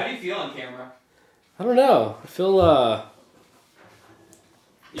me. How do you feel on camera? I don't know. I feel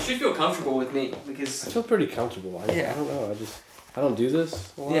You should feel comfortable with me, because I feel pretty comfortable. I don't know. I don't do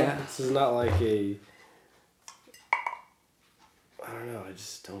this a lot. Yeah. This is not like I don't know. I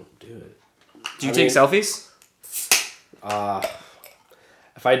just don't do it. Do you take selfies?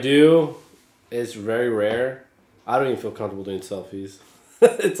 If I do, it's very rare. I don't even feel comfortable doing selfies.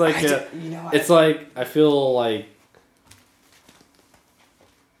 It's like it's like I feel like.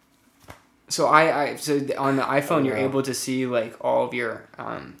 So so on the iPhone you're able to see like all of your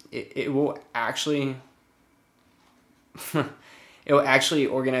it will actually it will actually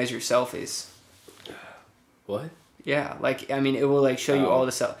organize your selfies. What? Yeah, like I mean it will like show you all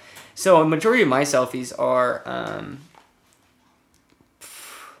the So a majority of my selfies are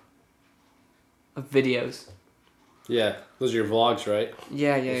of videos. Yeah, those are your vlogs, right?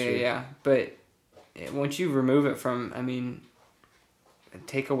 Yeah. But once you remove it from, I mean,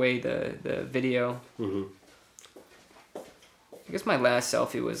 take away the video. Mm-hmm. I guess my last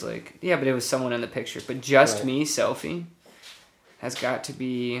selfie was like, yeah, but it was someone in the picture. But just me selfie has got to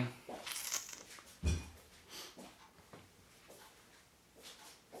be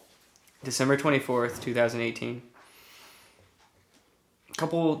December 24th, 2018. A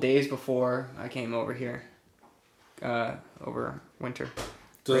couple days before I came over here. Over winter.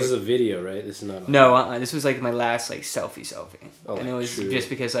 So this is a video, right? This is not. No, this was like my last like selfie, Oh, and it was true. just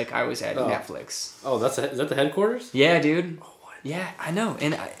because like I was at Netflix. Oh, is that the headquarters? Yeah, dude. Oh, what? Yeah, I know,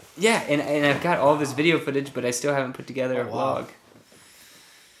 and and I've got all this video footage, but I still haven't put together a vlog.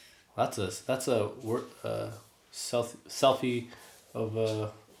 That's a selfie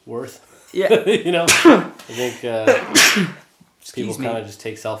of worth. Yeah. You know, I think people me. kind of just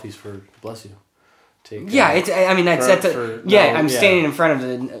take selfies for bless you. Yeah, I mean that's I'm yeah. standing in front of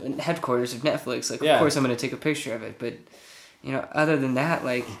the headquarters of Netflix. Like, Yeah. of course I'm gonna take a picture of it, but you know, other than that,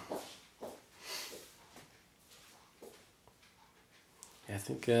 like. I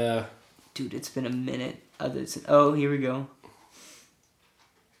think. Dude, it's been a minute. Oh, here we go.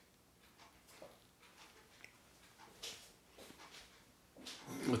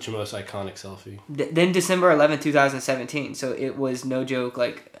 What's your most iconic selfie? Then December 11th, 2017. So it was no joke,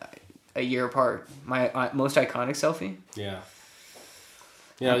 like a year apart. My most iconic selfie. Yeah.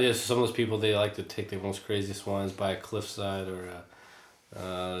 You know, yeah, some of those people, they like to take the most craziest ones by a cliffside or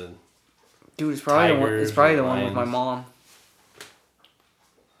Dude, it's probably the one with my mom.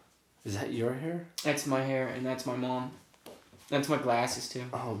 Is that your hair? That's my hair, and that's my mom. That's my glasses too.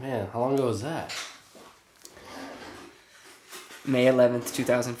 Oh man, how long ago was that? May 11th,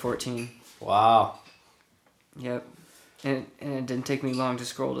 2014. Wow. Yep. And it didn't take me long to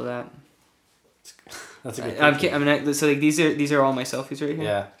scroll to that. That's a good I'm picture. kidding. I mean, so like these are all my selfies right here.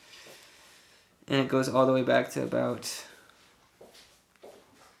 Yeah. and it goes all the way back to about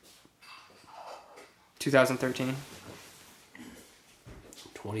 2013.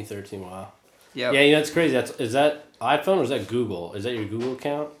 2013. Wow. Yep. Yeah, it's crazy. Is that iPhone or is that Google? Is that your Google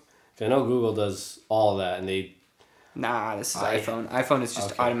account? 'Cause I know Google does all that, and they. Nah, this is iPhone. iPhone is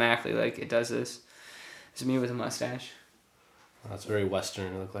just automatically like it does this. It's me with a mustache. That's very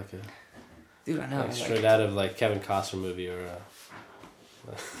Western. It looked like a. Dude, I know. Like straight out of like Kevin Costner movie or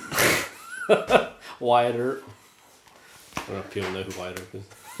Wyatt Earp. I don't know if people know who Wyatt Earp is.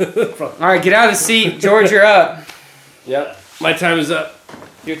 All right, get out of the seat, George. You're up. Yep, my time is up.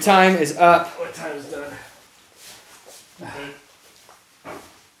 Your time is up. My time is done.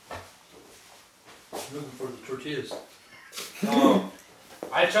 Looking for the tortillas. Oh,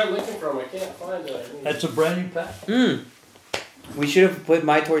 I tried looking for them. I can't find it. That's a brand new pack. We should have put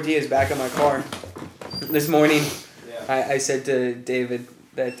my tortillas back in my car. This morning, Yeah. I said to David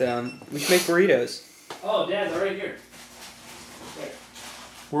that we should make burritos. Oh, Dad, they're right here.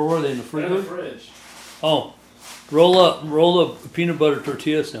 Where were they, in the They're in the fridge? fridge. Oh, roll up a peanut butter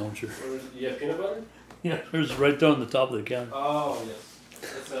tortilla sandwich. You have peanut butter? Yeah, there's right there on the top of the counter. Oh, yes.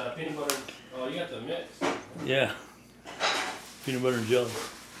 It's peanut butter. Oh, you got the mix. Yeah, peanut butter and jelly.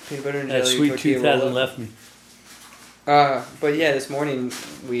 Peanut butter and That jelly sweet tortilla tooth hasn't roll-up. left me. But yeah, this morning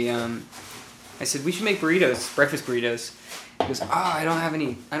we I said we should make burritos, breakfast burritos. He goes, I don't have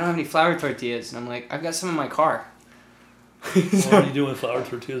any flour tortillas, and I'm like, I've got some in my car. What are you doing with flour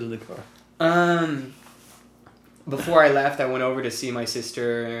tortillas in the car? Before I left, I went over to see my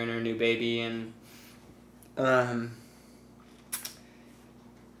sister and her new baby, and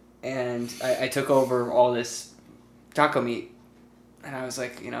I took over all this taco meat, and I was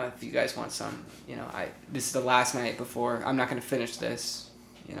like, if you guys want some, this is the last night before I'm not gonna finish this,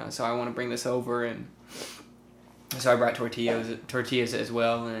 so I want to bring this over, and so I brought tortillas as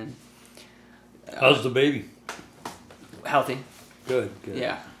well, and How's the baby? healthy. Good.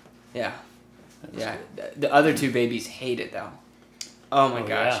 Yeah. The other two babies hate it though. Oh my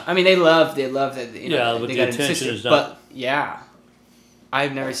gosh! Yeah. I mean, they love that. Yeah, but they the got a attention sister, is not- But yeah,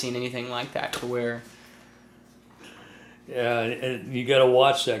 I've never seen anything like that to where. Yeah, and you got to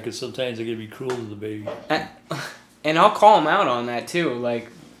watch that because sometimes they're gonna be cruel to the baby. And I'll call him out on that too. Like,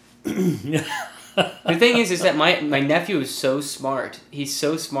 the thing is that my nephew is so smart. He's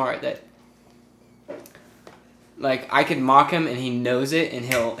so smart that. Like, I could mock him and he knows it, and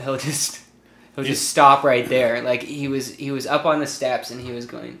he'll just stop right there. Like, he was up on the steps and he was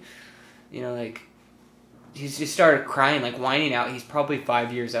going, he just started crying, like whining out. He's probably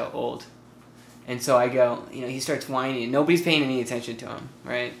 5 years old. And so I go, he starts whining and nobody's paying any attention to him,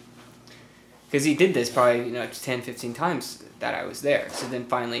 right? Because he did this probably, 10, 15 times that I was there. So then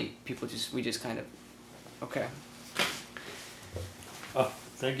finally we just kind of, okay. Oh,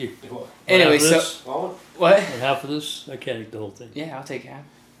 thank you. Anyway, One? what? And half of this, I can't eat the whole thing. Yeah, I'll take half.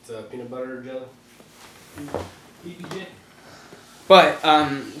 It's peanut butter jelly. PBJ. But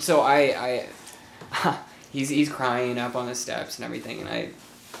so I he's crying up on the steps and everything, and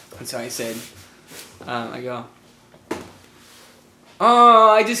so I said, I go,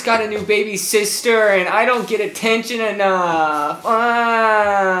 oh, I just got a new baby sister and I don't get attention enough.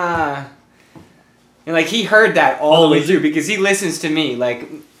 And like he heard that all the way through because he listens to me. Like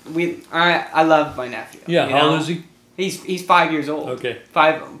I love my nephew. Yeah, how old is he? He's 5 years old. Okay.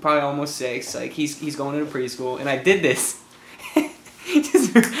 5, probably almost 6. Like he's going into preschool, and I did this.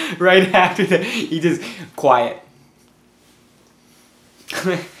 Just right after that, he just quiet.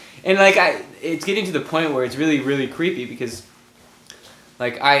 And like it's getting to the point where it's really really creepy because,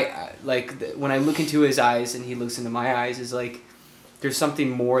 like when I look into his eyes and he looks into my eyes, is like there's something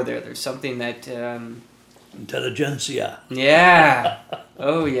more there. There's something that. Intelligentsia. Yeah.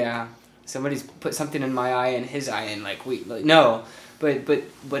 Oh yeah. Somebody's put something in my eye and his eye, and like no, but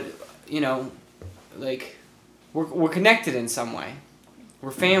like we're connected in some way.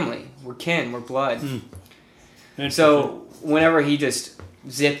 We're family. We're kin. We're blood. So whenever he just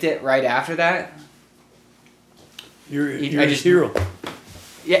zipped it right after that, you're his hero.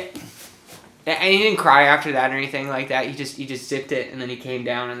 Yeah. And he didn't cry after that or anything like that. He just zipped it, and then he came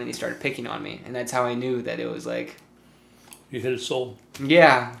down, and then he started picking on me, and that's how I knew that it was like. You hit his soul.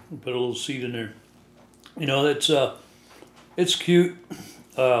 Yeah. Put a little seed in there. It's cute.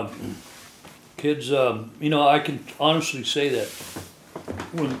 Kids, I can honestly say that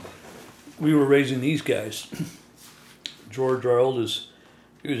when we were raising these guys, George, our oldest,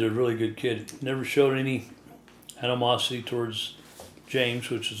 he was a really good kid. Never showed any animosity towards James,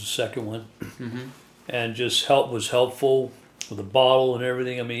 which is the second one, and just was helpful with a bottle and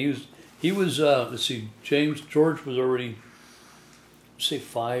everything. I mean, he was. Let's see, George was already, say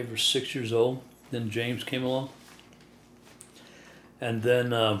 5 or 6 years old Then James came along. And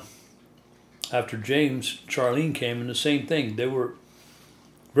then after James, Charlene came, and the same thing. They were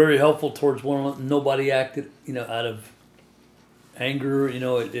very helpful towards one another. Nobody acted, out of anger.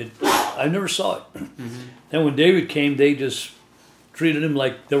 I never saw it. Mm-hmm. And when David came, they just treated him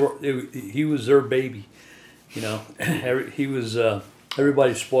like he was their baby. He was.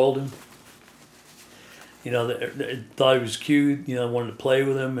 Everybody spoiled him. They thought he was cute. Wanted to play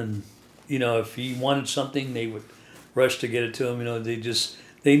with him, and if he wanted something, they would rush to get it to him.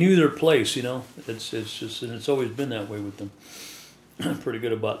 They knew their place. It's just, and it's always been that way with them. Pretty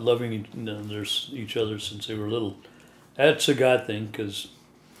good about loving each other since they were little. That's a God thing, because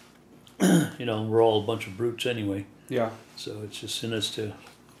we're all a bunch of brutes anyway. Yeah. So it's just in us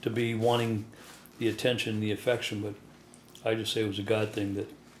to be wanting the attention, the affection. But I just say it was a God thing.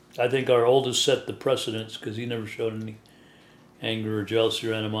 That I think our oldest set the precedence, because he never showed any anger or jealousy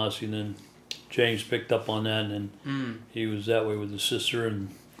or animosity. And then James picked up on that, and then he was that way with his sister, and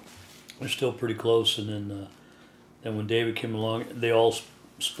they're still pretty close. And then when David came along, they all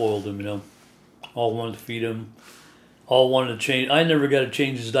spoiled him. All wanted to feed him. All wanted to change. I never got to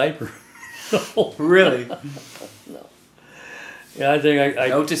change his diaper. Really? No. Yeah, I think I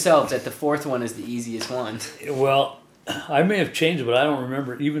note to self that the fourth one is the easiest one. Well, I may have changed it, but I don't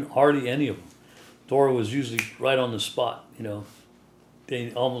remember even hardly any of them. Dora was usually right on the spot.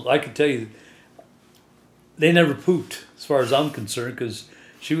 They almost. I could tell you, they never pooped, as far as I'm concerned, because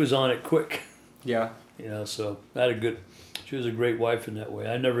she was on it quick. Yeah. So she was a great wife in that way.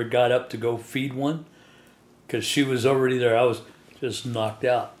 I never got up to go feed one, because she was already there. I was just knocked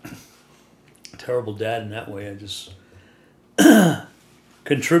out. Terrible dad in that way. I just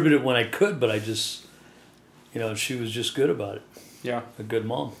contributed when I could, but I just, she was just good about it. Yeah. A good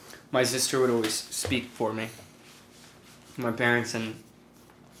mom. My sister would always speak for me. My parents would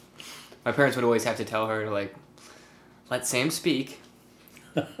always have to tell her to let Sam speak.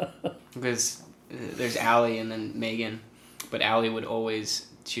 Because there's Allie and then Megan, but Allie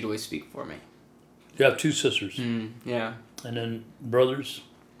she'd always speak for me. You have two sisters. Yeah. And then brothers?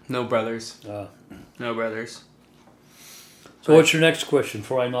 No brothers. No brothers. So what's your next question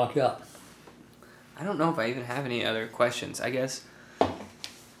before I knock you out? I don't know if I even have any other questions. I guess.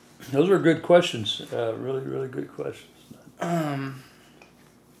 Those are good questions. Really, really good questions.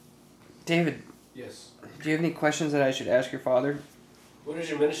 David. Yes. Do you have any questions that I should ask your father? What is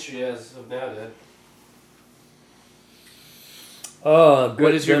your ministry as of now, Dad? Good.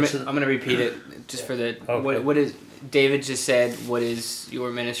 What is your? I'm going to repeat it just for the. Okay. What is? David just said, "What is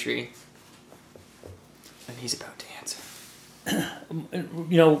your ministry?" And he's about to answer.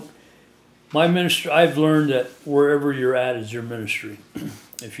 My ministry. I've learned that wherever you're at is your ministry.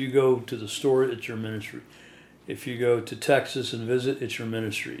 If you go to the store, it's your ministry. If you go to Texas and visit, it's your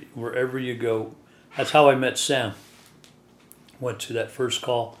ministry. Wherever you go, that's how I met Sam. Went to that first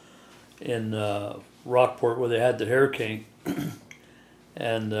call in Rockport where they had the hurricane.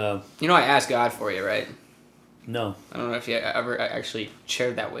 And I asked God for you, right? No. I don't know if you ever actually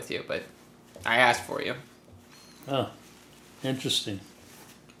shared that with you, but I asked for you. Oh, interesting.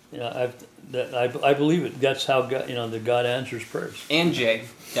 I believe it. That's how God, that God answers prayers. And Jay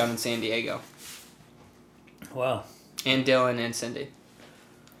down in San Diego. Wow. And Dylan and Cindy.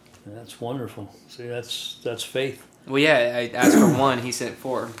 That's wonderful. See, that's faith. Well, yeah, I asked for one. He sent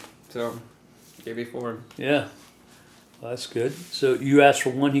 4, so gave me 4. Yeah. Well, that's good. So you asked for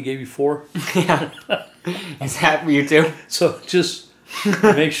 1, he gave you 4? Yeah. Is that for you too? So just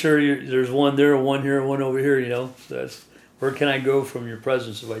make sure there's 1 there, 1 here, 1 over here, So that's, where can I go from your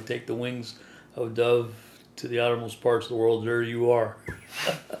presence if I take the wings of a dove to the outermost parts of the world? There you are.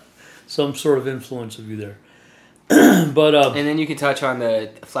 Some sort of influence of you there. But and then you can touch on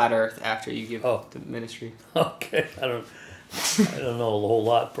the flat Earth after you give the ministry. Okay, I don't know a whole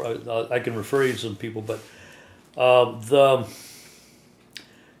lot. Probably, I can refer you to some people, but the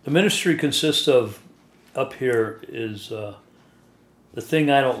ministry consists of, up here is the thing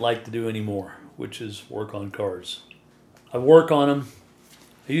I don't like to do anymore, which is work on cars. I work on them.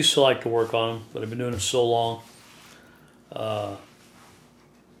 I used to like to work on them, but I've been doing it so long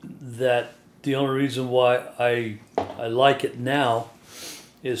that the only reason why I like it now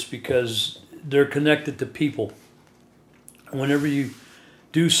is because they're connected to people. Whenever you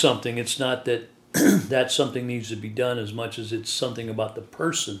do something, it's not that that something needs to be done as much as it's something about the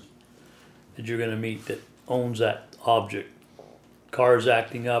person that you're going to meet that owns that object. Cars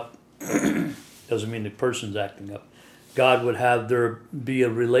acting up doesn't mean the person's acting up. God would have there be a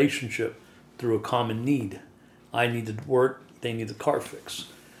relationship through a common need. I need to work, they need the car fixed.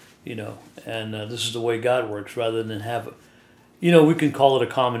 And this is the way God works, rather than have, we can call it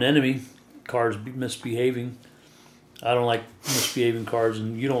a common enemy, cars misbehaving. I don't like misbehaving cars,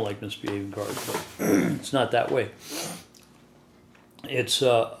 and you don't like misbehaving cars, but it's not that way. It's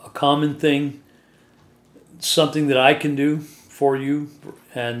a common thing, something that I can do for you,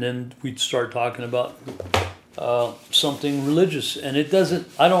 and then we'd start talking about something religious. And it doesn't,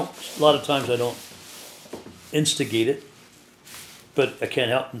 a lot of times I don't instigate it, but I can't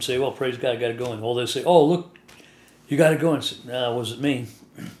help and say, well, praise God, I got to go. And they say, oh, look, you got to go. And I say, nah, it wasn't me.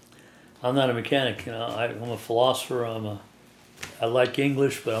 I'm not a mechanic. I'm a philosopher. I like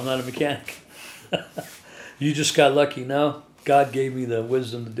English, but I'm not a mechanic. You just got lucky. No, God gave me the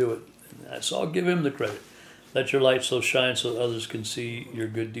wisdom to do it. So I'll give him the credit. Let your light so shine so that others can see your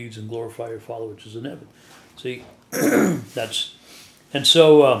good deeds and glorify your Father which is in heaven. See,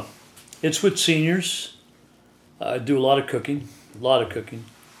 so it's with seniors. I do a lot of cooking. 1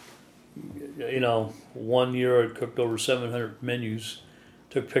 year I cooked over 700 menus,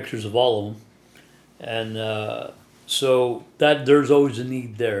 took pictures of all of them. And so that there's always a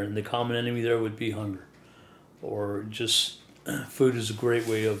need there, and the common enemy there would be hunger. Or just food is a great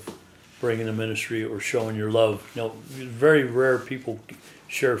way of bringing the ministry or showing your love. Very rare people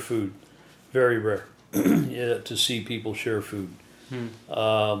share food. Very rare to see people share food.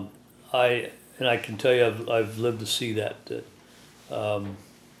 I can tell you I've lived to see that.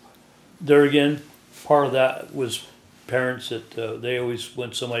 There again, part of that was parents that they always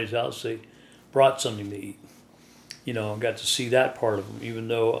went to somebody's house, they brought something to eat. I got to see that part of them, even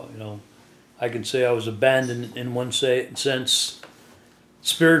though, I can say I was abandoned in one sense.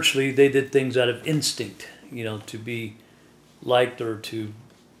 Spiritually, they did things out of instinct, to be liked or to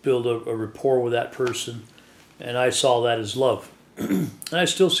build a rapport with that person. And I saw that as love. And I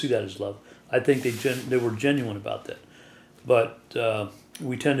still see that as love. I think they were genuine about that. But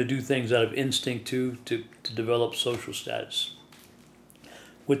we tend to do things out of instinct too, to develop social status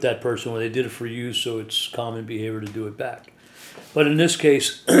with that person, where they did it for you, so it's common behavior to do it back. But in this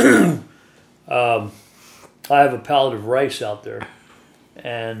case, I have a pallet of rice out there,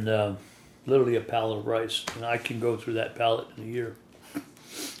 and literally a pallet of rice, and I can go through that pallet in a year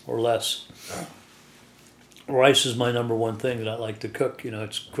or less. Rice is my number one thing that I like to cook.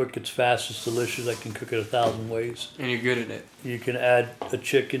 It's quick, it's fast, it's delicious. I can cook it 1,000 ways. And you're good at it. You can add a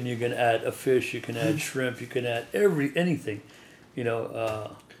chicken, you can add a fish, you can add shrimp, you can add anything.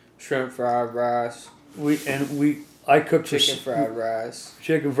 Shrimp fried rice. I cook chicken fried rice.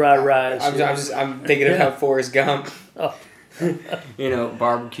 Chicken fried rice. I'm thinking about Forrest Gump. Oh.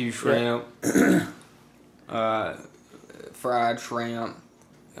 Barbecue shrimp, fried shrimp,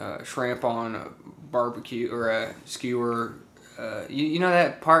 shrimp on a barbecue or a skewer. You know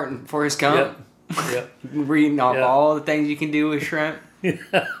that part in Forrest Gump? Yep. Reading off all the things you can do with shrimp.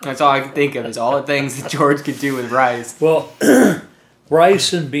 That's all I can think of, is all the things that George could do with rice. Well,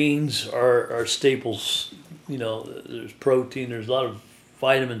 rice and beans are staples. There's protein, there's a lot of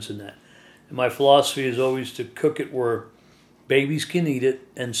vitamins in that. And my philosophy is always to cook it where babies can eat it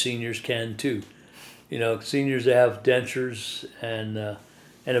and seniors can too. Seniors that have dentures, and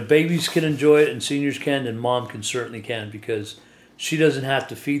if babies can enjoy it and seniors can, then mom certainly can, because she doesn't have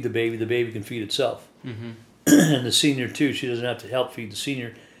to feed the baby can feed itself. Mm-hmm. And the senior too, she doesn't have to help feed the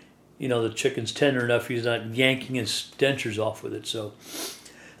senior. The chicken's tender enough, he's not yanking his dentures off with it. So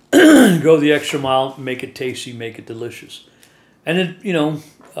go the extra mile, make it tasty, make it delicious. And it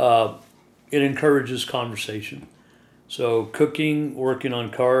encourages conversation. So cooking, working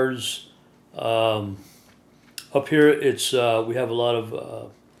on cars. Up here, it's we have a lot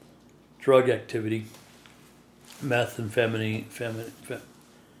of drug activity, methamphetamine,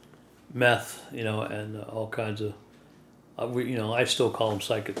 meth, and all kinds of. I still call them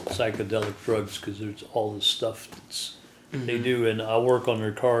psychedelic drugs, because there's all this stuff that's they do, and I work on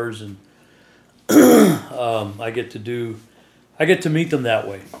their cars, and I get to meet them that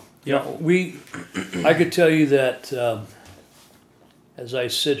way. I could tell you that as I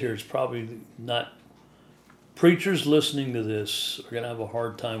sit here, it's probably not. Preachers listening to this are going to have a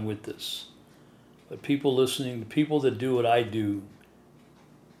hard time with this. But people listening, the people that do what I do,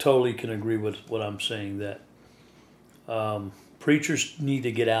 totally can agree with what I'm saying, that preachers need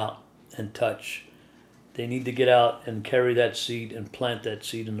to get out and touch. They need to get out and carry that seed and plant that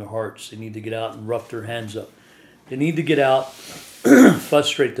seed in their hearts. They need to get out and rough their hands up. They need to get out,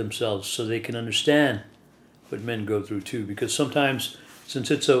 frustrate themselves so they can understand what men go through too. Because sometimes,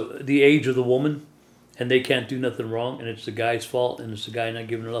 since it's the age of the woman, and they can't do nothing wrong, and it's the guy's fault, and it's the guy not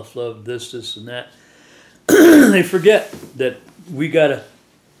giving enough love, this, and that, they forget that we got to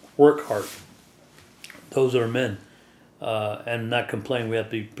work hard. Those are men. And not complain. We have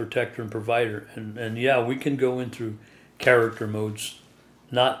to be protector and provider. And we can go in through character modes.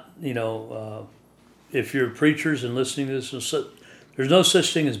 not, if you're preachers and listening to this, there's no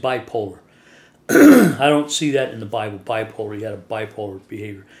such thing as bipolar. I don't see that in the Bible, bipolar. He had a bipolar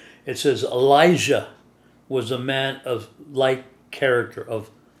behavior. It says Elijah was a man of like character,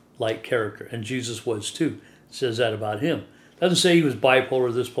 and Jesus was too. It says that about him. It doesn't say he was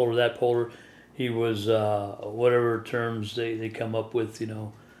bipolar, this polar, that polar. He was, whatever terms they come up with,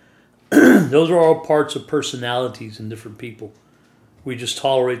 Those are all parts of personalities in different people. We just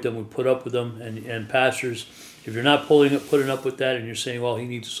tolerate them, we put up with them, and pastors, if you're not putting up with that and you're saying, well, he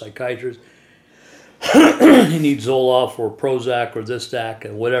needs a psychiatrist, he needs Zoloft or Prozac or this, that,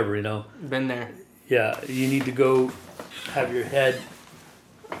 and whatever, Been there. Yeah, you need to go have your head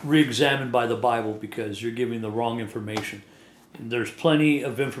re-examined by the Bible because you're giving the wrong information. And there's plenty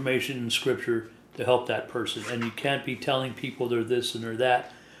of information in Scripture to help that person, and you can't be telling people they're this and they're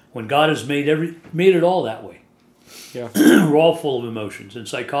that when God has made it all that way. Yeah. We're all full of emotions, and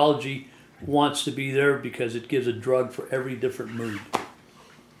psychology wants to be there because it gives a drug for every different mood.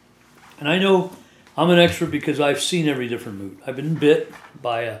 And I know I'm an expert because I've seen every different mood. I've been bit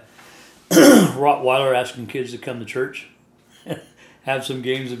by a Rottweiler asking kids to come to church, have some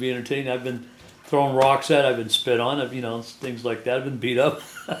games to be entertaining. I've been thrown rocks at, I've been spit on, things like that. I've been beat up.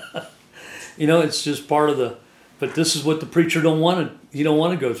 It's just part of but this is what the preacher don't want to, he don't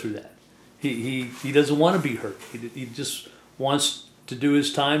want to go through that. He doesn't want to be hurt. He just wants to do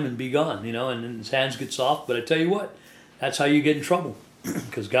his time and be gone, and then his hands get soft. But I tell you what, that's how you get in trouble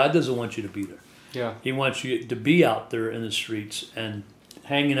because God doesn't want you to be there. Yeah. He wants you to be out there in the streets and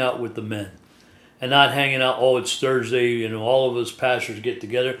hanging out with the men and not hanging out, it's Thursday, all of us pastors get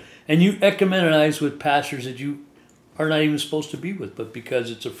together and you ecumenize with pastors that you are not even supposed to be with, but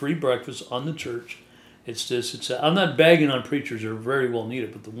because it's a free breakfast on the church, it's this, it's that. I'm not bagging on preachers, they're very well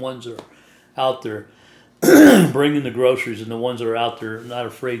needed, but the ones that are out there bringing the groceries and the ones that are out there not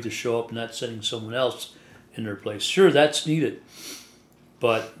afraid to show up and not sending someone else in their place. Sure, that's needed.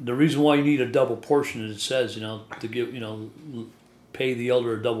 But the reason why you need a double portion, as it says, to give, pay the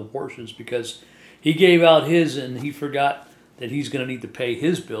elder a double portion is because he gave out his and he forgot that he's going to need to pay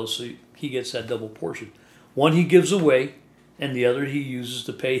his bills, so he gets that double portion. One he gives away, and the other he uses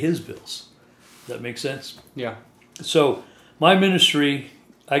to pay his bills. Does that make sense? Yeah. So my ministry,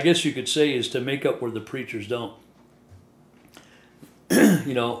 I guess you could say, is to make up where the preachers don't.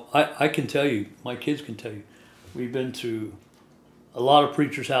 I can tell you, my kids can tell you, we've been to a lot of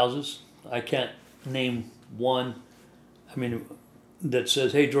preachers' houses. I can't name one, that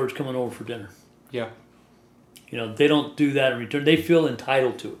says, hey, George, coming over for dinner. Yeah. They don't do that in return. They feel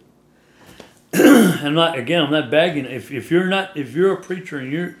entitled to it. I'm not bagging. If you're a preacher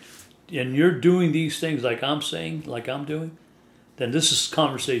and you're doing these things like I'm saying, like I'm doing, then this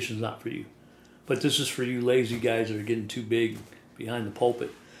conversation's not for you. But this is for you lazy guys that are getting too big behind the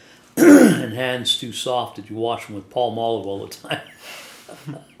pulpit and hands too soft that you wash them with Palmolive all the time.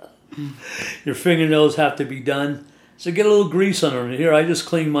 Your fingernails have to be done. So get a little grease on them. Here, I just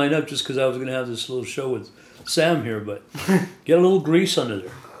cleaned mine up just because I was going to have this little show with Sam here, but get a little grease under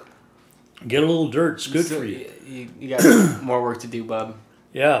there. Get a little dirt. It's good for you. You got more work to do, bub.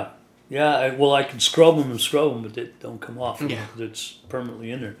 Yeah. Yeah, I can scrub them, but they don't come off. Yeah. It's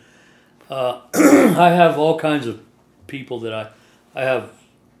permanently in there. I have all kinds of people that I have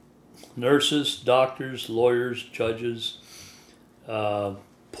nurses, doctors, lawyers, judges,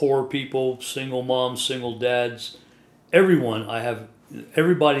 poor people, single moms, single dads, everyone.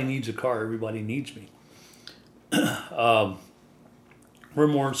 Everybody needs a car. Everybody needs me. We're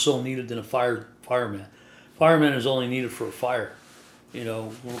more so needed than a fireman. Fireman is only needed for a fire.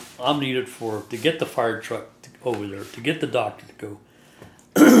 I'm needed to get the fire truck over there, to get the doctor to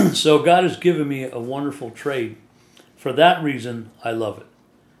go. So God has given me a wonderful trade. For that reason, I love it.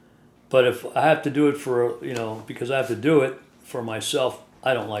 But if I have to do it because I have to do it for myself,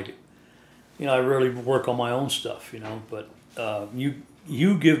 I don't like it. I rarely work on my own stuff, but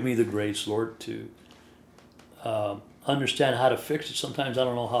you give me the grace, Lord, to understand how to fix it. Sometimes I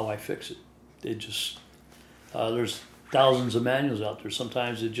don't know how I fix it. It just, there's thousands of manuals out there.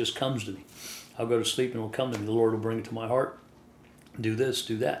 Sometimes it just comes to me. I'll go to sleep and it'll come to me. The Lord will bring it to my heart. Do this,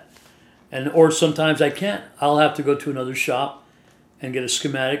 do that. Or sometimes I can't. I'll have to go to another shop and get a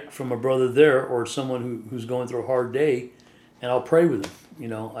schematic from a brother there or someone who's going through a hard day, and I'll pray with them.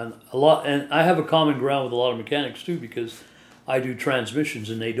 And I have a common ground with a lot of mechanics too, because I do transmissions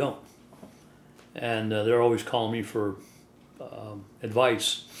and they don't. And they're always calling me for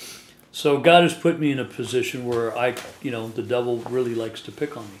advice. So God has put me in a position where the devil really likes to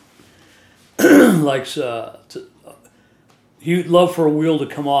pick on me. He'd love for a wheel to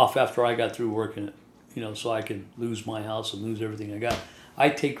come off after I got through working it, so I can lose my house and lose everything I got. I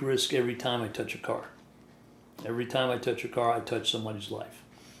take risk every time I touch a car. Every time I touch a car, I touch somebody's life.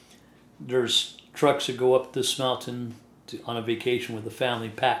 There's trucks that go up this mountain on a vacation with the family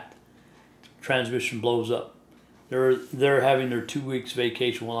packed. Transmission blows up. They're having their 2 weeks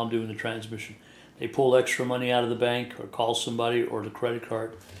vacation while I'm doing the transmission. They pull extra money out of the bank or call somebody or the credit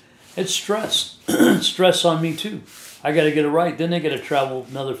card. It's stress. Stress on me too. I got to get it right. Then they got to travel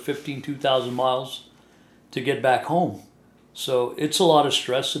another 2,000 miles to get back home. So it's a lot of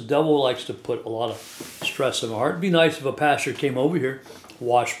stress. The devil likes to put a lot of stress in my heart. It'd be nice if a pastor came over here,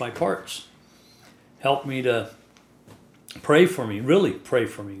 washed my parts, helped me to pray for me, really pray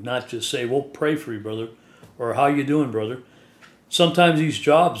for me, not just say, well, pray for you, brother, or how you doing, brother. Sometimes these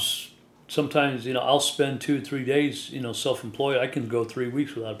jobs, I'll spend 2-3 days, self-employed. I can go 3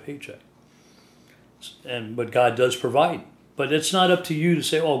 weeks without a paycheck. But God does provide. But it's not up to you to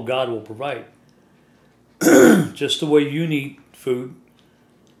say, oh, God will provide. Just the way you need food,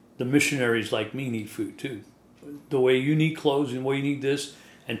 the missionaries like me need food too. The way you need clothes and the way you need this,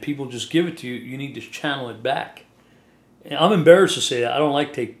 and people just give it to you, you need to channel it back. And I'm embarrassed to say that. I don't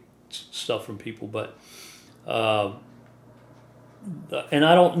like to take stuff from people, but and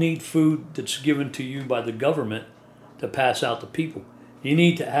I don't need food that's given to you by the government to pass out to people. You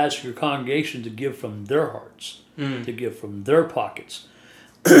need to ask your congregation to give from their hearts, to give from their pockets.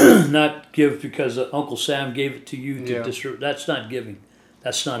 Not give because Uncle Sam gave it to you to distribute. That's not giving.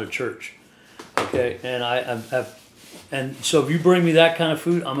 That's not a church. Okay, and and so if you bring me that kind of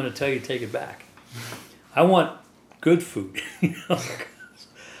food, I'm going to tell you to take it back. I want good food.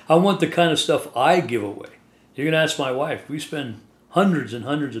 I want the kind of stuff I give away. You're going to ask my wife. We spend hundreds and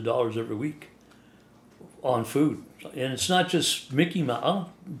hundreds of dollars every week on food, and it's not just Mickey Mouse. I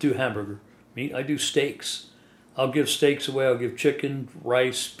don't do hamburger meat. I do steaks. I'll give steaks away. I'll give chicken,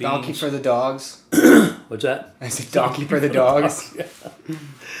 rice, beans. Donkey for the dogs. What's that? I said donkey for the dogs. Yeah.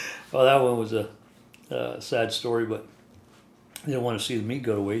 Well, that one was a sad story, but you don't want to see the meat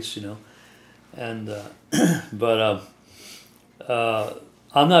go to waste, And but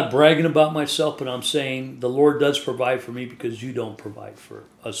I'm not bragging about myself, but I'm saying the Lord does provide for me because you don't provide for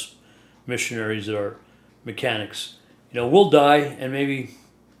us missionaries that are mechanics. We'll die, and maybe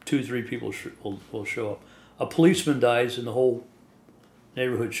 2-3 people will show up. A policeman dies and the whole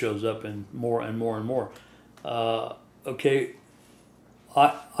neighborhood shows up, and more and more and more. Okay,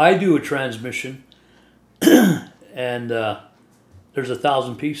 I do a transmission, and there's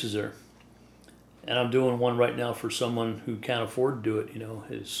 1,000 pieces there. And I'm doing one right now for someone who can't afford to do it.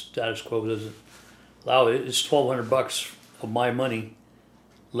 His status quo doesn't allow it. It's $1,200 of my money,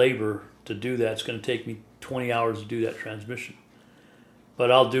 labor, to do that. It's going to take me 20 hours to do that transmission.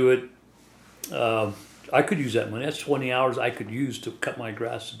 But I'll do it. I could use that money. That's 20 hours I could use to cut my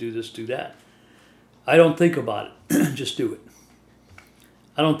grass, to do this, do that. I don't think about it. Just do it.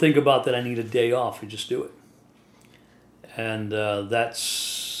 I don't think about that I need a day off. You just do it. And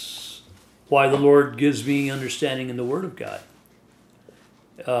that's why the Lord gives me understanding in the Word of God.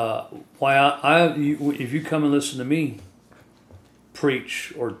 If you come and listen to me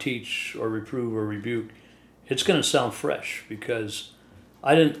preach or teach or reprove or rebuke, it's going to sound fresh because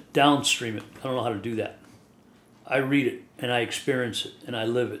I didn't downstream it. I don't know how to do that. I read it and I experience it and I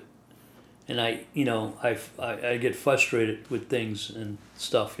live it, and I get frustrated with things and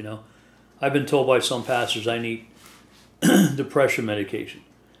stuff. I've been told by some pastors I need depression medication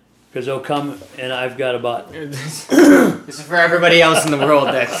because they'll come and I've got about. This is for everybody else in the world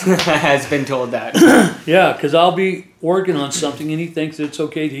that has been told that. Yeah, because I'll be working on something and he thinks that it's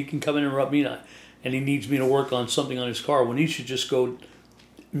okay. He can come in and rub me, and he needs me to work on something on his car when he should just go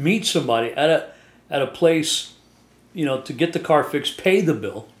meet somebody at a place, to get the car fixed, pay the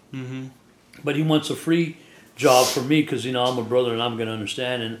bill. Mm-hmm. But he wants a free job for me because, I'm a brother and I'm going to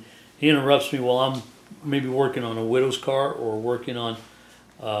understand. And he interrupts me while I'm maybe working on a widow's car or working on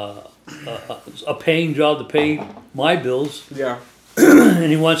a paying job to pay my bills. Yeah.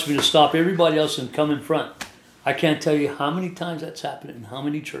 And he wants me to stop everybody else and come in front. I can't tell you how many times that's happened in how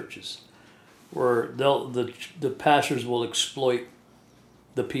many churches where the pastors will exploit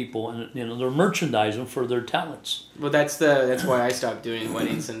the people, and they're merchandising for their talents. Well, that's why I stopped doing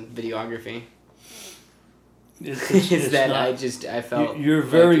weddings and videography. I felt you're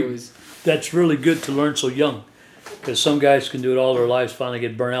very. That's really good to learn so young, because some guys can do it all their lives, finally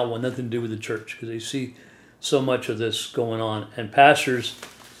get burnt out, want nothing to do with the church because they see so much of this going on. And pastors,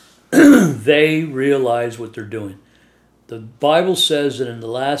 they realize what they're doing. The Bible says that in the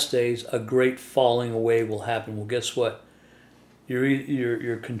last days a great falling away will happen. Well, guess what?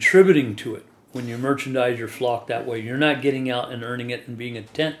 You're contributing to it when you merchandise your flock that way. You're not getting out and earning it and being a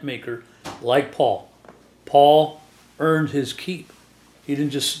tent maker like Paul. Paul earned his keep. He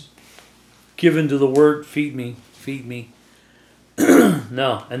didn't just give into the word, feed me, feed me.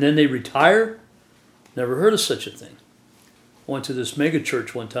 No. And then they retire. Never heard of such a thing. Went to this mega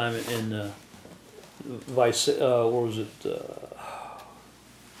church one time in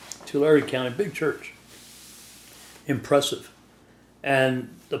Tulare County, big church. Impressive.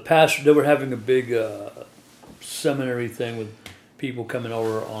 And the pastor, they were having a big seminary thing with people coming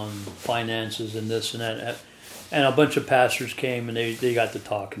over on finances and this and that. And a bunch of pastors came and they got to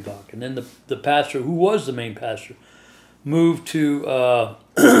talk. And then the pastor, who was the main pastor, moved to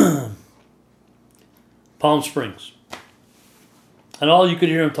Palm Springs. And all you could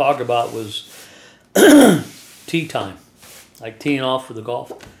hear him talk about was tee time, like teeing off for the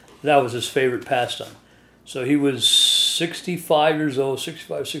golf. That was his favorite pastime. So he was 65 years old,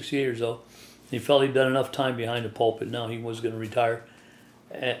 65, 68 years old. He felt he'd done enough time behind the pulpit. Now he was going to retire.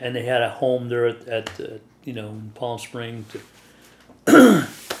 And they had a home there at in Palm Springs. I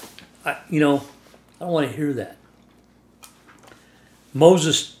don't want to hear that.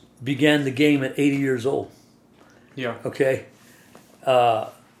 Moses began the game at 80 years old. Yeah. Okay? I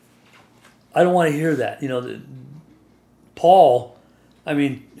don't want to hear that. Paul,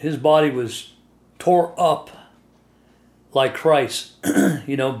 his body was tore up like Christ,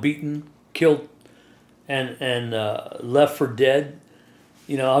 beaten, killed, and left for dead.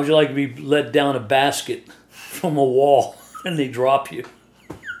 How would you like to be let down a basket from a wall and they drop you?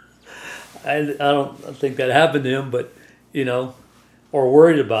 I don't think that happened to him, but, or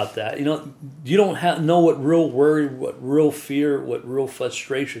worried about that. You don't know what real worry, what real fear, what real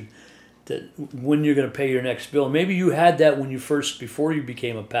frustration, that when you're going to pay your next bill. Maybe you had that before you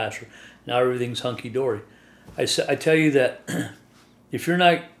became a pastor. Now everything's hunky-dory. I tell you that if you're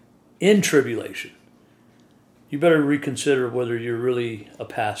not in tribulation, you better reconsider whether you're really a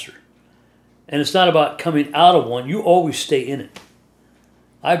pastor. And it's not about coming out of one. You always stay in it.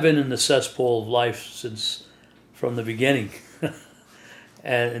 I've been in the cesspool of life from the beginning.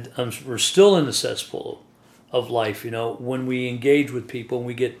 And we're still in the cesspool of life, when we engage with people and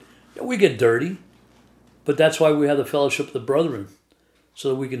we get dirty. But that's why we have the fellowship of the brethren, so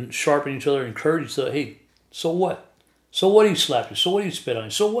that we can sharpen each other, encourage each other. Hey, so what? So what he slapped you? So what he spit on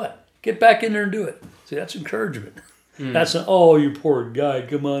you? So what? Get back in there and do it. See, that's encouragement. That's you poor guy,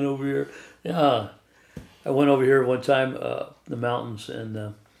 come on over here. Yeah. I went over here one time, the mountains,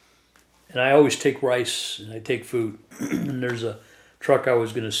 and I always take rice and I take food. And there's a truck I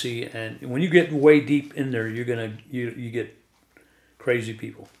was going to see, and when you get way deep in there, you get crazy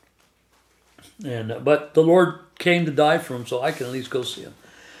people. And but the Lord came to die for him, so I can at least go see him.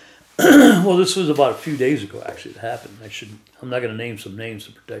 Well, this was about a few days ago, actually, it happened. I'm not going to name some names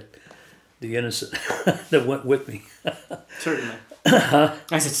to protect the innocent that went with me. Certainly.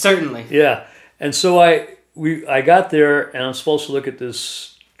 I said certainly. Yeah. And so I got there, and I'm supposed to look at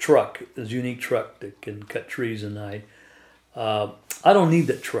this truck, this unique truck that can cut trees, and I don't need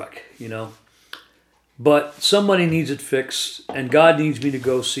that truck, But somebody needs it fixed, and God needs me to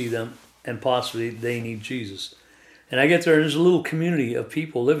go see them, and possibly they need Jesus. And I get there, and there's a little community of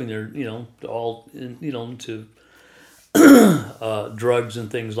people living there, all into drugs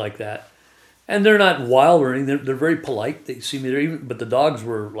and things like that. And they're not wild or anything. They're very polite. They see me there, but the dogs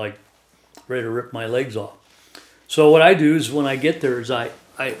were like ready to rip my legs off. So what I do is when I get there is I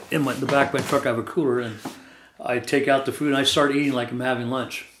in the back of my truck I have a cooler, and I take out the food and I start eating like I'm having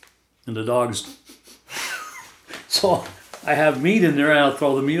lunch. And the dogs. So I have meat in there, and I'll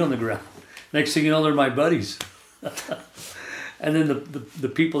throw the meat on the ground. Next thing you know, they're my buddies. And then the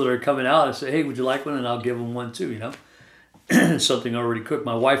people that are coming out, I say, hey, would you like one? And I'll give them one too, Something already cooked.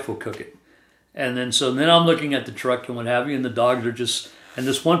 My wife will cook it. And then I'm looking at the truck and what have you, and the dogs are just, and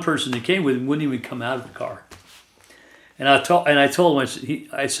this one person that came with him wouldn't even come out of the car. And I told him, he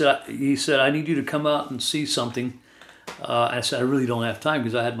said, I need you to come out and see something. I said, I really don't have time,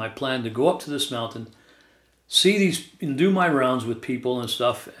 because I had my plan to go up to this mountain, see these, do my rounds with people and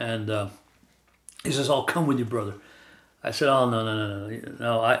stuff. And he says, I'll come with you, brother. I said, oh,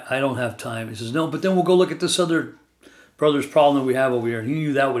 no, I don't have time. He says, no, but then we'll go look at this other brother's problem that we have over here. And he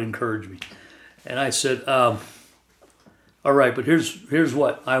knew that would encourage me. And I said, all right, but here's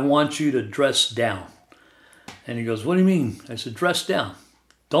what. I want you to dress down. And he goes, what do you mean? I said, dress down.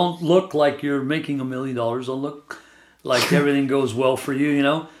 Don't look like you're making $1 million. Don't look like everything goes well for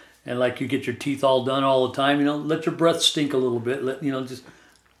you, and like you get your teeth all done all the time. Let your breath stink a little bit. Just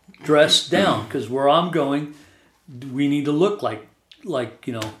dress down, because where I'm going, we need to look like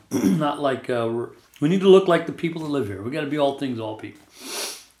not like we need to look like the people that live here. We got to be all things, all people.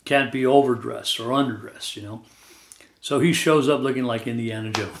 Can't be overdressed or underdressed, So he shows up looking like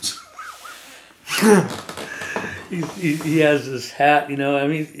Indiana Jones. he has this hat, you know. I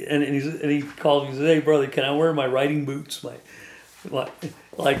mean, and he calls me. He says, "Hey, brother, can I wear my riding boots?" Like, I don't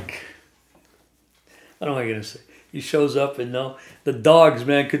know what I'm gonna say. He shows up and no, the dogs,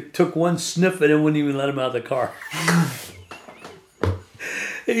 man, took one sniff at him, wouldn't even let him out of the car.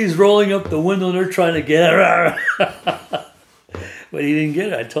 He's rolling up the window and they're trying to get it. But he didn't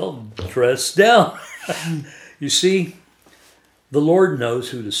get it. I told him, dress down. You see, the Lord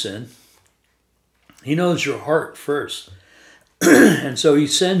knows who to send. He knows your heart first. And so he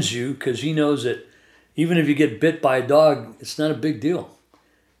sends you because he knows that even if you get bit by a dog, it's not a big deal.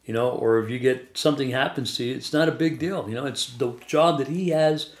 You know, or if you get something happens to you, it's not a big deal. You know, it's the job that he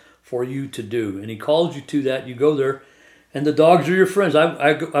has for you to do. And he calls you to that. You go there, and the dogs are your friends.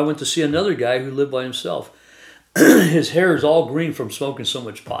 I went to see another guy who lived by himself. His hair is all green from smoking so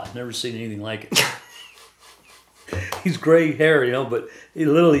much pot. Never seen anything like it. He's gray hair, you know, but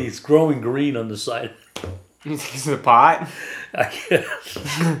he's growing green on the side. He's a pot? I guess.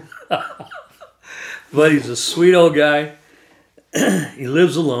 But he's a sweet old guy. He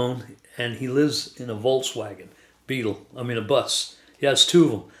lives alone, and he lives in a Volkswagen a bus. He has two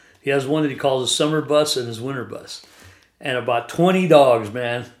of them. He has one that he calls a summer bus and his winter bus. And about 20 dogs,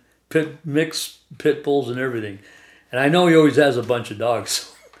 man. Mixed pit bulls and everything. And I know he always has a bunch of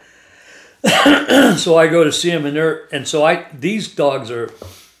dogs. So I go to see him, these dogs are,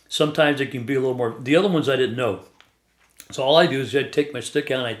 sometimes they can be a little more, the other ones I didn't know. So all I do is I take my stick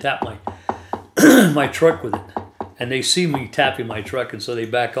out and I tap my truck with it. And they see me tapping my truck, and so they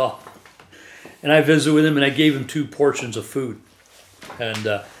back off. And I visit with him, and I gave him 2 portions of food.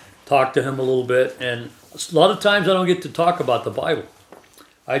 And talked to him a little bit. And a lot of times I don't get to talk about the Bible.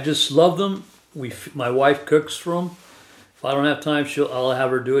 I just love them. My wife cooks for them. If I don't have time, I'll have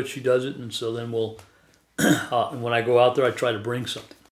her do it. She does it, and so then when I go out there, I try to bring something.